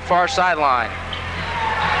inbounding far sideline.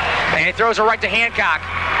 And he throws it right to Hancock.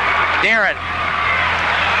 Darren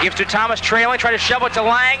gives to Thomas, trailing, try to shovel it to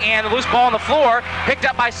Lang, and the loose ball on the floor, picked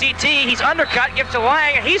up by CT. He's undercut, gives to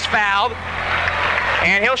Lang, and he's fouled.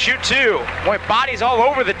 And he'll shoot 2. Boy, bodies all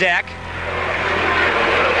over the deck.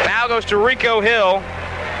 Foul goes to Rico Hill.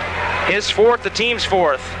 His 4th, the team's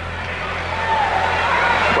 4th.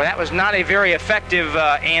 Well, that was not a very effective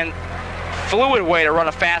and fluid way to run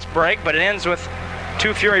a fast break, but it ends with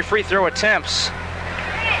 2 Fury free throw attempts.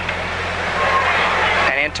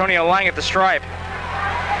 And Antonio Lang at the stripe.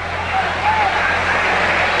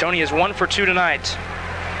 Tony is 1 for 2 tonight.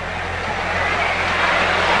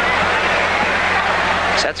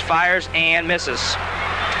 Sets, fires, and misses.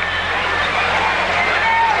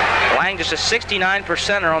 Lang just a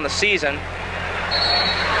 69%er on the season.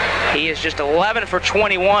 He is just 11 for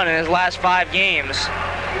 21 in his last 5 games.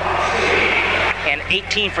 And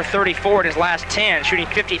 18 for 34 in his last 10, shooting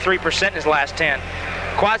 53% in his last 10.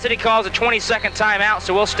 Quad City calls a 20-second timeout,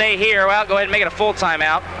 so we'll stay here. Well, go ahead and make it a full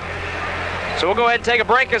timeout. So we'll go ahead and take a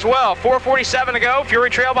break as well. 4:47 to go. Fury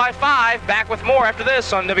trail by 5. Back with more after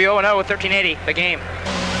this on WONO with 1380, The Game.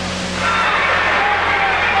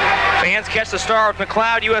 Fans catch the star with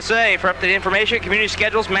McLeod USA. For updated information, community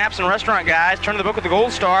schedules, maps, and restaurant guides, turn to the book with the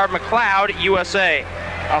gold star, McLeod USA.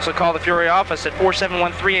 Also call the Fury office at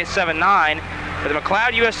 471-3879 for the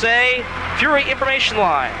McLeod USA Fury information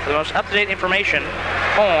line for the most up-to-date information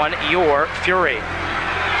on your Fury.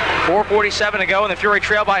 4:47 to go, and the Fury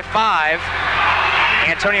trail by 5.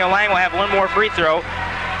 Antonio Lang will have one more free throw.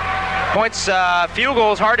 Points, field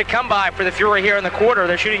goal is hard to come by for the Fury here in the quarter.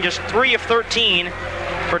 They're shooting just 3 of 13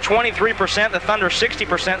 for 23%. The Thunder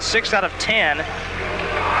 60%, 6 out of 10.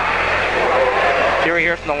 Fury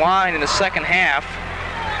here from the line in the second half.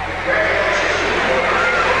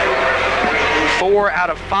 4 out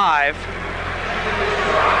of 5.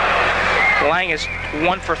 Lang is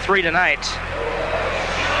 1 for 3 tonight.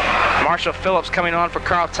 Marshall Phillips coming on for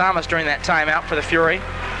Carl Thomas during that timeout for the Fury.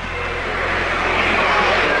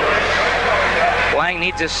 Lang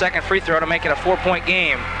needs his second free throw to make it a 4-point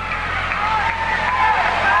game.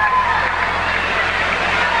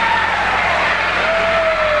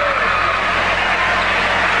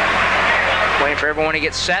 Waiting for everyone to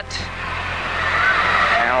get set.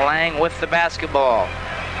 And Lang with the basketball.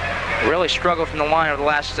 Really struggled from the line over the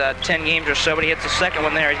last 10 games or so, but he hits the second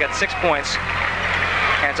one there. He's got 6 points.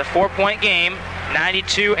 And it's a 4-point game,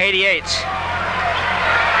 92-88.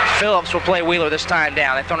 Phillips will play Wheeler this time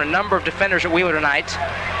down. They've thrown a number of defenders at Wheeler tonight.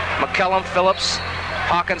 McCullum, Phillips,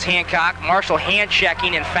 Hawkins, Hancock, Marshall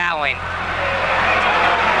hand-checking and fouling.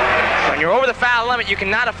 When you're over the foul limit, you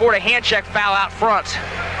cannot afford a hand-check foul out front.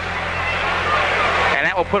 And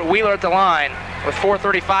that will put Wheeler at the line with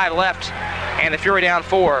 4:35 left and the Fury down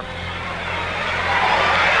 4.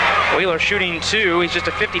 Wheeler shooting 2. He's just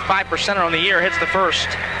a 55%er on the year, hits the first.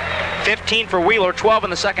 15 for Wheeler, 12 in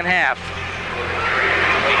the second half.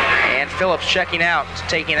 And Phillips checking out,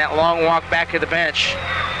 taking that long walk back to the bench.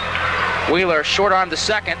 Wheeler short-armed the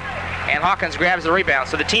second, and Hawkins grabs the rebound.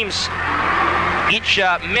 So the teams each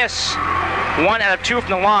miss 1 out of 2 from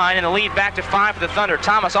the line, and the lead back to 5 for the Thunder.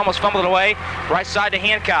 Thomas almost fumbled it away, right side to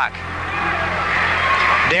Hancock.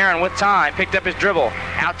 Darren with time, picked up his dribble.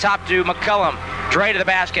 Out top to McCullum. Dre to the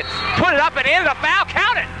basket. Put it up and in, the foul,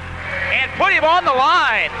 count it! And put him on the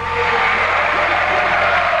line.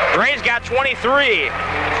 Dre's got 23.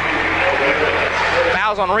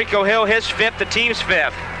 Fouls on Rico Hill, his 5th, the team's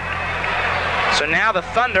 5th. So now the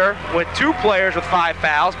Thunder with 2 players with 5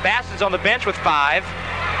 fouls. Baston's on the bench with 5.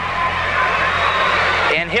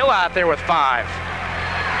 And Hill out there with 5.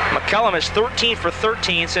 McCullum is 13 for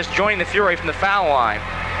 13 since joining the Fury from the foul line.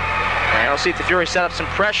 And we'll see if the Fury set up some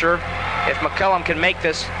pressure. If McCullum can make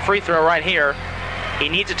this free throw right here, he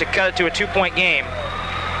needs it to cut it to a 2-point game.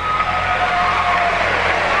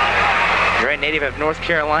 Dre, native of North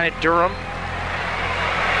Carolina, Durham.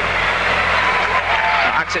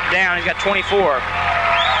 Knocks it down, he's got 24.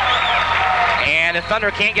 And the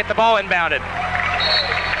Thunder can't get the ball inbounded.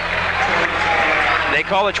 They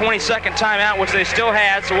call the 22nd timeout, which they still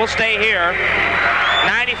had, so we'll stay here.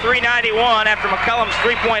 93-91 after McCullum's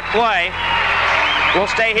 3-point play. We'll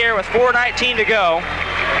stay here with 4:19 to go.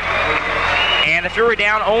 And the Fury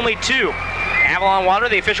down only 2. Avalon Water,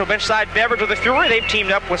 the official benchside beverage of the Fury. They've teamed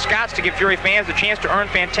up with Scott's to give Fury fans the chance to earn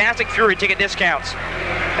fantastic Fury ticket discounts.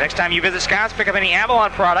 The next time you visit Scott's, pick up any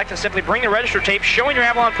Avalon product and simply bring the register tape showing your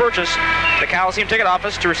Avalon purchase to the Coliseum Ticket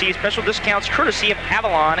Office to receive special discounts courtesy of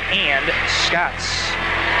Avalon and Scott's.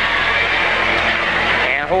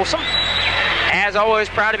 And Wholesome, as always,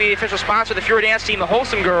 proud to be the official sponsor of the Fury dance team, the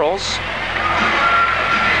Wholesome Girls.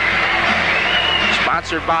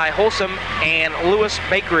 Sponsored by Wholesome and Lewis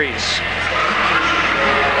Bakeries.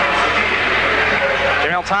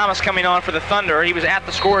 Darrell Thomas coming on for the Thunder. He was at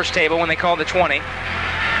the scorer's table when they called the 20.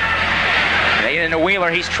 They get into Wheeler.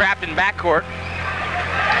 He's trapped in backcourt.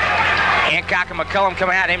 Hancock and McCullum come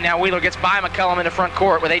at him. Now Wheeler gets by McCullum into front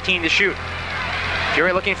court with 18 to shoot.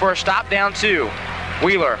 Fury looking for a stop, down 2.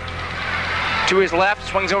 Wheeler to his left,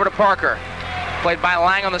 swings over to Parker. Played by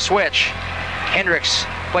Lang on the switch. Hendricks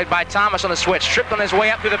played by Thomas on the switch. Tripped on his way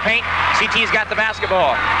up through the paint. CT's got the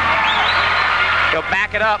basketball. He'll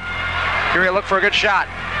back it up. Fury will look for a good shot.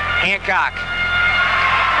 Hancock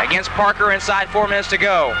against Parker inside 4 minutes to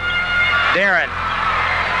go. Darren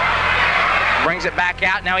brings it back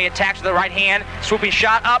out. Now he attacks with the right hand. Swooping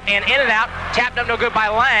shot up and in and out. Tapped up no good by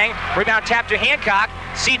Lang. Rebound tap to Hancock.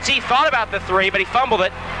 CT thought about the 3, but he fumbled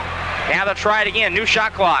it. Now they'll try it again. New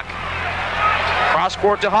shot clock. Cross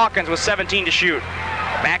court to Hawkins with 17 to shoot.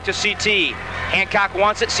 Back to CT. Hancock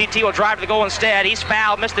wants it. CT will drive to the goal instead. He's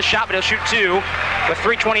fouled, missed the shot, but he'll shoot 2 with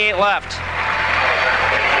 3:28 left.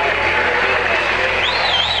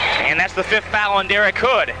 And that's the 5th foul on Derek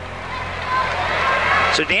Hood.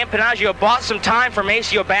 So Dan Panaggio bought some time for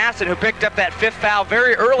Maceo Baston, who picked up that 5th foul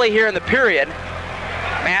very early here in the period.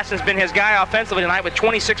 Baston's been his guy offensively tonight with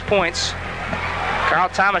 26 points. Carl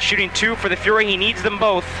Thomas shooting 2 for the Fury. He needs them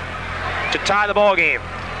both to tie the ball game.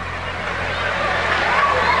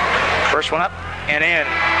 First one up and in.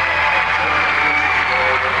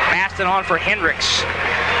 Baston on for Hendricks.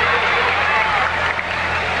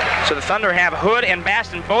 So the Thunder have Hood and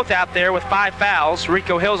Baston both out there with 5 fouls.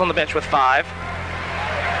 Rico Hill's on the bench with 5.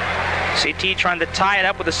 CT trying to tie it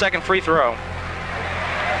up with the second free throw.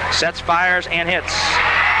 Sets, fires, and hits.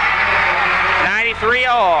 93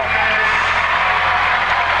 all.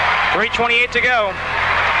 3:28 to go.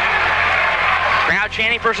 Crowd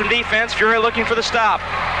chanting for some defense. Fury looking for the stop.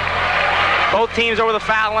 Both teams over the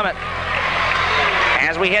foul limit.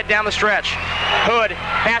 As we head down the stretch, Hood,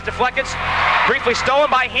 pass deflected, briefly stolen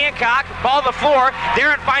by Hancock. Ball to the floor.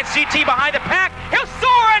 Darren finds CT behind the pack. He'll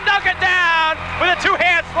soar and dunk it down with a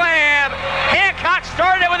 2-hand slam. Hancock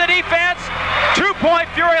started it with the defense. 2-point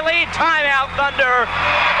Fury lead. Timeout, Thunder.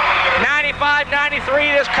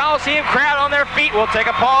 95-93. This Coliseum crowd on their feet. We'll take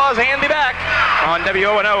a pause and be back on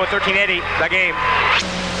WONO with 1380, the game.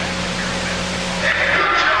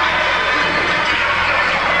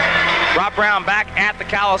 Rob Brown back at the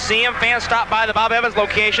Coliseum. Fans stop by the Bob Evans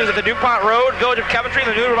locations at the DuPont Road, Village of Coventry,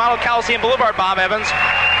 the new remodeled Coliseum Boulevard. Bob Evans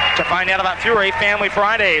to find out about Fury Family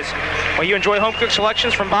Fridays. While you enjoy home-cooked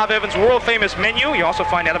selections from Bob Evans' world-famous menu, you also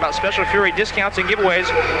find out about special Fury discounts and giveaways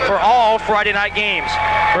for all Friday night games.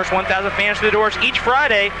 First 1,000 fans through the doors each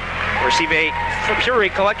Friday receive a Fury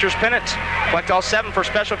Collector's Pennant. Collect all 7 for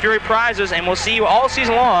special Fury prizes, and we'll see you all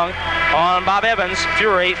season long on Bob Evans'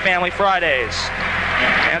 Fury Family Fridays.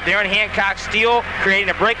 And Darren Hancock steal, creating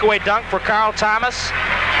a breakaway dunk for Carl Thomas.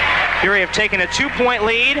 Fury have taken a 2-point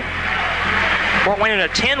lead. Fort Wayne in a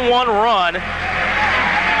 10-1 run.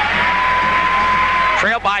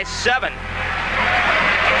 Trail by 7.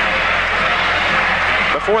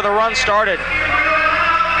 Before the run started.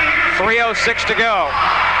 3:06 to go.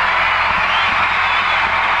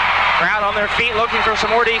 Crowd on their feet looking for some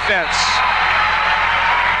more defense.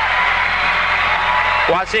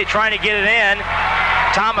 Quad City trying to get it in.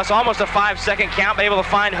 Thomas almost a 5-second count, but able to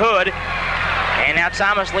find Hood. And now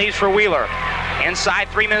Thomas leaves for Wheeler. Inside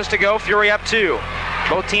 3 minutes to go, Fury up 2.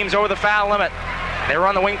 Both teams over the foul limit. They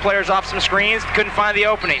run the wing players off some screens, couldn't find the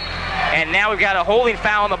opening. And now we've got a holding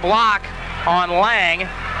foul on the block on Lang.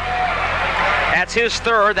 That's his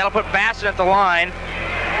 3rd. That'll put Bassett at the line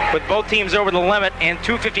with both teams over the limit and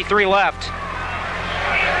 2:53 left.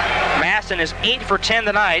 Maston is 8 for 10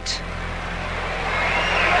 tonight.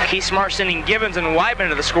 Keith Smart sending Gibbons and Weidman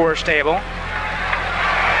to the scorer's table.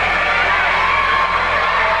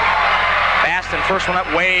 Baston, first one up,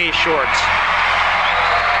 way short.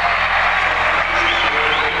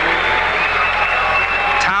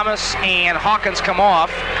 Thomas and Hawkins come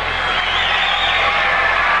off.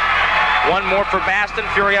 One more for Baston,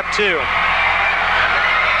 Fury up 2.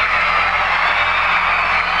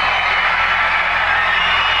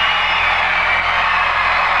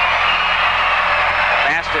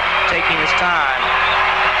 Taking his time.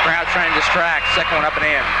 Crowd trying to distract. Second one up and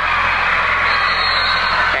in.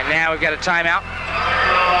 And now we've got a timeout.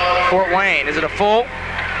 Fort Wayne. Is it a full?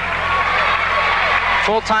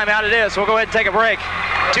 Full timeout it is. We'll go ahead and take a break.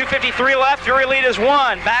 2:53 left. Fury lead is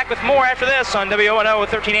 1. Back with more after this on WONO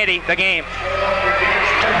with 1380, the game.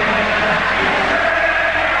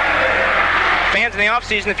 Fans in the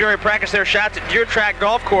offseason, the Fury practice their shots at Deer Track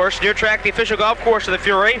Golf Course. Deer Track, the official golf course of the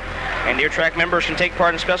Fury. And Deer Track members can take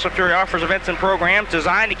part in special Fury offers, events, and programs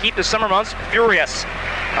designed to keep the summer months furious.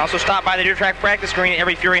 Also stop by the Deer Track practice green at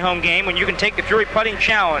every Fury home game when you can take the Fury Putting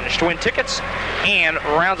Challenge to win tickets and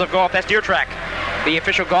rounds of golf. That's Deer Track, the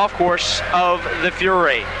official golf course of the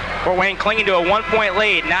Fury. Fort Wayne clinging to a 1-point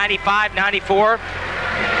lead, 95-94.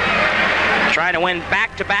 Trying to win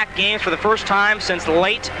back-to-back games for the first time since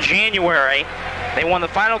late January. They won the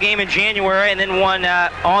final game in January and then won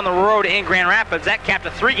on the road in Grand Rapids. That capped a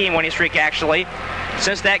 3-game winning streak, actually.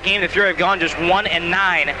 Since that game, the Fury have gone just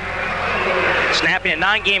 1-9, snapping a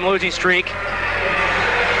 9-game losing streak.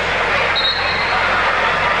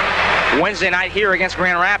 Wednesday night here against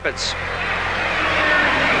Grand Rapids.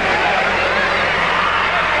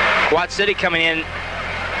 Quad City coming in,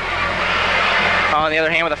 on the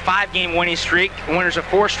other hand, with a 5-game winning streak. Winners of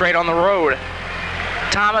 4 straight on the road.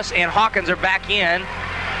 Thomas and Hawkins are back in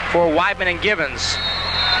for Weidman and Gibbons.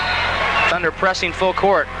 Thunder pressing full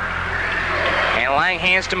court. And Lang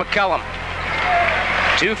hands to McCullum.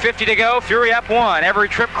 2:50 to go, Fury up 1. Every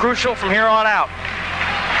trip crucial from here on out.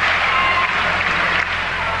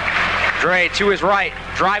 Dre to his right,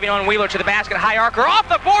 driving on Wheeler to the basket, high arcer, off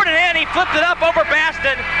the board and in, he flipped it up over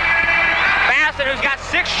Baston. Baston, who's got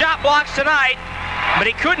 6 shot blocks tonight, but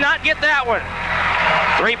he could not get that one.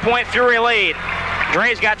 3-point Fury lead.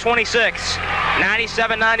 Dre's got 26.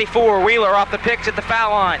 97-94. Wheeler off the picks at the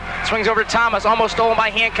foul line. Swings over to Thomas, almost stolen by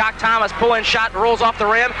Hancock. Thomas, pull-in shot, rolls off the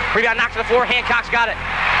rim. Rebound knocked to the floor. Hancock's got it.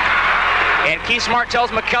 And Keith Smart tells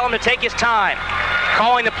McCullum to take his time.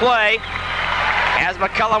 Calling the play as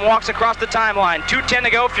McCullum walks across the timeline. 2:10 to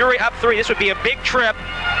go. Fury up 3. This would be a big trip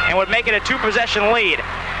and would make it a 2-possession lead.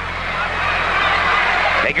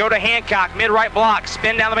 They go to Hancock, mid-right block,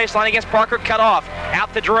 spin down the baseline against Parker, cut off.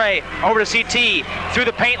 Out to Dre, over to CT, through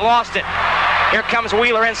the paint, lost it. Here comes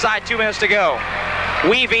Wheeler inside, 2 minutes to go.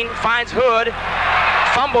 Weaving, finds Hood,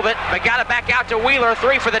 fumbled it, but got it back out to Wheeler.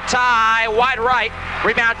 3 for the tie, wide right.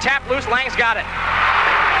 Rebound tapped loose, Lang's got it.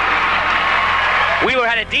 Wheeler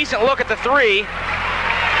had a decent look at the 3,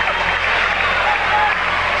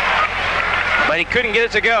 but he couldn't get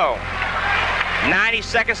it to go. 90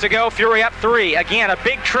 seconds to go, Fury up 3. Again, a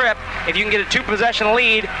big trip if you can get a 2-possession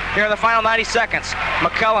lead here in the final 90 seconds.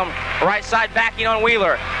 McCullum, right side backing on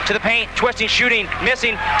Wheeler. To the paint, twisting, shooting,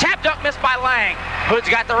 missing. Tap dunk missed by Lang. Hood's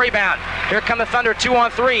got the rebound. Here come the Thunder,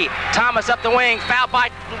 2-on-3. Thomas up the wing, fouled by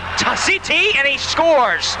CT, and he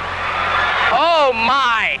scores. Oh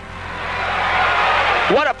my.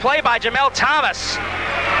 What a play by Jamel Thomas.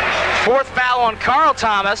 4th foul on Carl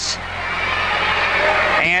Thomas.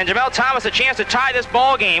 And Jamel Thomas a chance to tie this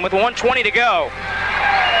ball game with 1:20 to go.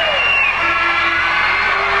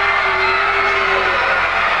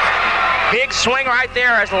 Big swing right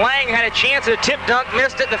there as Lang had a chance at a tip dunk,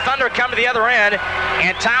 missed it. The Thunder come to the other end,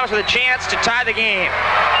 and Thomas with a chance to tie the game.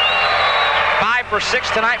 5 for 6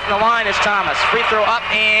 tonight from the line is Thomas. Free throw up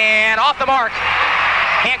and off the mark.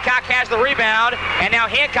 Hancock has the rebound, and now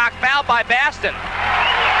Hancock fouled by Baston.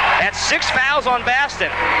 That's 6 fouls on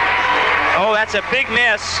Baston. Oh, that's a big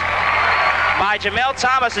miss by Jamel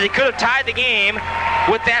Thomas as he could have tied the game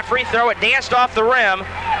with that free throw. It danced off the rim.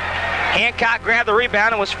 Hancock grabbed the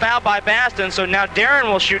rebound and was fouled by Baston, so now Darren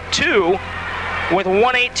will shoot 2 with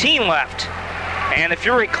 1:18 left. And the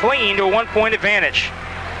Fury clean to a 1-point advantage.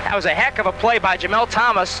 That was a heck of a play by Jamel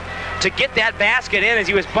Thomas to get that basket in as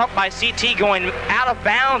he was bumped by CT going out of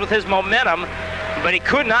bounds with his momentum, but he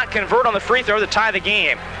could not convert on the free throw to tie the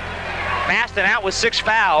game. Baston out with 6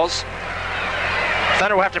 fouls.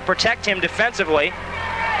 Thunder will have to protect him defensively.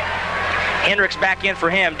 Hendricks back in for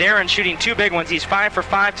him. Darren shooting 2 big ones. He's 5 for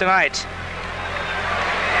 5 tonight.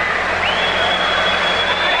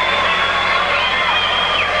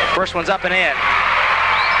 First one's up and in.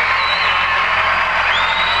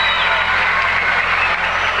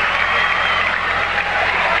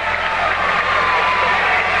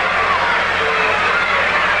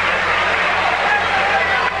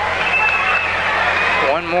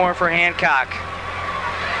 One more for Hancock.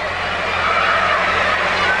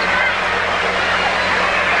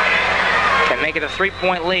 Can make it a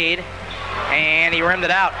 3-point lead, and he rimmed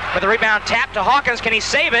it out. But the rebound tapped to Hawkins. Can he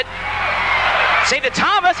save it? Save to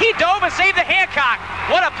Thomas. He dove and saved the Hancock.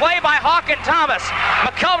 What a play by Hawkins Thomas.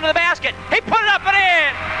 McCullum to the basket. He put it up and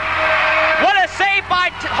in. What a save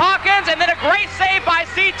by Hawkins, and then a great save by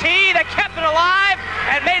CT that kept it alive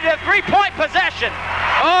and made it a 3-point possession.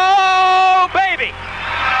 Oh, baby.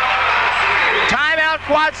 Timeout,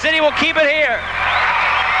 Quad City will keep it here.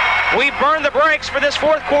 We burned the brakes for this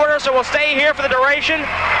 4th quarter, so we'll stay here for the duration.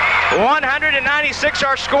 196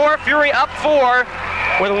 our score. Fury up 4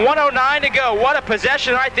 with 1:09 to go. What a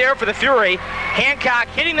possession right there for the Fury. Hancock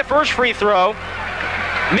hitting the first free throw.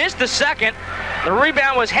 Missed the second. The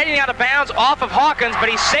rebound was heading out of bounds off of Hawkins, but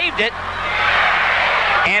he saved it.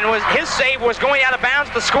 And his save was going out of bounds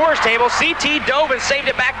at the scorer's table. CT dove and saved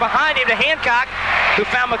it back behind him to Hancock, who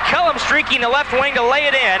found McCullum streaking the left wing to lay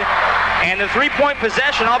it in. And the 3-point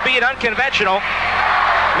possession, albeit unconventional,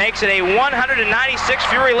 makes it a 196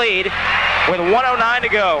 Fury lead with 1:09 to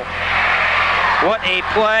go. What a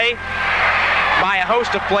play by a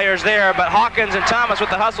host of players there, but Hawkins and Thomas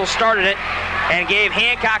with the hustle started it and gave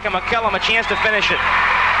Hancock and McCullum a chance to finish it.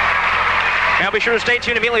 Now be sure to stay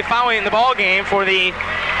tuned immediately following the ball game for the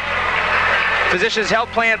Physicians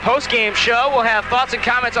Health Plan post-game show. We'll have thoughts and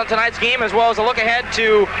comments on tonight's game, as well as a look ahead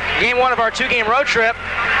to game 1 of our 2-game road trip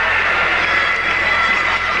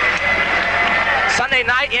Sunday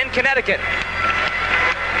night in Connecticut.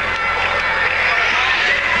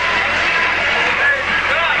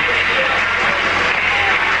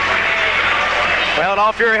 Well, at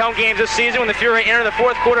all Fury home games this season, when the Fury enter the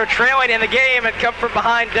 4th quarter trailing in the game and come from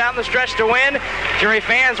behind down the stretch to win, Fury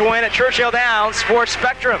fans win at Churchill Downs Sports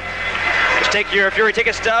Spectrum. Take your Fury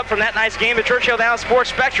ticket stub from that night's game at Churchill Downs Sports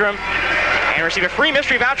Spectrum and receive a free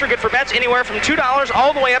mystery voucher good for bets anywhere from $2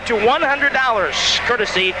 all the way up to $100,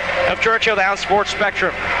 courtesy of Churchill Downs Sports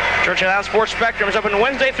Spectrum. Churchill Downs Sports Spectrum is open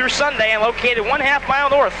Wednesday through Sunday and located 1/2 mile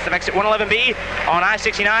north of exit 111B on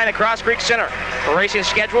I-69 at Cross Creek Center. For racing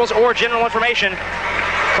schedules or general information,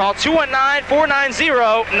 call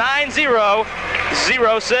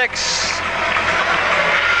 219-490-9006.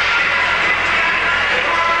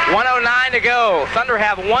 1:09 to go. Thunder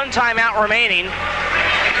have one timeout remaining.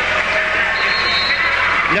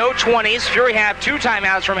 No 20s. Fury have 2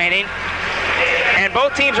 timeouts remaining. And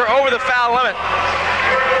both teams are over the foul limit.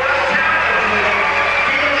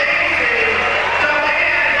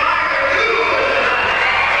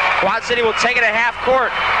 Quad City will take it at half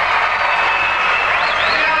court.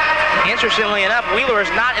 Interestingly enough, Wheeler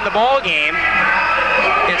is not in the ball game.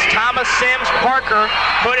 It's Thomas, Sims, Parker,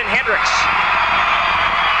 Hood, and Hendricks.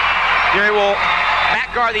 Fury will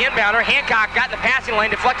back guard the inbounder. Hancock got in the passing lane,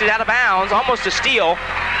 deflected out of bounds, almost a steal.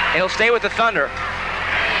 He'll stay with the Thunder.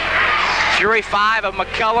 Fury 5 of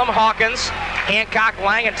McCullum, Hawkins, Hancock,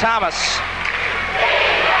 Lang, and Thomas.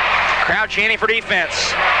 Crowd chanting for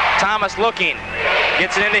defense. Thomas looking,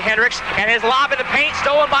 gets it into Hendricks, and his lob in the paint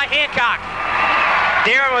stolen by Hancock.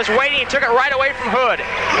 Darren was waiting, he took it right away from Hood.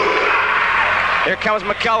 Here comes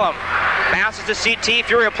McCullum. Bounces to CT,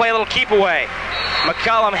 Fury will play a little keep away.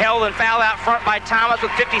 McCullum held and fouled out front by Thomas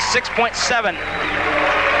with 56.7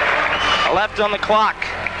 left on the clock.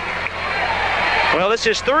 Well, this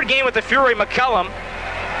is his 3rd game with the Fury, McCullum.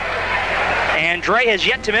 And Dre has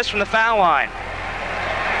yet to miss from the foul line.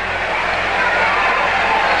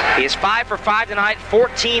 He is 5 for 5 tonight,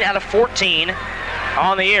 14 out of 14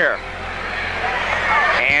 on the year.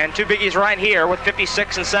 And 2 biggies right here with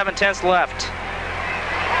 56 7/10 left.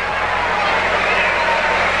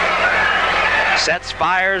 Sets,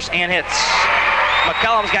 fires, and hits.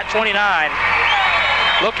 McCullum's got 29.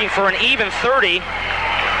 Looking for an even 30.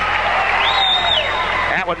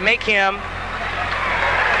 That would make him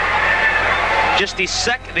just the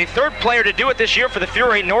 3rd player to do it this year for the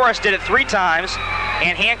Fury. Norris did it 3 times,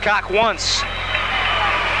 and Hancock once.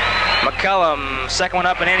 McCullum, second one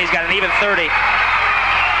up and in. He's got an even 30.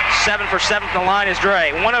 7 for 7 from the line is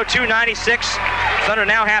Dre. 102-96. Thunder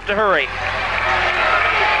now have to hurry.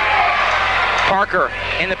 Parker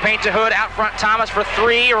in the paint to Hood, out front Thomas for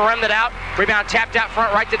 3, rimmed it out. Rebound tapped out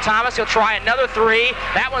front right to Thomas. He'll try another 3.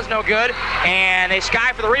 That one's no good. And they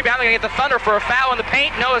sky for the rebound. They're going to get the Thunder for a foul in the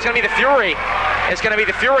paint. No, it's going to be the Fury. It's going to be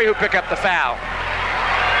the Fury who pick up the foul.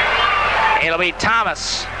 It'll be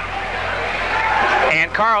Thomas.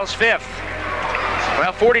 And Carl's 5th.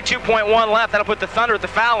 Well, 42.1 left. That'll put the Thunder at the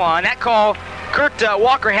foul line. That call, Kurt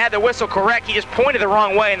Walker had the whistle correct. He just pointed the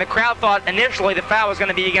wrong way, and the crowd thought initially the foul was going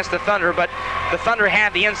to be against the Thunder, but the Thunder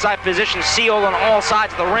had the inside position sealed on all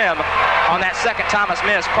sides of the rim on that second Thomas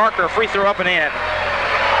miss. Parker, free throw up and in.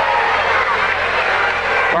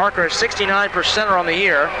 Parker is 69% on the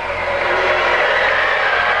year.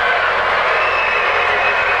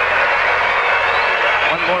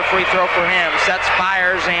 One more free throw for him. Sets,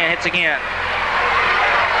 fires, and hits again.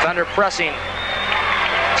 Thunder pressing.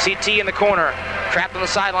 CT in the corner. Trapped on the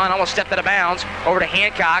sideline, almost stepped out of bounds. Over to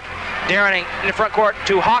Hancock. Darren in the front court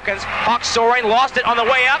to Hawkins. Hawk soaring, lost it on the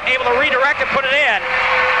way up, able to redirect and put it in.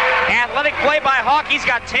 Athletic play by Hawk, he's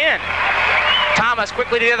got 10. Thomas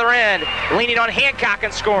quickly to the other end, leaning on Hancock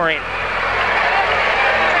and scoring.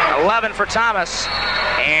 11 for Thomas.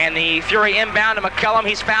 And the Fury inbound to McCullum.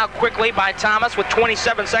 He's fouled quickly by Thomas with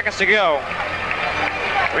 27 seconds to go.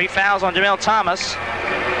 3 fouls on Jamel Thomas.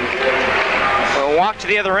 We'll walk to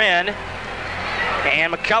the other end.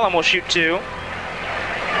 And McCullum will shoot 2.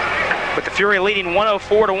 With the Fury leading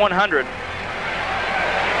 104-100.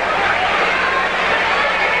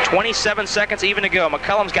 27 seconds even to go.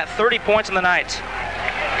 McCullum's got 30 points in the night.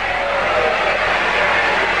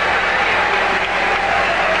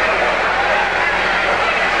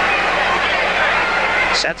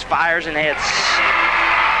 Sets, fires, and hits.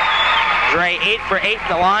 Dre 8 for 8 from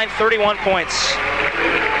the line, 31 points.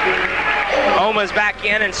 Oma's back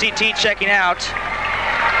in and CT checking out.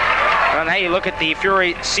 Well, now you look at the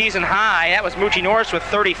Fury season high. That was Moochie Norris with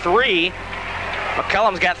 33.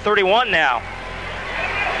 McCullum's got 31 now.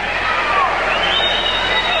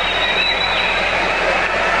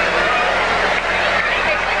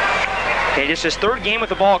 Okay, just his 3rd game with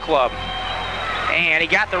the ball club. And he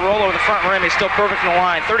got the roll over the front rim. He's still perfect from the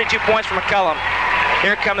line. 32 points for McCullum.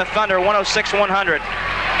 Here come the Thunder, 106-100.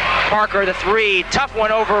 Parker, the 3. Tough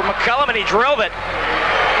one over McCullum, and he drilled it.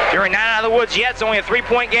 Fury not out of the woods yet. It's only a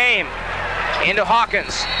 3-point game. Into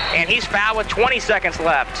Hawkins. And he's fouled with 20 seconds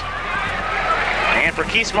left. And for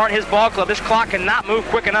Keith Smart and his ball club, this clock cannot move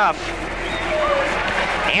quick enough.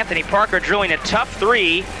 Anthony Parker drilling a tough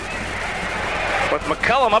three with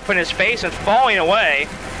McCullum up in his face and falling away.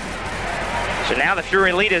 So now the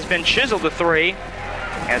Fury lead has been chiseled to 3,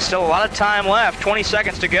 and still a lot of time left, 20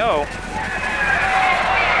 seconds to go.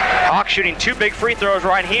 Hawks shooting 2 big free throws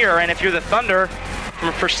right here, and if you're the Thunder, from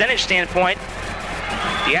a percentage standpoint,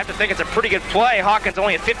 you have to think it's a pretty good play. Hawkins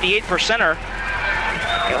only a 58%er.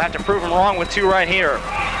 He'll have to prove him wrong with 2 right here.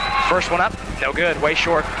 First one up, no good, way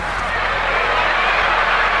short.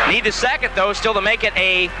 Need the second, though, still to make it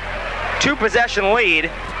a 2-possession lead,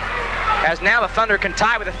 as now the Thunder can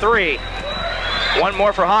tie with a 3. One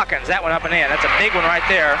more for Hawkins, that one up and in. That's a big one right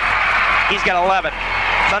there. He's got 11.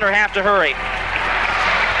 Thunder have to hurry.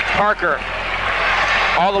 Parker,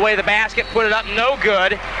 all the way to the basket, put it up, no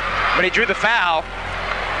good, but he drew the foul.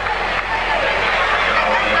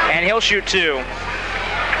 And he'll shoot 2.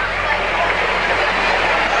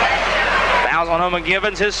 Fouls on Owen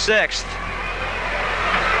Givens, his 6th.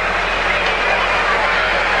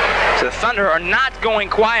 So the Thunder are not going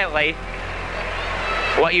quietly,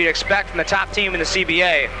 what you'd expect from the top team in the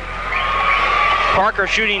CBA. Parker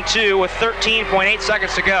shooting 2 with 13.8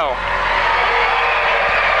 seconds to go.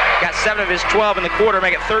 Got 7 of his 12 in the quarter,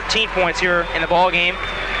 make it 13 points here in the ball game.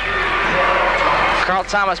 Carl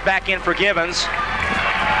Thomas back in for Givens.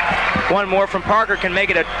 One more from Parker can make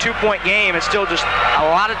it a 2-point game. It's still just a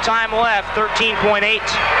lot of time left, 13.8.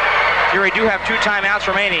 Fury do have 2 timeouts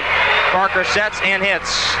remaining. Parker sets and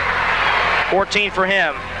hits. 14 for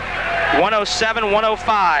him.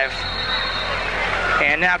 107-105.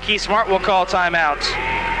 And now Keith Smart will call timeout.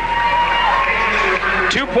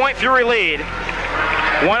 2-point Fury lead.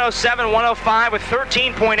 107-105 with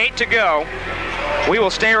 13.8 to go. We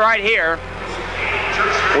will stay right here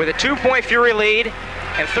with a 2-point Fury lead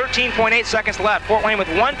and 13.8 seconds left. Fort Wayne with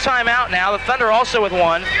 1 timeout now. The Thunder also with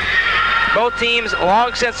 1. Both teams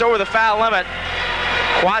long since over the foul limit.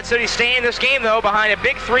 Quad City staying in this game, though, behind a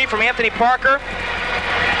big 3 from Anthony Parker.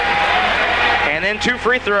 And then 2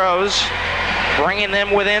 free throws, bringing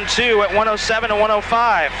them within 2 at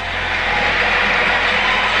 107-105.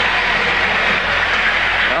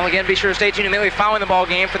 Well, again, be sure to stay tuned immediately following the ball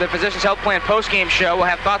game for the Physicians Health Plan post-game show. We'll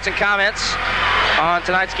have thoughts and comments on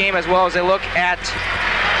tonight's game, as well as a look at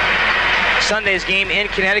Sunday's game in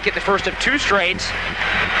Connecticut, the first of 2 straight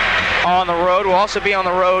on the road. We'll also be on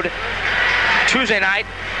the road Tuesday night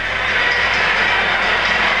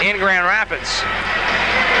in Grand Rapids.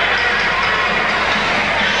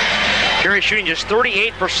 Fury shooting just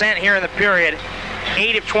 38% here in the period.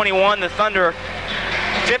 8 of 21. The Thunder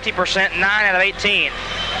 50%, 9 out of 18.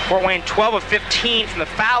 Fort Wayne 12 of 15 from the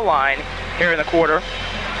foul line here in the quarter.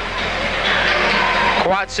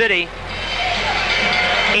 Quad City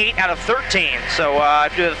 8 out of 13. So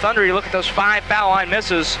if you're the Thunder, you look at those 5 foul line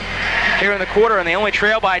misses here in the quarter, and they only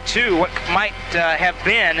trail by 2. What might have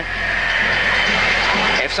been,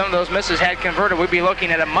 if some of those misses had converted, we'd be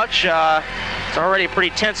looking at a much, it's already a pretty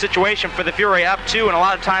tense situation for the Fury. Up 2 and a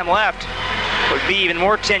lot of time left would be even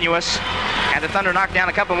more tenuous, and the Thunder knocked down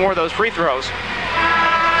a couple more of those free throws.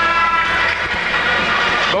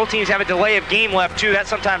 Both teams have a delay of game left too. That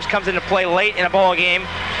sometimes comes into play late in a ball game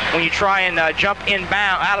when you try and jump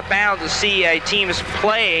out of bounds to see a team's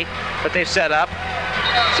play that they've set up.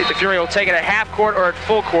 See if the Fury will take it at half court or at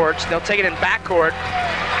full court. They'll take it in back court.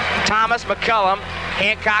 Thomas, McCullum,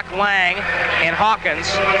 Hancock, Lang, and Hawkins.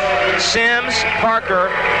 Sims, Parker,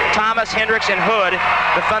 Thomas, Hendricks, and Hood,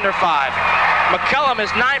 the Thunder 5. McCullum is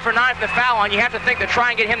 9 for 9 from the foul line. You have to think to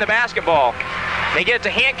try and get him the basketball. They get it to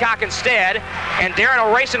Hancock instead, and Darren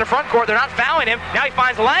will race in the front court. They're not fouling him. Now he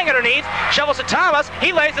finds Lang underneath, shovels to Thomas.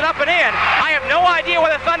 He lays it up and in. I have no idea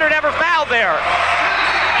why the Thunder never fouled there.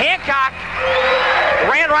 Hancock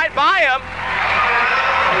ran right by him,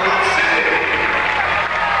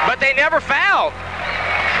 but they never fouled.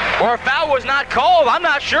 Or a foul was not called, I'm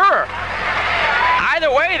not sure.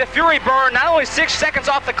 Either way, the Fury burned not only 6 seconds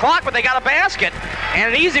off the clock, but they got a basket,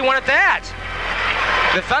 and an easy one at that.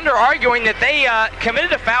 The Thunder arguing that they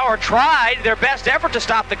committed a foul or tried their best effort to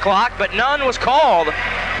stop the clock, but none was called.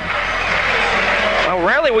 Well,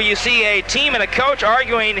 rarely will you see a team and a coach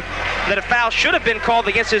arguing that a foul should have been called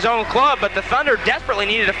against his own club, but the Thunder desperately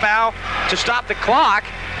needed a foul to stop the clock,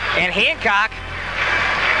 and Hancock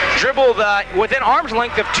dribbled within arm's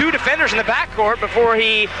length of 2 defenders in the backcourt before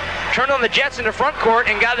he turned on the Jets into front court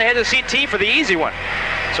and got ahead of the CT for the easy one.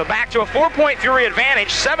 So back to a 4-point Fury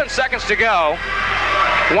advantage, 7 seconds to go.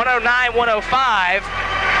 109-105.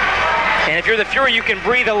 And if you're the Fury, you can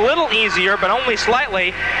breathe a little easier, but only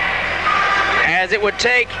slightly, as it would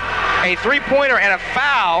take a 3-pointer and a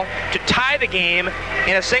foul to tie the game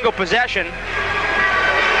in a single possession.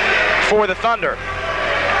 for the Thunder.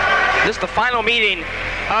 This is the final meeting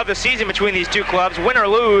of the season between these two clubs. Win or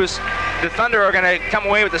lose, the Thunder are going to come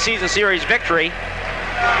away with the season series victory.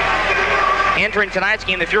 Entering tonight's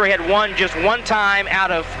game, the Fury had won just one time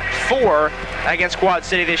out of 4 against Quad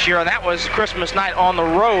City this year, and that was Christmas night on the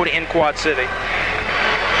road in Quad City.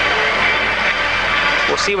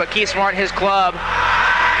 We'll see what Keith Smart and his club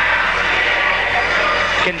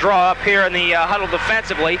can draw up here in the huddle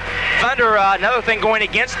defensively. Thunder, another thing going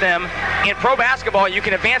against them, in pro basketball you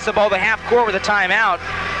can advance the ball to half court with a timeout,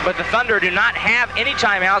 but the Thunder do not have any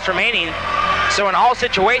timeouts remaining. So in all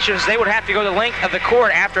situations, they would have to go the length of the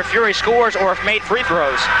court after Fury scores or if made free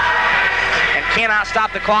throws. And cannot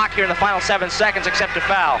stop the clock here in the final 7 seconds except a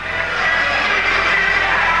foul.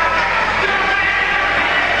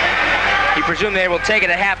 You presume they will take it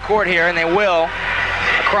at half court here, and they will,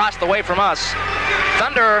 across the way from us.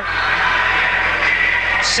 Thunder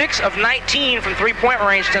 6 of 19 from three-point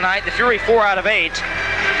range tonight. The Fury 4 out of 8.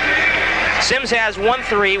 Sims has 1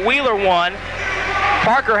 3, Wheeler 1.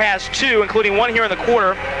 Parker has 2, including 1 here in the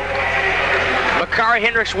quarter. Bakari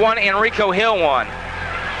Hendricks 1, Enrico Hill 1.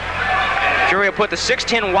 Fury will put the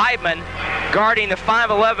 6'10 Weidman guarding the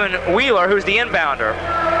 5'11 Wheeler, who's the inbounder.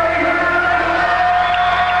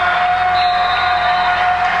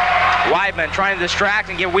 Weidman trying to distract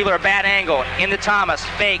and give Wheeler a bad angle. Into Thomas,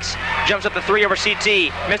 fakes, jumps up the 3 over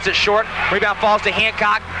CT, missed it short, rebound falls to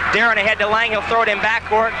Hancock, Darren ahead to Lang, he'll throw it in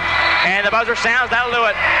backcourt, and the buzzer sounds, that'll do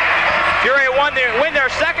it. Fury win their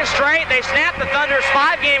second straight. They snapped the Thunder's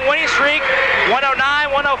 5-game winning streak.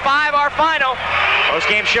 109-105 our final.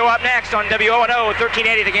 Post-game show up next on WONO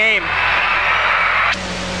 1380 The Game.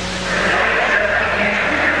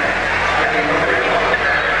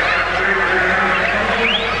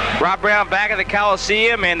 Rob Brown back at the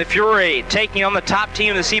Coliseum, and the Fury taking on the top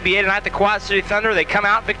team of the CBA tonight, the Quad City Thunder. They come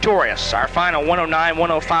out victorious. Our final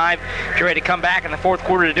 109-105. Fury to come back in the fourth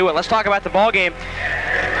quarter to do it. Let's talk about the ball game.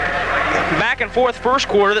 Back and forth first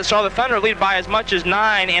quarter that saw the Thunder lead by as much as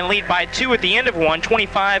 9 and lead by 2 at the end of one,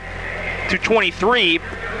 25-23.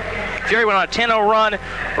 Fury went on a 10-0 run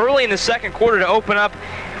early in the second quarter to open up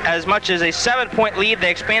as much as a 7-point lead. They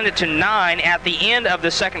expanded to 9 at the end of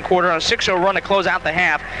the second quarter on a 6-0 run to close out the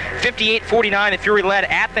half. 58-49, the Fury led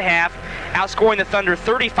at the half, outscoring the Thunder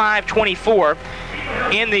 35-24.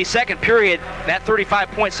 In the second period, that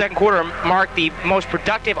 35-point second quarter marked the most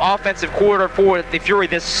productive offensive quarter for the Fury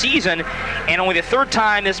this season, and only the 3rd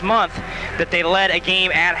time this month that they led a game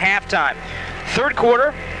at halftime. Third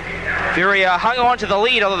quarter, Fury hung on to the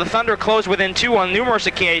lead, although the Thunder closed within 2 on numerous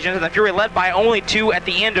occasions, and the Fury led by only 2 at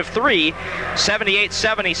the end of 3,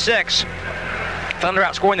 78-76. Thunder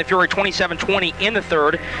outscoring the Fury 27-20 in the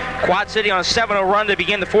third. Quad City on a 7-0 run to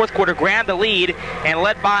begin the fourth quarter, grabbed the lead and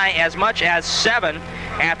led by as much as 7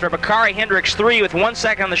 after Bakari Hendricks 3 with 1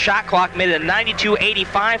 second on the shot clock made it a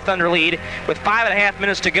 92-85 Thunder lead with 5.5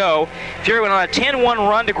 minutes to go. Fury went on a 10-1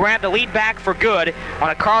 run to grab the lead back for good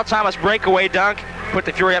on a Carl Thomas breakaway dunk, put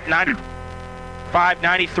the Fury up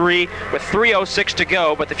 95-93 with 3:06 to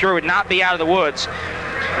go, but the Fury would not be out of the woods.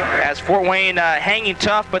 As Fort Wayne hanging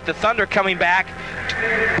tough, but the Thunder coming back,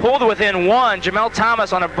 pulled within 1. Jamel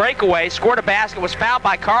Thomas on a breakaway, scored a basket, was fouled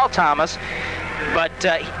by Carl Thomas, but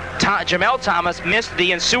Jamel Thomas missed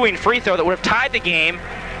the ensuing free throw that would have tied the game,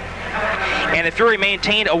 and the Fury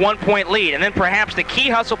maintained a 1-point lead. And then perhaps the key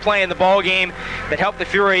hustle play in the ball game that helped the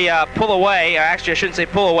Fury pull away, or actually I shouldn't say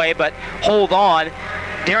pull away, but hold on.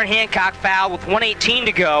 Darren Hancock fouled with 1:18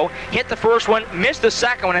 to go, hit the first one, missed the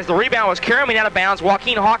second one as the rebound was carrying out of bounds.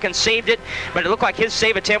 Joaquin Hawkins saved it, but it looked like his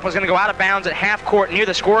save attempt was going to go out of bounds at half court near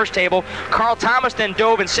the scorer's table. Carl Thomas then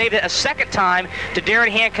dove and saved it a second time to Darren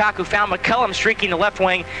Hancock, who found McCullum streaking the left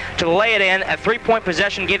wing to lay it in. A 3-point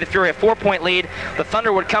possession gave the Fury a 4-point lead. The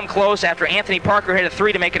Thunder would come close after Anthony Parker hit a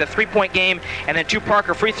 3 to make it a 3-point game, and then 2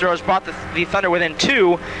 Parker free throws brought the Thunder within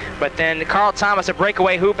 2. But then Carl Thomas, a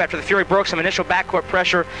breakaway hoop after the Fury broke some initial backcourt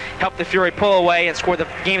pressure, helped the Fury pull away and score the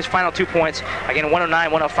game's final 2 points. Again,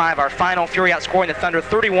 109-105 our final. Fury outscoring the Thunder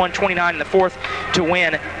 31-29 in the fourth to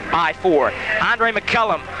win by 4. Andre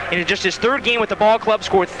McCullum, in just his 3rd game with the ball club,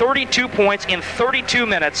 scored 32 points in 32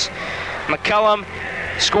 minutes. McCullum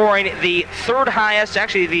scoring the 3rd highest,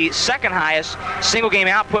 actually the 2nd highest single game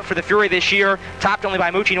output for the Fury this year, topped only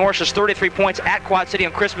by Moochie Norris's 33 points at Quad City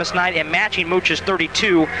on Christmas night and matching Mooch's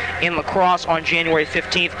 32 in lacrosse on January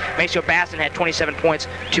 15th. Maceo Baston had 27 points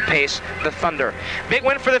to pace the Thunder. Big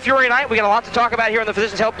win for the Fury tonight. We got a lot to talk about here on the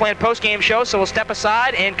Physicians Health Plan post-game show, so we'll step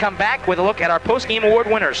aside and come back with a look at our post-game award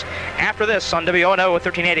winners after this on WONO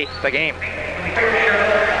 1380 The Game.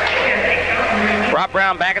 Rob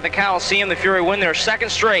Brown back at the Coliseum. The Fury win their second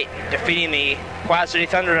straight, defeating the Quad City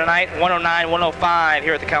Thunder tonight, 109-105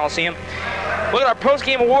 here at the Coliseum. Look at our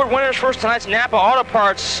post-game award winners. First, tonight's Napa Auto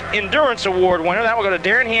Parts Endurance Award winner. That will go to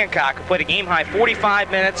Darren Hancock, who played a game-high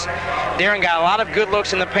 45 minutes. Darren got a lot of good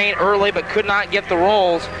looks in the paint early, but could not get the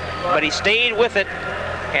rolls. But he stayed with it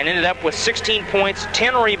and ended up with 16 points,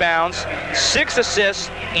 10 rebounds, 6 assists,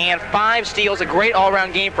 and 5 steals. A great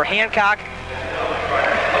all-around game for Hancock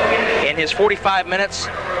in his 45 minutes.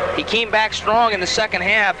 He came back strong in the second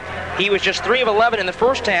half. He was just 3 of 11 in the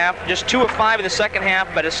first half, just 2 of 5 in the second half,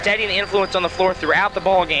 but a steady influence on the floor throughout the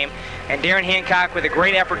ball game. And Darren Hancock with a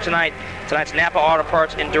great effort tonight. Tonight's Napa Auto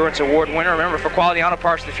Parts Endurance Award winner. Remember, for quality auto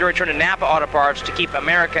parts, the Fury turned to Napa Auto Parts to keep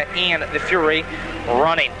America and the Fury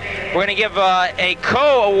running. We're going to give a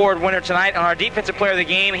co-award winner tonight on our Defensive Player of the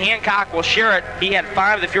Game. Hancock will share it. He had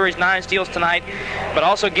 5 of the Fury's 9 steals tonight, but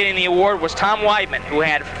also getting the award was Tom Weidman, who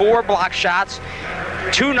had 4 block shots.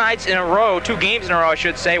 2 nights in a row, 2 games in a row, I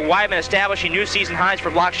should say. Weidman establishing new season highs for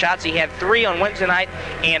block shots. He had 3 on Wednesday night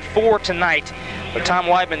and 4 tonight. But Tom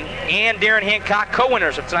Weidman and Darren Hancock,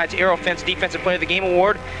 co-winners of tonight's Aerofence Defensive Player of the Game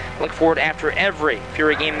Award. Look forward after every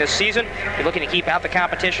Fury game this season. If you're looking to keep out the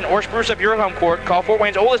competition or spruce up your home court, call Fort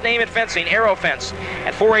Wayne's oldest name in fencing, Aerofence,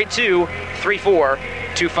 at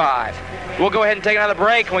 482-3425. We'll go ahead and take another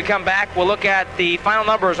break. When we come back, we'll look at the final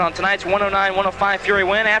numbers on tonight's 109-105 Fury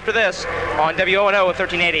win. After this, on WONO with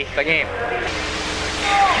 1380, The Game.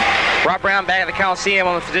 Rob Brown back at the Coliseum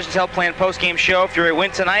on the Physicians Health Plan post-game show. Fury win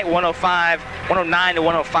tonight,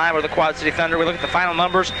 109-105 over the Quad City Thunder. We look at the final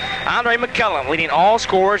numbers. Andre McCullum leading all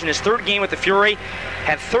scorers in his 3rd game with the Fury.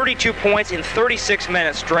 Had 32 points in 36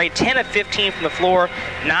 minutes straight, 10 of 15 from the floor,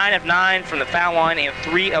 9 of 9 from the foul line, and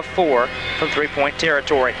 3 of 4 from three-point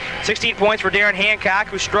territory. 16 points for Darren Hancock,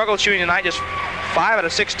 who struggled shooting tonight, just 5 out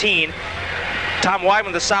of 16. Tom Weidman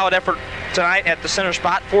with a solid effort tonight at the center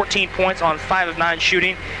spot, 14 points on 5 of 9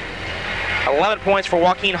 shooting. 11 points for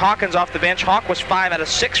Joaquin Hawkins off the bench. Hawk was 5 out of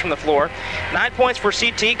 6 from the floor. 9 points for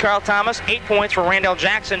CT, Carl Thomas. 8 points for Randall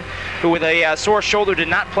Jackson, who with a sore shoulder did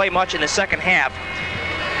not play much in the second half.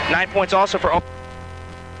 9 points also for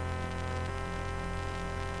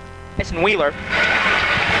Tyson Wheeler.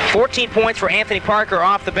 14 points for Anthony Parker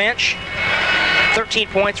off the bench. 13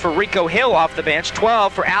 points for Rico Hill off the bench.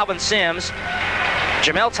 12 for Alvin Sims.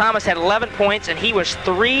 Jamel Thomas had 11 points, and he was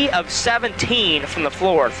 3 of 17 from the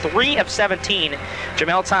floor. 3 of 17.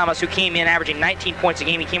 Jamel Thomas, who came in averaging 19 points a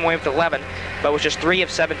game, he came away with 11, but was just 3 of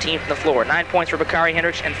 17 from the floor. 9 points for Bakari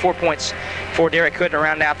Hendricks and 4 points for Derek Hood to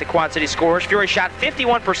round out the Quad City scorers. Fury shot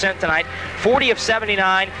 51% tonight, 40 of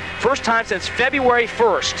 79. First time since February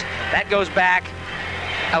 1st. That goes back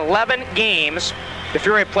 11 games. The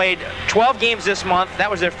Fury played 12 games this month. That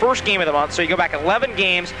was their first game of the month. So you go back 11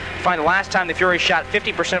 games, find the last time the Fury shot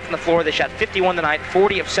 50% from the floor. They shot 51 tonight,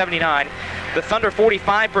 40 of 79. The Thunder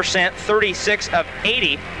 45%, 36 of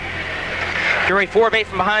 80. Fury 4 of 8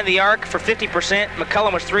 from behind the arc for 50%.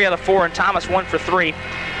 McCullum was 3 out of 4, and Thomas 1 for 3.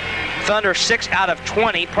 Thunder 6 out of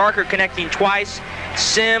 20. Parker connecting twice.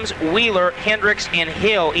 Sims, Wheeler, Hendricks, and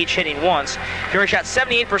Hill each hitting once. Fury shot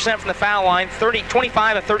 78% from the foul line,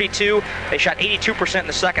 25 of 32. They shot 82% in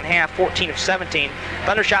the second half, 14 of 17.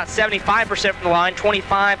 Thunder shot 75% from the line,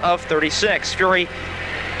 25 of 36. Fury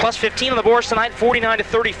plus 15 on the boards tonight, 49 to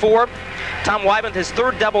 34. Tom Weidman, his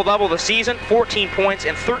 3rd double-double of the season, 14 points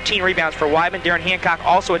and 13 rebounds for Weidman. Darren Hancock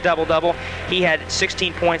also a double-double. He had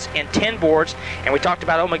 16 points and 10 boards. And we talked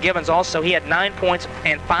about Oma Gibbons also. He had 9 points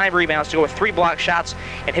and 5 rebounds to go with 3 block shots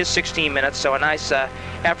in his 16 minutes. So a nice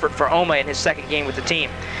effort for Oma in his 2nd game with the team.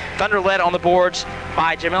 Thunder led on the boards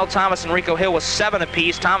by Jamel Thomas and Rico Hill with 7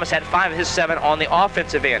 apiece. Thomas had 5 of his 7 on the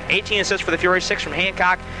offensive end. 18 assists for the Fury, 6 from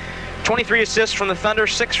Hancock. 23 assists from the Thunder,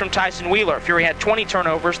 6 from Tyson Wheeler. Fury had 20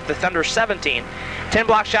 turnovers, the Thunder 17. 10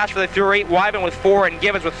 block shots for the Fury, Weidman with 4 and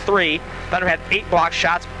Gibbons with 3. Thunder had 8 block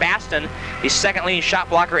shots. Baston, the 2nd leading shot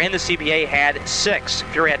blocker in the CBA, had 6.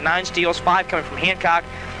 Fury had 9 steals, 5 coming from Hancock.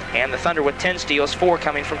 And the Thunder with 10 steals, 4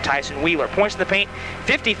 coming from Tyson Wheeler. Points in the paint,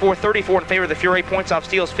 54-34 in favor of the Fury. Points off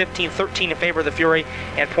steals, 15-13 in favor of the Fury.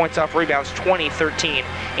 And points off rebounds, 20-13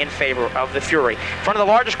 in favor of the Fury. In front of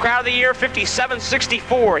the largest crowd of the year,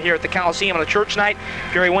 57-64 here at the Coliseum on a church night.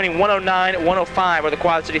 Fury winning 109-105 over the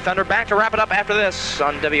Quad City Thunder. Back to wrap it up after this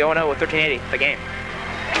on WONO with 1380, The Game.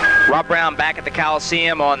 Rob Brown back at the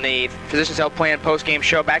Coliseum on the Physicians Health Plan post-game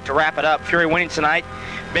show. Back to wrap it up. Fury winning tonight.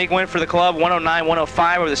 Big win for the club,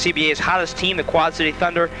 109-105 over the CBA's hottest team, the Quad City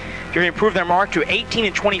Thunder. Fury improved their mark to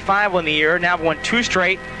 18-25 on the year. Now have won 2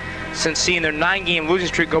 straight since seeing their 9-game losing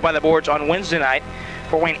streak go by the boards on Wednesday night.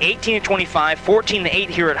 Fort Wayne 18-25, 14-8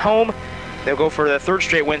 here at home. They'll go for the third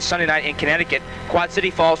straight win Sunday night in Connecticut. Quad City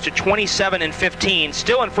falls to 27-15,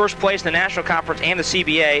 still in first place in the National Conference and the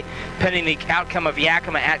CBA, pending the outcome of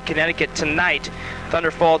Yakima at Connecticut tonight. Thunder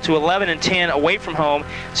fall to 11-10 away from home.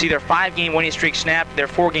 See their 5-game winning streak snapped, their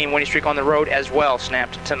 4-game winning streak on the road as well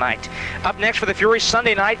snapped tonight. Up next for the Fury,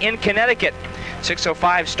 Sunday night in Connecticut.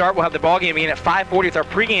 6:05 start. We'll have the ball game begin at 5:40 with our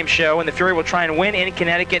pregame show, and the Fury will try and win in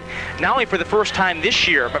Connecticut, not only for the first time this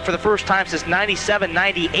year, but for the first time since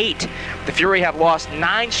 97-98. The Fury have lost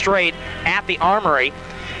 9 straight at the Armory.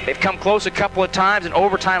 They've come close a couple of times. An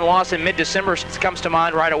overtime loss in mid-December comes to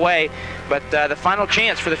mind right away. But the final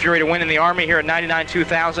chance for the Fury to win in the Army here at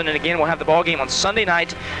 99-2000. And again, we'll have the ball game on Sunday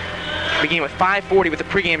night, beginning with 5:40 with the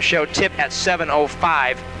pregame show tip at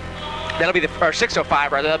 7:05. That'll be the, or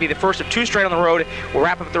 6:05 rather. That'll be the first of 2 straight on the road. We'll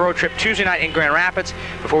wrap up the road trip Tuesday night in Grand Rapids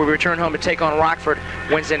before we return home to take on Rockford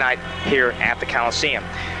Wednesday night here at the Coliseum.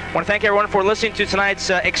 I want to thank everyone for listening to tonight's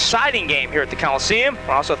exciting game here at the Coliseum.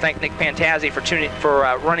 I also thank Nick Pantazzi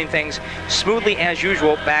for running things smoothly as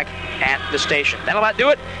usual back at the station. That'll about do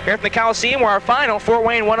it here at the Coliseum, where our final, Fort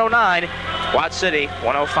Wayne 109, Quad City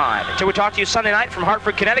 105. Until we talk to you Sunday night from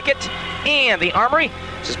Hartford, Connecticut and the Armory,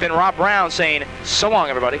 this has been Rob Brown saying so long,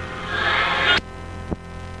 everybody.